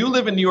 If you do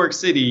live in New York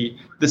City,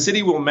 the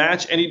city will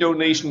match any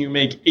donation you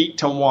make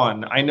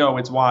 8-1. I know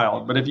it's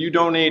wild, but if you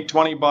donate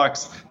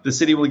 $20, the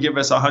city will give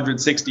us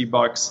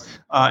 $160.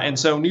 And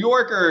so New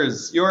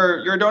Yorkers,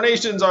 your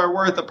donations are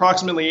worth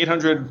approximately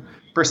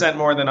 800%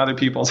 more than other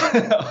people's.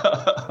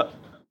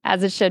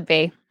 As it should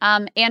be.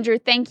 Andrew,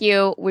 thank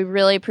you. We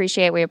really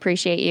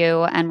appreciate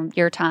you and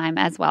your time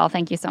as well.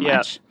 Thank you so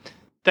much.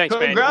 Thanks,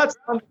 man. Congrats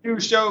on the new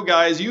show,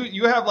 guys.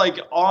 You have like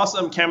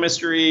awesome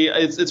chemistry.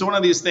 It's one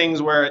of these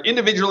things where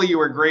individually you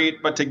were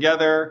great, but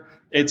together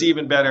it's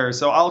even better.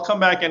 So I'll come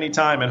back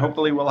anytime, and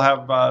hopefully we'll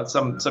have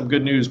some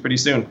good news pretty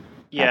soon.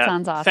 Yeah, that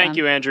sounds awesome. Thank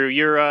you, Andrew.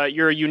 You're a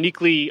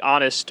uniquely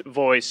honest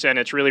voice, and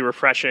it's really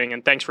refreshing.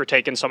 And thanks for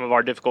taking some of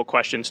our difficult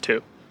questions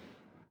too.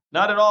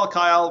 Not at all,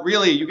 Kyle.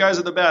 Really, you guys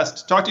are the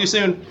best. Talk to you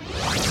soon.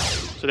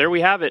 So there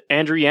we have it.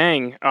 Andrew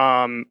Yang,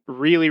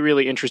 really,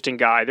 really interesting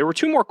guy. There were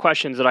two more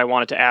questions that I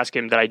wanted to ask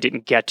him that I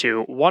didn't get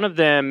to. One of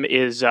them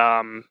is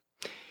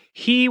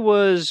he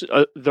was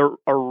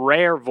a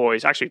rare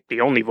voice, actually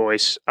the only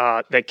voice,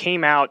 that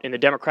came out in the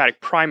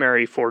Democratic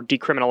primary for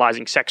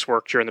decriminalizing sex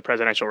work during the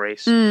presidential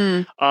race.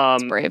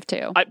 That's brave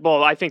too.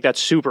 I think that's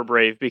super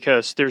brave,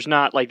 because there's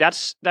not like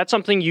that's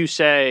something you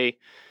say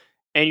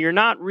and you're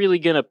not really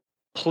going to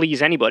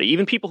please anybody.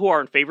 Even people who are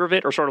in favor of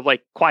it are sort of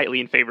like quietly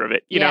in favor of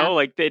it. You know,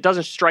 like it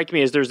doesn't strike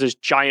me as there's this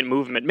giant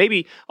movement.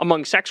 Maybe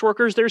among sex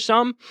workers there's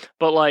some,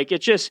 but like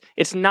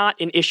it's not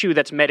an issue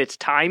that's met its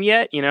time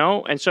yet, you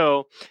know? And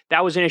so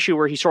that was an issue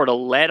where he sort of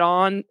led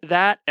on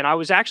that. And I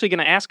was actually going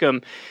to ask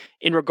him,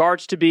 in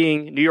regards to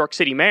being New York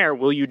City mayor,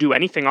 will you do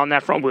anything on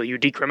that front? Will you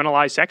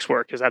decriminalize sex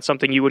work? Is that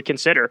something you would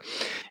consider?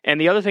 And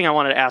the other thing I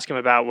wanted to ask him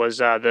about was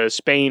the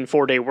Spain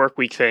 4-day work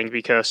week thing,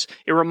 because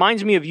it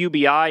reminds me of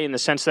UBI in the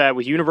sense that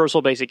with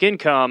universal basic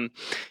income,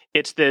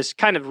 it's this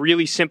kind of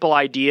really simple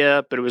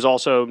idea, but it was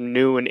also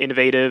new and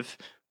innovative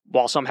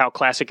while somehow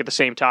classic at the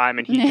same time.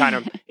 And he kind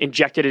of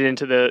injected it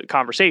into the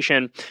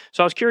conversation.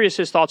 So I was curious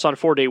his thoughts on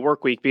 4-day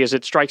work week, because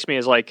it strikes me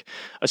as like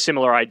a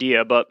similar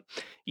idea. But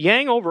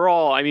Yang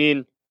overall, I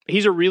mean,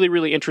 he's a really,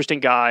 really interesting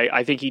guy.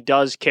 I think he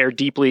does care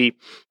deeply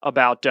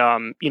about,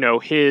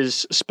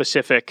 his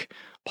specific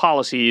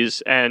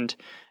policies. And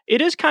it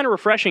is kind of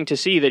refreshing to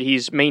see that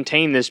he's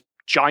maintained this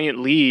giant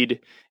lead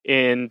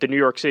in the New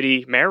York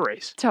City mayor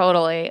race.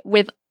 Totally.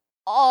 With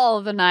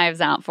all the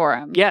knives out for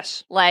him.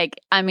 Yes. Like,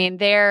 I mean,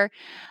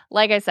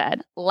 like I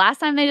said, last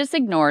time they just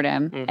ignored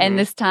him, and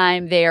this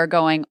time they are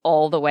going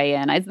all the way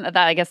in.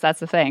 I guess that's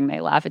the thing. They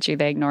laugh at you,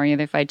 they ignore you,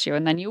 they fight you,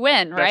 and then you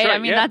win, right? I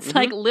mean, that's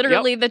like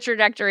literally the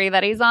trajectory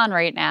that he's on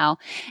right now.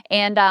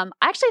 And I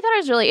actually thought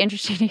it was really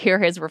interesting to hear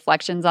his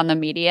reflections on the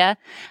media,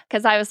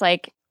 because I was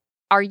like,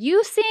 are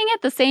you seeing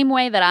it the same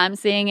way that I'm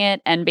seeing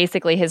it? And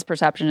basically his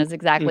perception is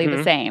exactly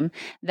the same,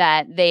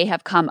 that they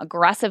have come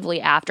aggressively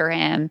after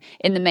him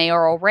in the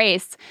mayoral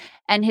race.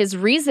 And his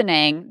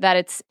reasoning that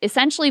it's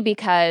essentially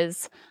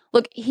because,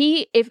 look,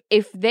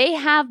 if they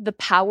have the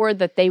power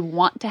that they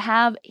want to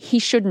have, he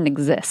shouldn't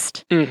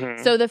exist.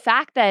 So the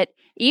fact that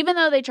even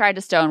though they tried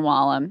to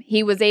stonewall him,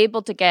 he was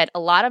able to get a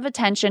lot of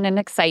attention and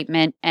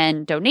excitement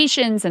and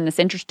donations and this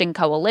interesting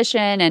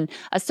coalition and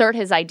assert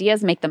his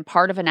ideas, make them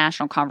part of a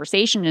national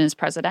conversation in his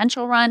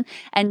presidential run,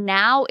 and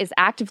now is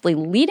actively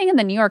leading in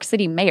the New York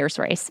City mayor's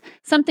race,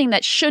 something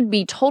that should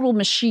be total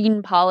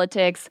machine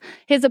politics.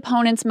 His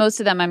opponents, most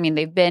of them, I mean,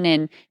 they've been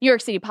in New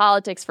York City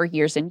politics for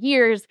years and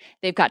years.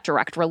 They've got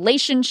direct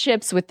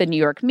relationships with the New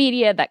York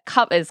media that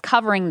is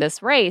covering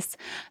this race.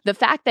 The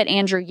fact that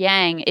Andrew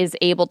Yang is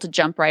able to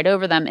jump right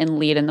over them and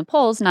lead in the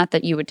polls, not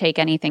that you would take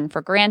anything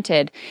for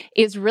granted,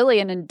 is really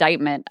an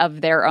indictment of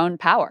their own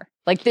power.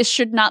 Like, this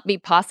should not be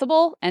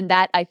possible, and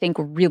that, I think,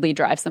 really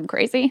drives them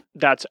crazy.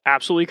 That's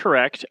absolutely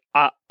correct.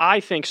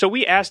 I think, so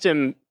we asked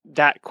him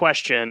that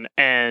question,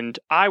 and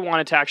I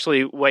wanted to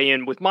actually weigh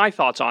in with my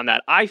thoughts on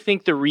that. I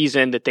think the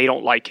reason that they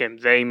don't like him,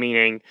 they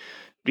meaning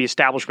the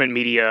establishment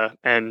media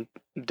and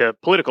the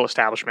political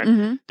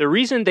establishment, the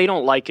reason they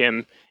don't like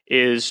him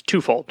is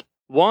twofold.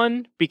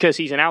 One, because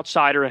he's an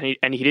outsider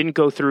and he didn't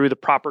go through the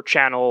proper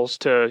channels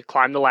to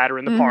climb the ladder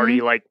in the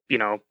party, like, you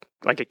know,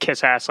 like a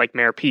kiss ass like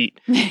Mayor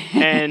Pete.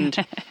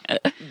 And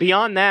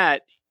beyond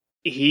that,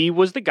 he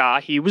was the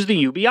guy, he was the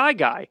UBI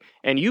guy.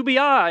 And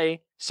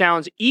UBI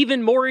sounds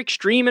even more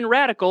extreme and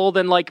radical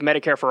than like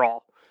Medicare for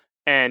All.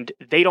 And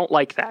they don't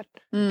like that.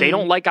 They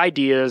don't like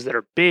ideas that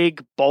are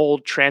big,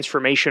 bold,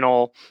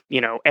 transformational,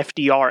 you know,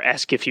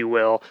 FDR-esque, if you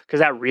will,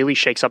 because that really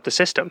shakes up the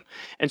system.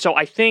 And so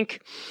I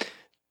think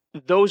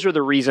those are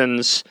the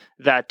reasons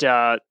that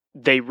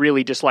they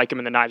really dislike him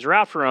and the knives are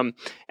out for him.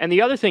 And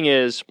the other thing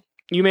is,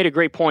 you made a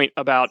great point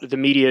about the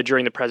media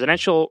during the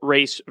presidential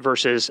race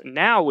versus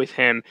now with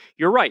him.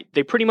 You're right.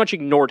 They pretty much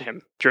ignored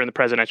him during the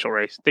presidential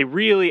race. They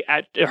really,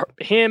 at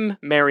him,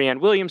 Marianne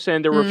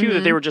Williamson, there were a few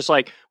that they were just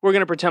like, we're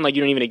going to pretend like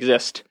you don't even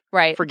exist.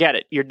 Right. Forget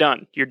it. You're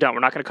done. You're done.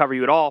 We're not going to cover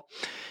you at all.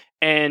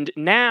 And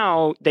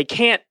now they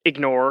can't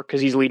ignore because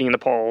he's leading in the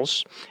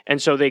polls.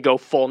 And so they go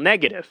full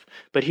negative.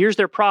 But here's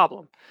their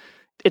problem.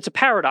 It's a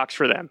paradox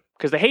for them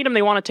because they hate him,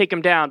 they want to take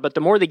him down, but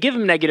the more they give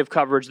him negative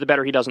coverage, the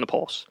better he does in the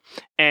polls.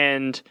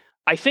 And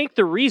I think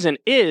the reason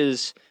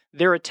is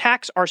their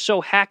attacks are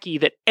so hacky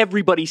that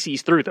everybody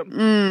sees through them.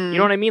 You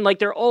know what I mean? Like,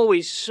 they're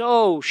always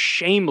so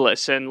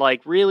shameless and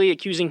like really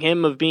accusing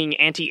him of being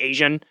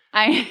anti-Asian.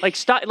 Like,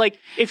 stop. Like,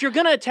 if you're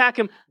going to attack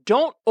him,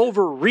 don't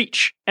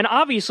overreach. And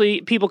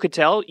obviously, people could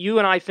tell. You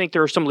and I think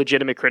there are some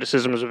legitimate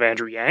criticisms of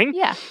Andrew Yang.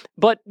 Yeah.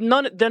 But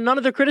none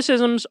of the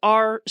criticisms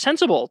are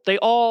sensible. They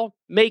all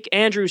make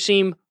Andrew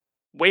seem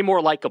way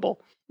more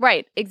likable.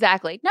 Right.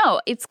 Exactly.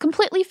 No, it's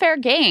completely fair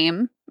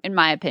game, in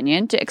my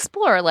opinion, to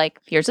explore,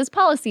 like, here's his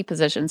policy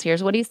positions.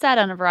 Here's what he said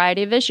on a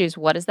variety of issues.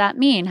 What does that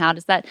mean? How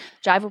does that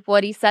jive with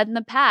what he said in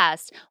the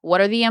past?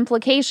 What are the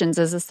implications?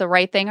 Is this the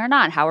right thing or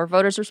not? How are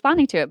voters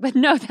responding to it? But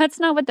no, that's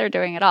not what they're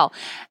doing at all.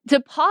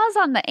 To pause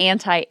on the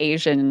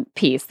anti-Asian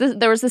piece,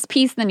 there was this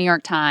piece in the New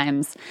York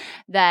Times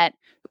that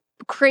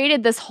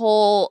created this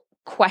whole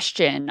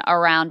question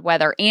around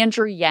whether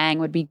Andrew Yang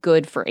would be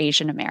good for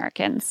Asian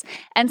Americans.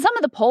 And some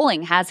of the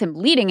polling has him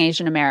leading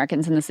Asian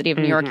Americans in the city of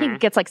New York. He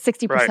gets like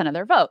 60% of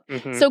their vote.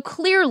 So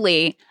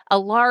clearly a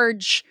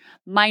large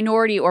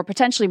minority or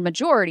potentially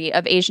majority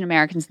of Asian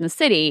Americans in the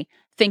city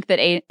think that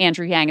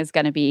Andrew Yang is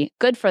going to be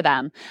good for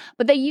them.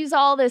 But they use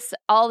all this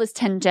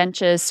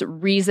tendentious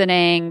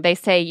reasoning. They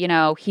say, you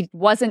know, he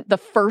wasn't the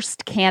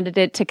first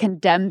candidate to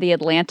condemn the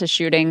Atlanta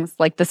shootings.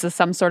 Like, this is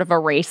some sort of a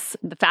race.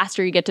 The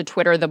faster you get to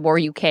Twitter, the more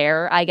you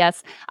care, I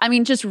guess. I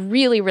mean, just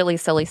really, really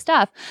silly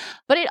stuff.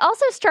 But it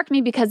also struck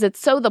me because it's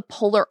so the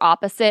polar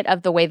opposite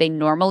of the way they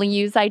normally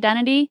use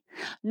identity.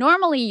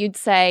 Normally, you'd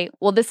say,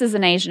 well, this is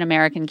an Asian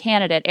American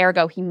candidate,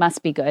 ergo, he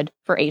must be good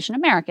for Asian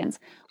Americans.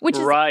 Which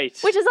is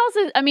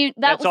also, I mean,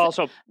 that was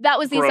the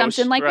gross,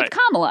 assumption, like with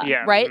Kamala,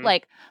 right?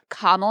 Like,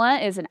 Kamala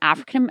is an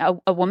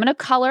a woman of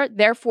color,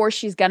 therefore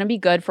she's going to be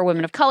good for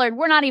women of color. And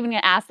we're not even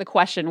going to ask the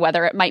question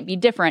whether it might be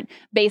different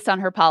based on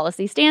her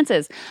policy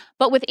stances.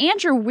 But with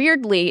Andrew,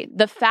 weirdly,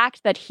 the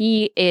fact that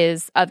he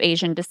is of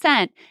Asian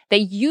descent, they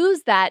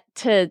use that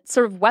to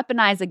sort of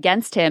weaponize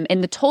against him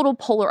in the total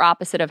polar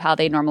opposite of how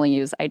they normally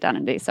use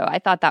identity. So I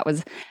thought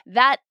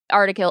that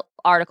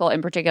article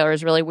in particular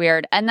is really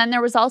weird. And then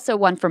there was also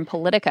one from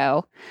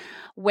Politico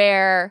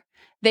where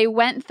they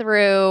went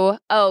through,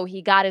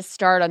 he got his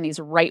start on these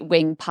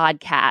right-wing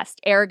podcasts.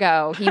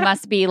 Ergo, he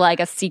must be like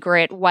a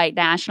secret white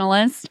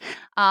nationalist.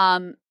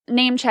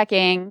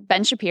 Name-checking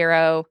Ben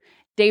Shapiro,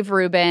 Dave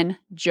Rubin,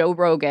 Joe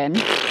Rogan,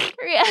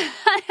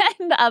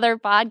 and other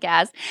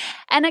podcasts.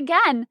 And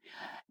again,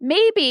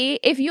 maybe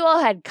if you all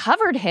had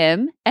covered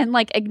him and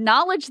like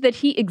acknowledged that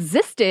he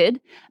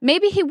existed,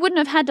 maybe he wouldn't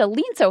have had to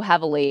lean so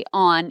heavily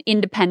on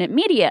independent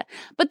media.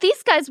 But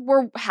these guys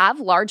have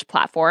large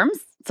platforms.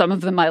 Some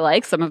of them I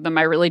like, some of them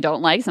I really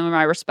don't like, some of them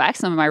I respect,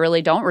 some of them I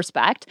really don't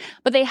respect.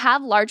 But they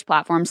have large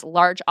platforms,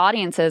 large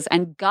audiences,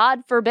 and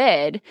God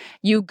forbid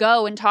you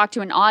go and talk to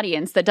an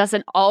audience that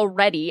doesn't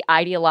already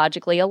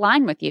ideologically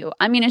align with you.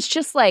 I mean, it's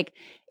just like,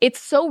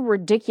 it's so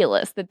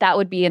ridiculous that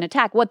would be an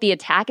attack. What the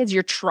attack is,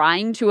 you're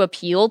trying to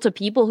appeal to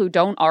people who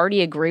don't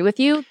already agree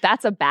with you?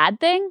 That's a bad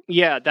thing?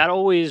 Yeah, that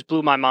always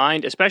blew my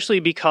mind, especially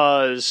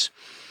because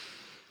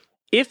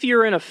if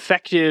you're an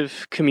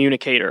effective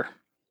communicator,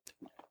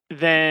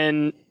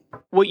 then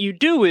what you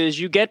do is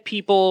you get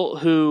people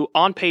who,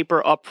 on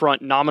paper, upfront,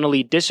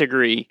 nominally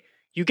disagree.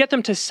 You get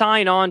them to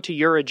sign on to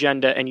your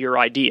agenda and your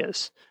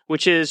ideas,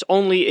 which is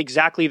only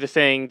exactly the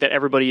thing that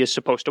everybody is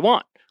supposed to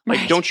want. Like,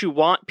 right. Don't you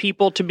want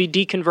people to be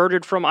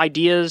deconverted from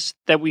ideas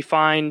that we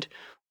find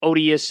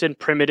odious and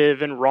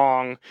primitive and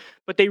wrong?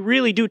 But they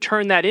really do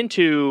turn that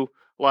into,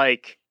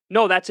 like,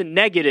 no, that's a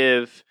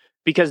negative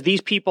because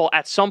these people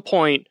at some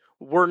point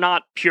were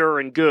not pure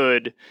and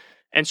good.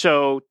 And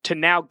so to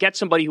now get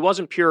somebody who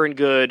wasn't pure and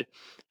good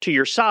to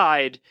your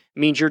side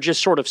means you're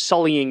just sort of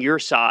sullying your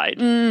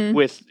side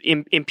with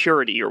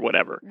impurity or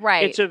whatever.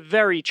 Right. It's a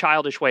very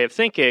childish way of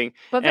thinking.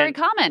 But very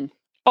common.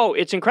 Oh,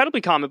 it's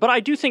incredibly common, but I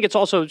do think it's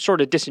also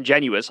sort of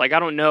disingenuous. Like, I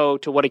don't know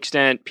to what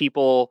extent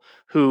people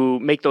who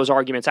make those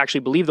arguments actually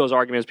believe those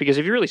arguments, because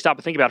if you really stop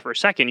and think about it for a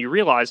second, you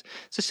realize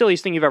it's the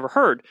silliest thing you've ever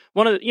heard.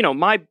 One of the,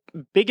 my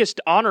biggest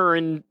honor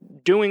in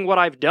doing what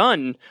I've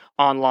done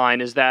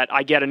online is that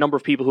I get a number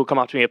of people who come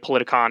up to me at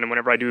Politicon and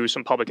whenever I do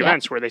some public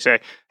events where they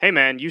say, hey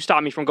man, you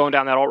stopped me from going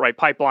down that alt-right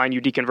pipeline,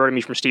 you deconverted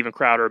me from Steven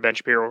Crowder or Ben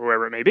Shapiro or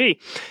whoever it may be.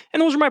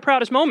 And those are my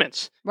proudest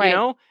moments,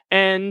 right.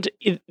 And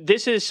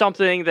this is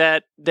something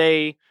that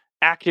they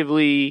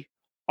actively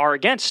are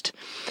against.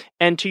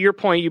 And to your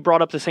point, you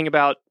brought up the thing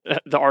about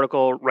the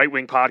article,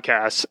 right-wing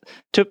podcasts,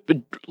 to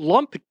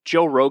lump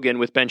Joe Rogan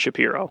with Ben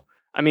Shapiro.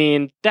 I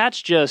mean,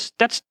 that's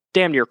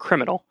damn near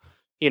criminal.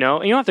 And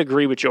you don't have to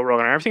agree with Joe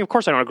Rogan on everything. Of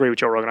course, I don't agree with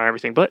Joe Rogan on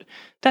everything, but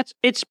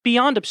it's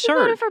beyond absurd.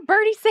 You voted for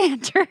Bernie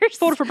Sanders.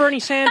 Voted for Bernie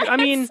Sanders. I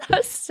mean,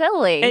 so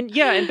silly.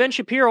 And Ben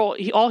Shapiro,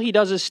 all he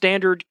does is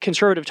standard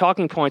conservative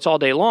talking points all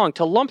day long.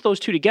 To lump those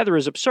two together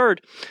is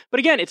absurd. But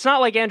again, it's not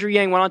like Andrew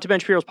Yang went on to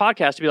Ben Shapiro's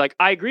podcast to be like,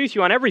 I agree with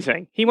you on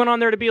everything. He went on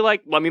there to be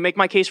like, let me make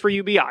my case for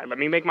UBI. Let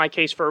me make my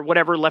case for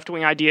whatever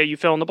left-wing idea you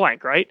fill in the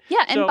blank, right?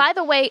 Yeah, and by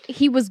the way,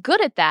 he was good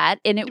at that,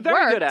 and it very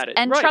worked. Good at it.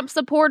 And right. Trump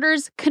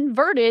supporters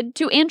converted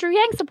to Andrew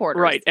Yang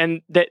supporters. Right,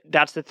 and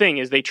that's the thing,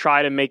 is they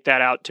try to make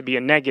that out to be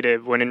a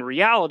negative, when in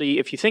reality,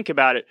 if you think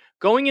about it,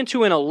 going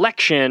into an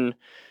election,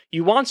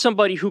 you want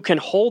somebody who can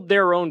hold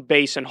their own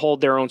base and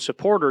hold their own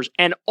supporters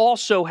and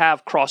also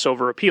have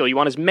crossover appeal. You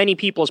want as many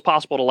people as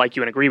possible to like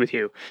you and agree with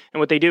you. And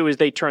what they do is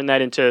they turn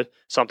that into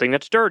something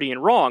that's dirty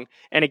and wrong.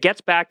 And it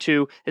gets back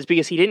to, is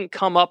because he didn't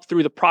come up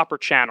through the proper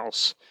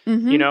channels.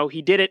 Mm-hmm.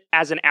 He did it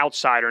as an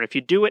outsider. And if you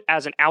do it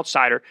as an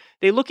outsider,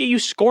 they look at you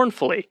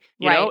scornfully.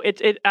 You know,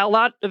 a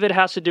lot of it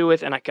has to do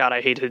with, and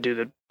I hate to do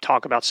the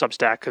talk about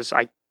Substack because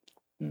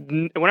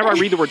whenever I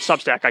read the word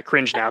Substack, I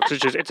cringe now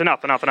because it's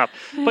enough.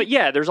 But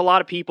yeah, there's a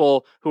lot of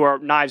people who are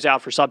knives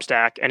out for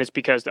Substack, and it's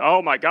because,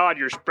 oh my God,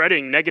 you're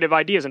spreading negative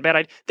ideas and bad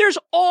ideas. There's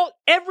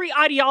every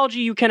ideology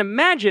you can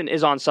imagine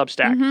is on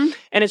Substack. Mm-hmm.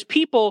 And it's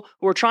people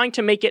who are trying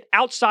to make it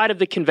outside of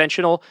the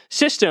conventional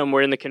system,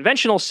 where in the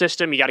conventional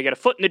system, you got to get a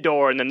foot in the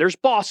door, and then there's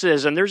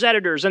bosses and there's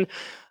editors. And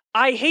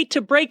I hate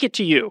to break it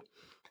to you.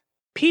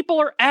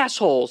 People are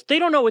assholes. They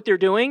don't know what they're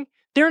doing.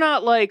 They're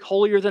not like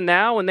holier than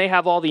thou and they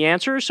have all the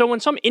answers. So when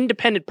some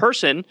independent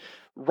person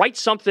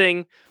writes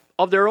something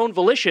of their own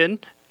volition,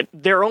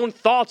 their own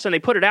thoughts, and they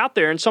put it out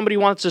there and somebody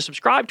wants to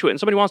subscribe to it and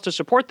somebody wants to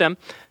support them,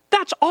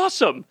 that's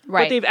awesome.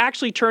 Right. But they've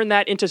actually turned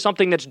that into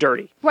something that's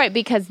dirty. Right,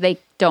 because they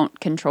don't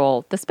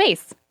control the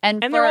space.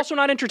 And they're also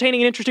not entertaining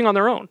and interesting on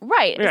their own.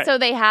 Right. So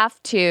they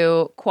have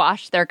to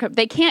quash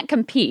they can't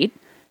compete,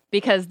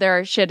 because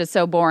their shit is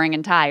so boring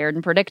and tired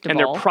and predictable. And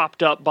they're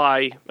propped up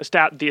by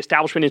the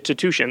establishment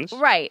institutions.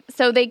 Right.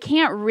 So they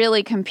can't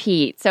really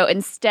compete. So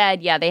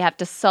instead, they have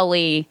to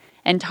sully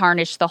and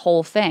tarnish the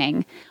whole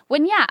thing.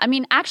 When,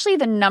 actually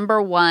the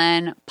number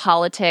one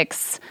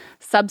politics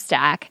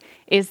Substack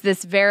is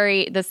this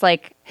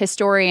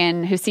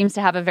historian who seems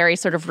to have a very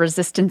sort of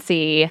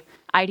resistance-y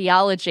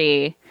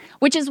ideology,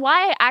 which is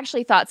why I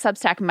actually thought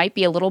Substack might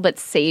be a little bit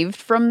saved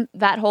from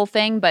that whole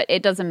thing, but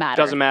it doesn't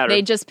matter. Doesn't matter.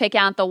 They just pick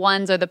out the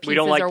ones or the pieces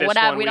or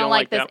whatever. We don't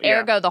like this.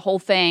 Ergo, the whole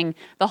thing's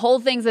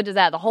a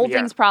disaster. The whole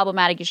thing's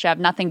problematic. You should have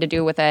nothing to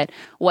do with it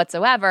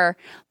whatsoever.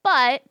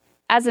 But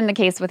as in the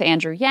case with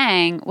Andrew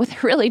Yang, what they're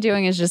really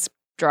doing is just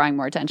drawing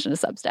more attention to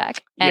Substack.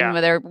 And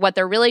what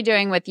they're really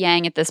doing with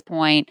Yang at this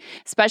point,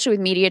 especially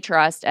with media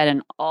trust at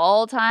an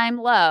all-time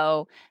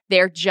low,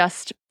 they're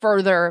just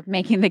further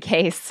making the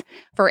case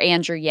for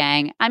Andrew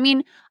Yang. I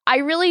mean, I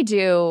really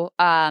do.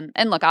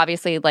 And look,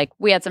 obviously, like,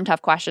 we had some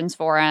tough questions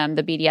for him.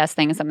 The BDS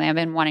thing is something I've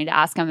been wanting to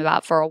ask him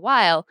about for a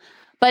while.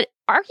 But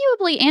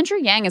arguably, Andrew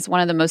Yang is one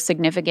of the most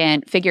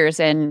significant figures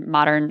in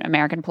modern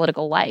American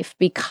political life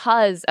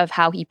because of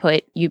how he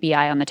put UBI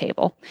on the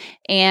table.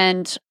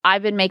 And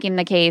I've been making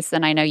the case,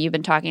 and I know you've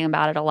been talking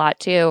about it a lot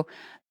too,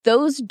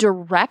 those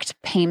direct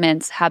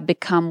payments have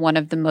become one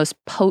of the most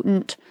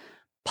potent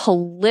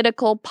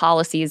political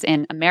policies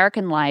in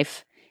American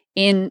life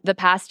in the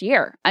past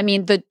year. I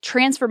mean, the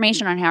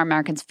transformation on how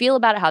Americans feel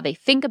about it, how they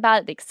think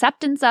about it, the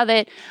acceptance of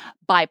it,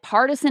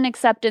 bipartisan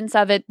acceptance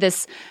of it,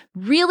 this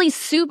really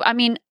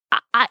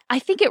I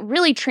think it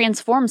really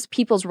transforms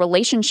people's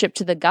relationship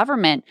to the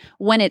government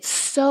when it's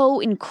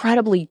so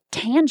incredibly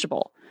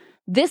tangible.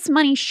 This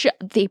money,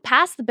 they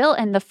passed the bill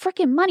and the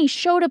freaking money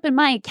showed up in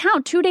my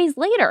account 2 days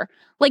later.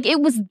 Like,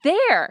 it was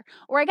there.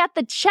 Or I got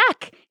the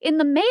check in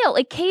the mail.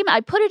 It came,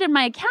 I put it in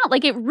my account.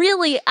 Like,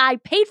 I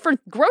paid for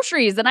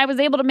groceries and I was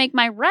able to make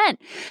my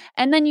rent.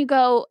 And then you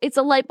go, it's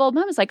a light bulb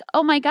moment. It's like,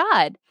 oh my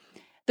God,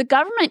 the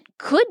government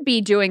could be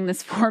doing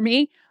this for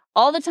me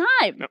all the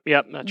time.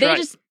 Yep, that's right. They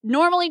just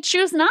normally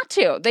choose not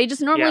to. They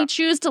just normally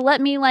choose to let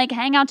me, like,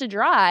 hang out to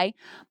dry.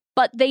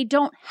 But they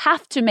don't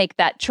have to make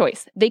that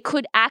choice. They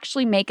could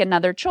actually make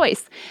another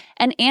choice.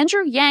 And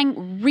Andrew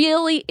Yang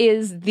really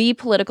is the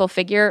political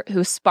figure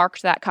who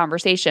sparked that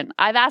conversation.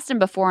 I've asked him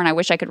before, and I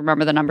wish I could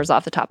remember the numbers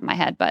off the top of my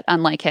head, but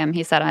unlike him,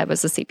 he said I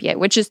was a CPA,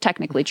 which is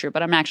technically true,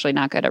 but I'm actually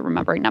not good at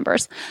remembering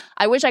numbers.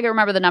 I wish I could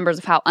remember the numbers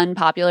of how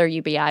unpopular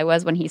UBI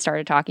was when he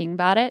started talking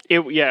about it. It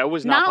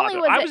was not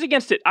popular. I was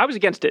against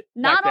it.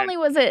 Not only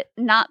was it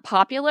not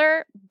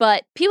popular,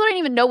 but people didn't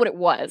even know what it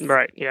was.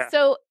 Right, yeah.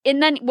 So,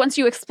 and then once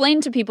you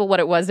explained to people what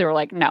it was, they were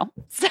like, no.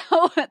 So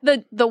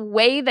the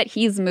way that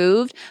he's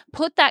moved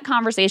put that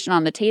conversation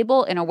on the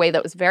table in a way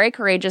that was very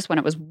courageous when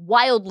it was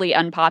wildly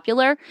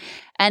unpopular.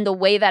 And the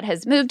way that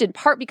has moved, in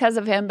part because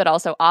of him, but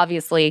also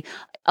obviously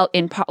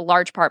in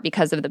large part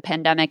because of the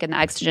pandemic and the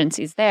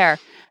exigencies there,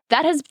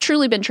 that has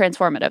truly been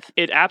transformative.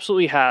 It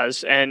absolutely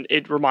has. And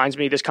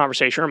this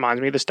conversation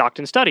reminds me of the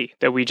Stockton study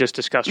that we just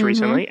discussed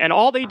recently. And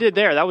all they did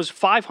there, that was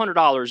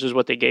 $500 is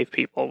what they gave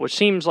people, which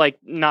seems like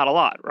not a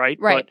lot, right?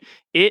 Right.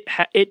 But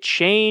it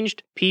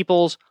changed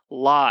people's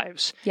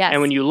lives. Yes.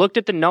 And when you looked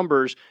at the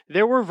numbers,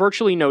 there were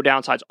virtually no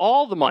downsides.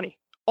 All the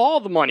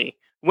money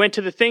went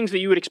to the things that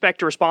you would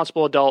expect a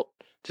responsible adult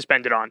to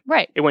spend it on.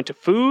 Right. It went to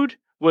food.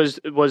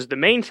 Was the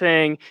main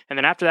thing, and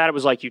then after that it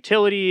was like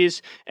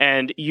utilities,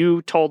 and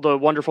you told the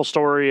wonderful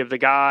story of the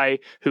guy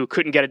who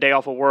couldn't get a day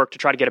off of work to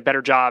try to get a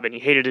better job, and he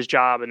hated his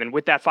job, and then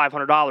with that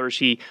 $500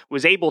 he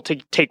was able to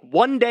take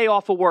one day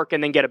off of work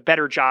and then get a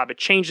better job. It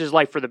changed his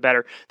life for the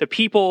better. The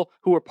people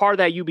who were part of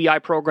that UBI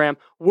program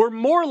were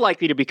more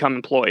likely to become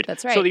employed.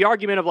 That's right. So the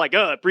argument of like,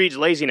 it breeds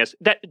laziness,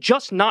 that's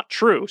just not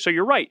true. So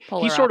you're right.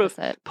 Polar he sort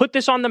opposite. of put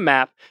this on the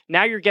map.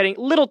 Now you're getting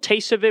little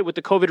tastes of it with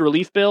the COVID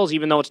relief bills,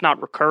 even though it's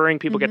not recurring.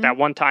 People get that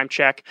one-time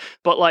check.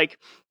 But like,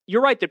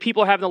 you're right that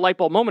people have the light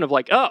bulb moment of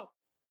like, oh,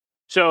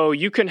 so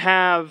you can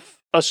have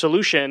a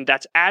solution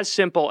that's as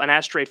simple and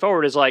as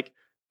straightforward as like,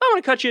 I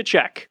want to cut you a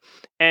check.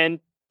 And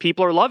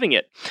people are loving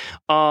it.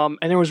 And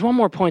there was one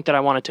more point that I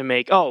wanted to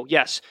make. Oh,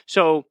 yes.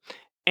 So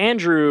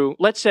Andrew,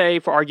 let's say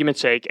for argument's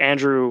sake,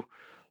 Andrew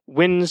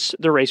wins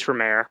the race for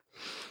mayor.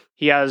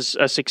 He has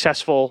a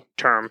successful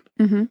term.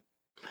 Mm-hmm.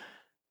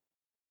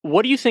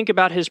 What do you think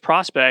about his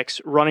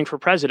prospects running for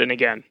president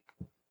again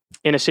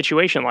in a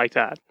situation like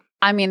that?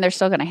 I mean, they're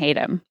still going to hate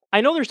him. I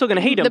know they're still going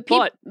to hate him,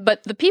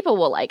 but the people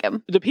will like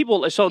him.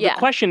 The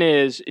question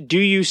is, do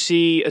you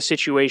see a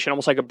situation,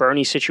 almost like a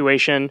Bernie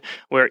situation,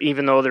 where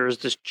even though there's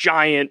this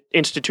giant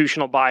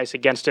institutional bias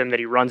against him that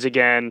he runs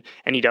again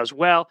and he does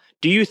well,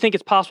 do you think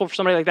it's possible for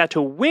somebody like that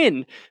to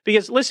win?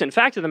 Because listen,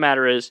 fact of the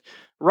matter is,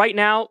 right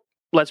now,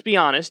 let's be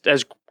honest,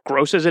 as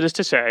gross as it is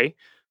to say,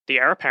 the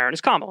heir apparent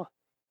is Kamala.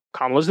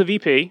 Kamala's the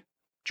VP.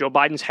 Joe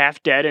Biden's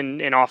half dead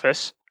in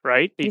office.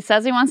 Right? He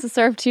says he wants to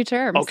serve 2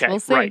 terms. Okay, we'll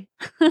see. Right.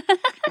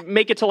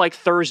 Make it to like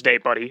Thursday,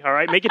 buddy. All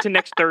right? Make it to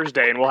next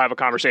Thursday and we'll have a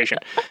conversation.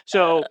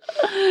 So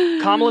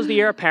Kamala's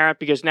the heir apparent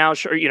because now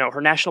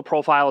her national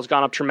profile has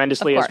gone up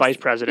tremendously as vice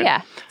president.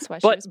 Yeah, that's why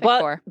she was picked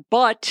for.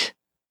 But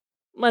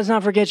let's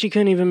not forget she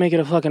couldn't even make it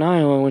a fucking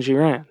Iowa when she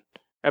ran.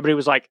 Everybody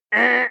was like,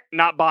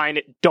 not buying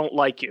it, don't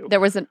like you. There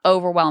was an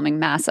overwhelming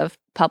mass of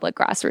public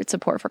grassroots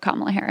support for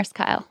Kamala Harris,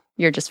 Kyle.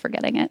 You're just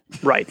forgetting it.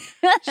 Right.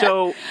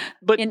 So,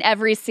 but in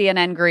every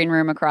CNN green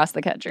room across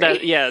the country. Those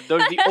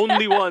are the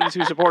only ones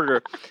who supported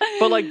her.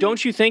 But like,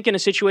 don't you think in a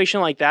situation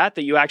like that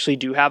you actually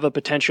do have a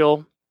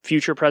potential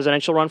future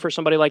presidential run for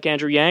somebody like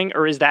Andrew Yang,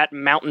 or is that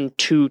mountain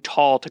too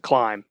tall to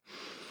climb?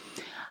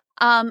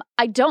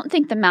 I don't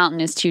think the mountain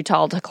is too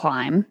tall to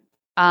climb.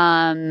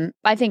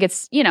 I think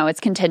it's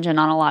contingent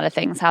on a lot of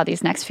things, how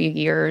these next few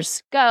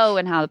years go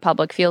and how the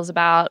public feels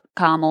about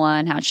Kamala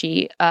and how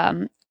she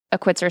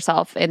acquits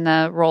herself in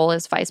the role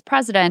as vice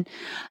president.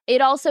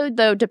 It also,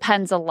 though,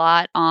 depends a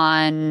lot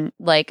on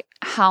like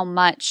how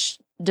much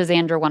does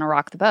Andrew want to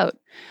rock the boat?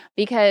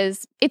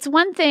 Because it's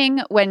one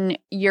thing when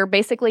you're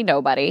basically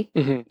nobody.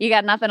 You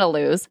got nothing to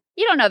lose.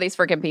 You don't know these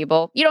freaking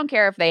people. You don't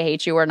care if they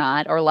hate you or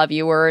not, or love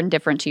you or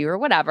indifferent to you or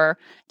whatever,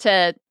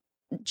 to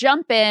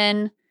jump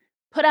in,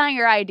 put out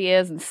your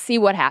ideas and see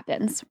what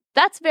happens.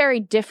 That's very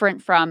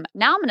different from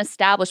now I'm an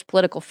established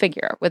political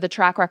figure with a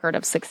track record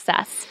of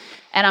success,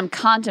 and I'm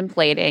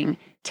contemplating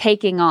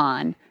taking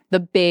on the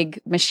big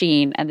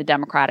machine and the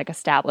Democratic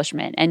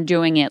establishment and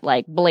doing it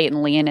like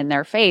blatantly and in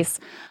their face.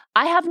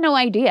 I have no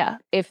idea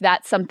if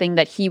that's something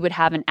that he would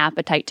have an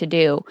appetite to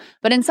do.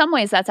 But in some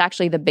ways, that's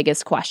actually the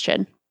biggest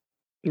question.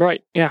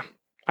 Right. Yeah,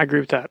 I agree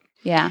with that.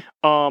 Yeah.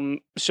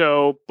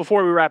 So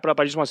before we wrap it up,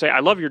 I just want to say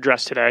I love your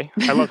dress today.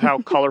 I love how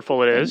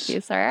colorful it is. Thank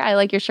you, sir. I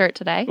like your shirt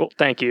today. Well,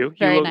 thank you.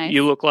 Very nice.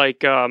 You look like,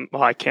 well,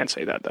 I can't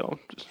say that though.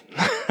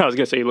 I was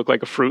going to say you look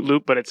like a Fruit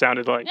Loop, but it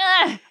sounded like,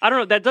 I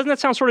don't know. Doesn't that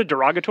sound sort of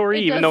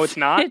derogatory, even though it's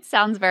not? It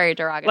sounds very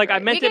derogatory. Like I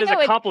meant it as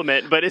a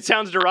compliment, but it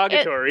sounds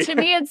derogatory. To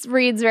me, it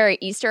reads very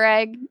Easter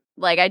egg.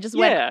 Like I just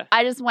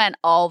went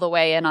all the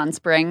way in on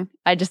spring.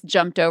 I just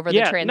jumped over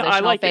the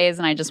transitional phase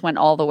and I just went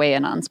all the way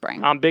in on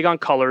spring. I'm big on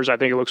colors. I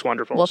think it looks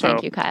wonderful. Well,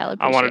 thank you, Kyle.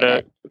 I wanted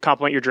to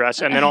compliment your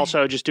dress. And then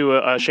also just do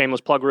a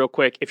shameless plug real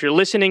quick. If you're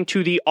listening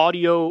to the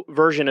audio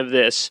version of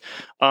this,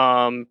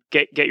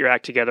 get your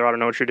act together. I don't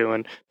know what you're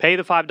doing. Pay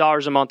the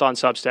 $5 a month on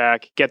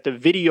Substack. Get the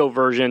video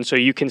version so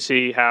you can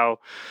see how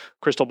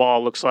Crystal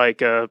Ball looks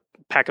like a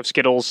pack of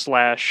Skittles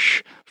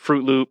 /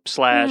 Fruit Loop /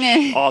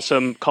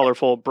 awesome,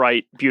 colorful,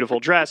 bright, beautiful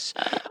dress.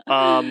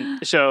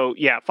 So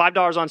yeah,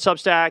 $5 on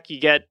Substack. You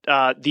get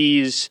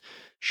these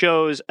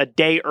shows a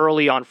day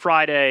early on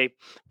Friday,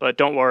 but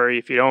don't worry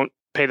if you don't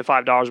pay the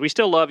 $5. We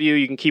still love you.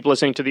 You can keep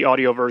listening to the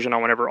audio version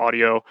on whatever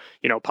audio,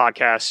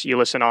 podcasts you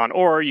listen on,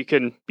 or you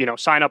can,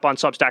 sign up on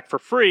Substack for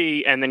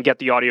free and then get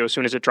the audio as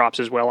soon as it drops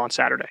as well on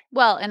Saturday.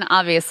 Well, and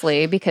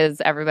obviously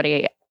because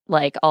everybody,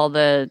 like all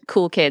the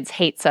cool kids,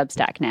 hate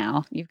Substack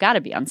now. You've got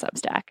to be on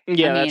Substack.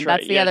 Yeah, that's right.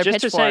 That's the other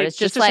pitch for it. It's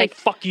just like,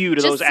 say fuck you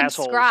to those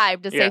assholes.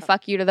 Subscribe to say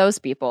fuck you to those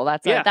people.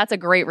 That's a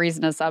great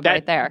reason to sub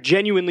right there. That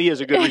genuinely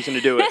is a good reason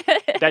to do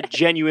it. That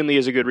genuinely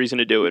is a good reason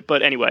to do it.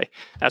 But anyway,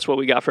 that's what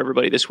we got for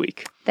everybody this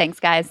week.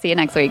 Thanks, guys. See you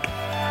next week.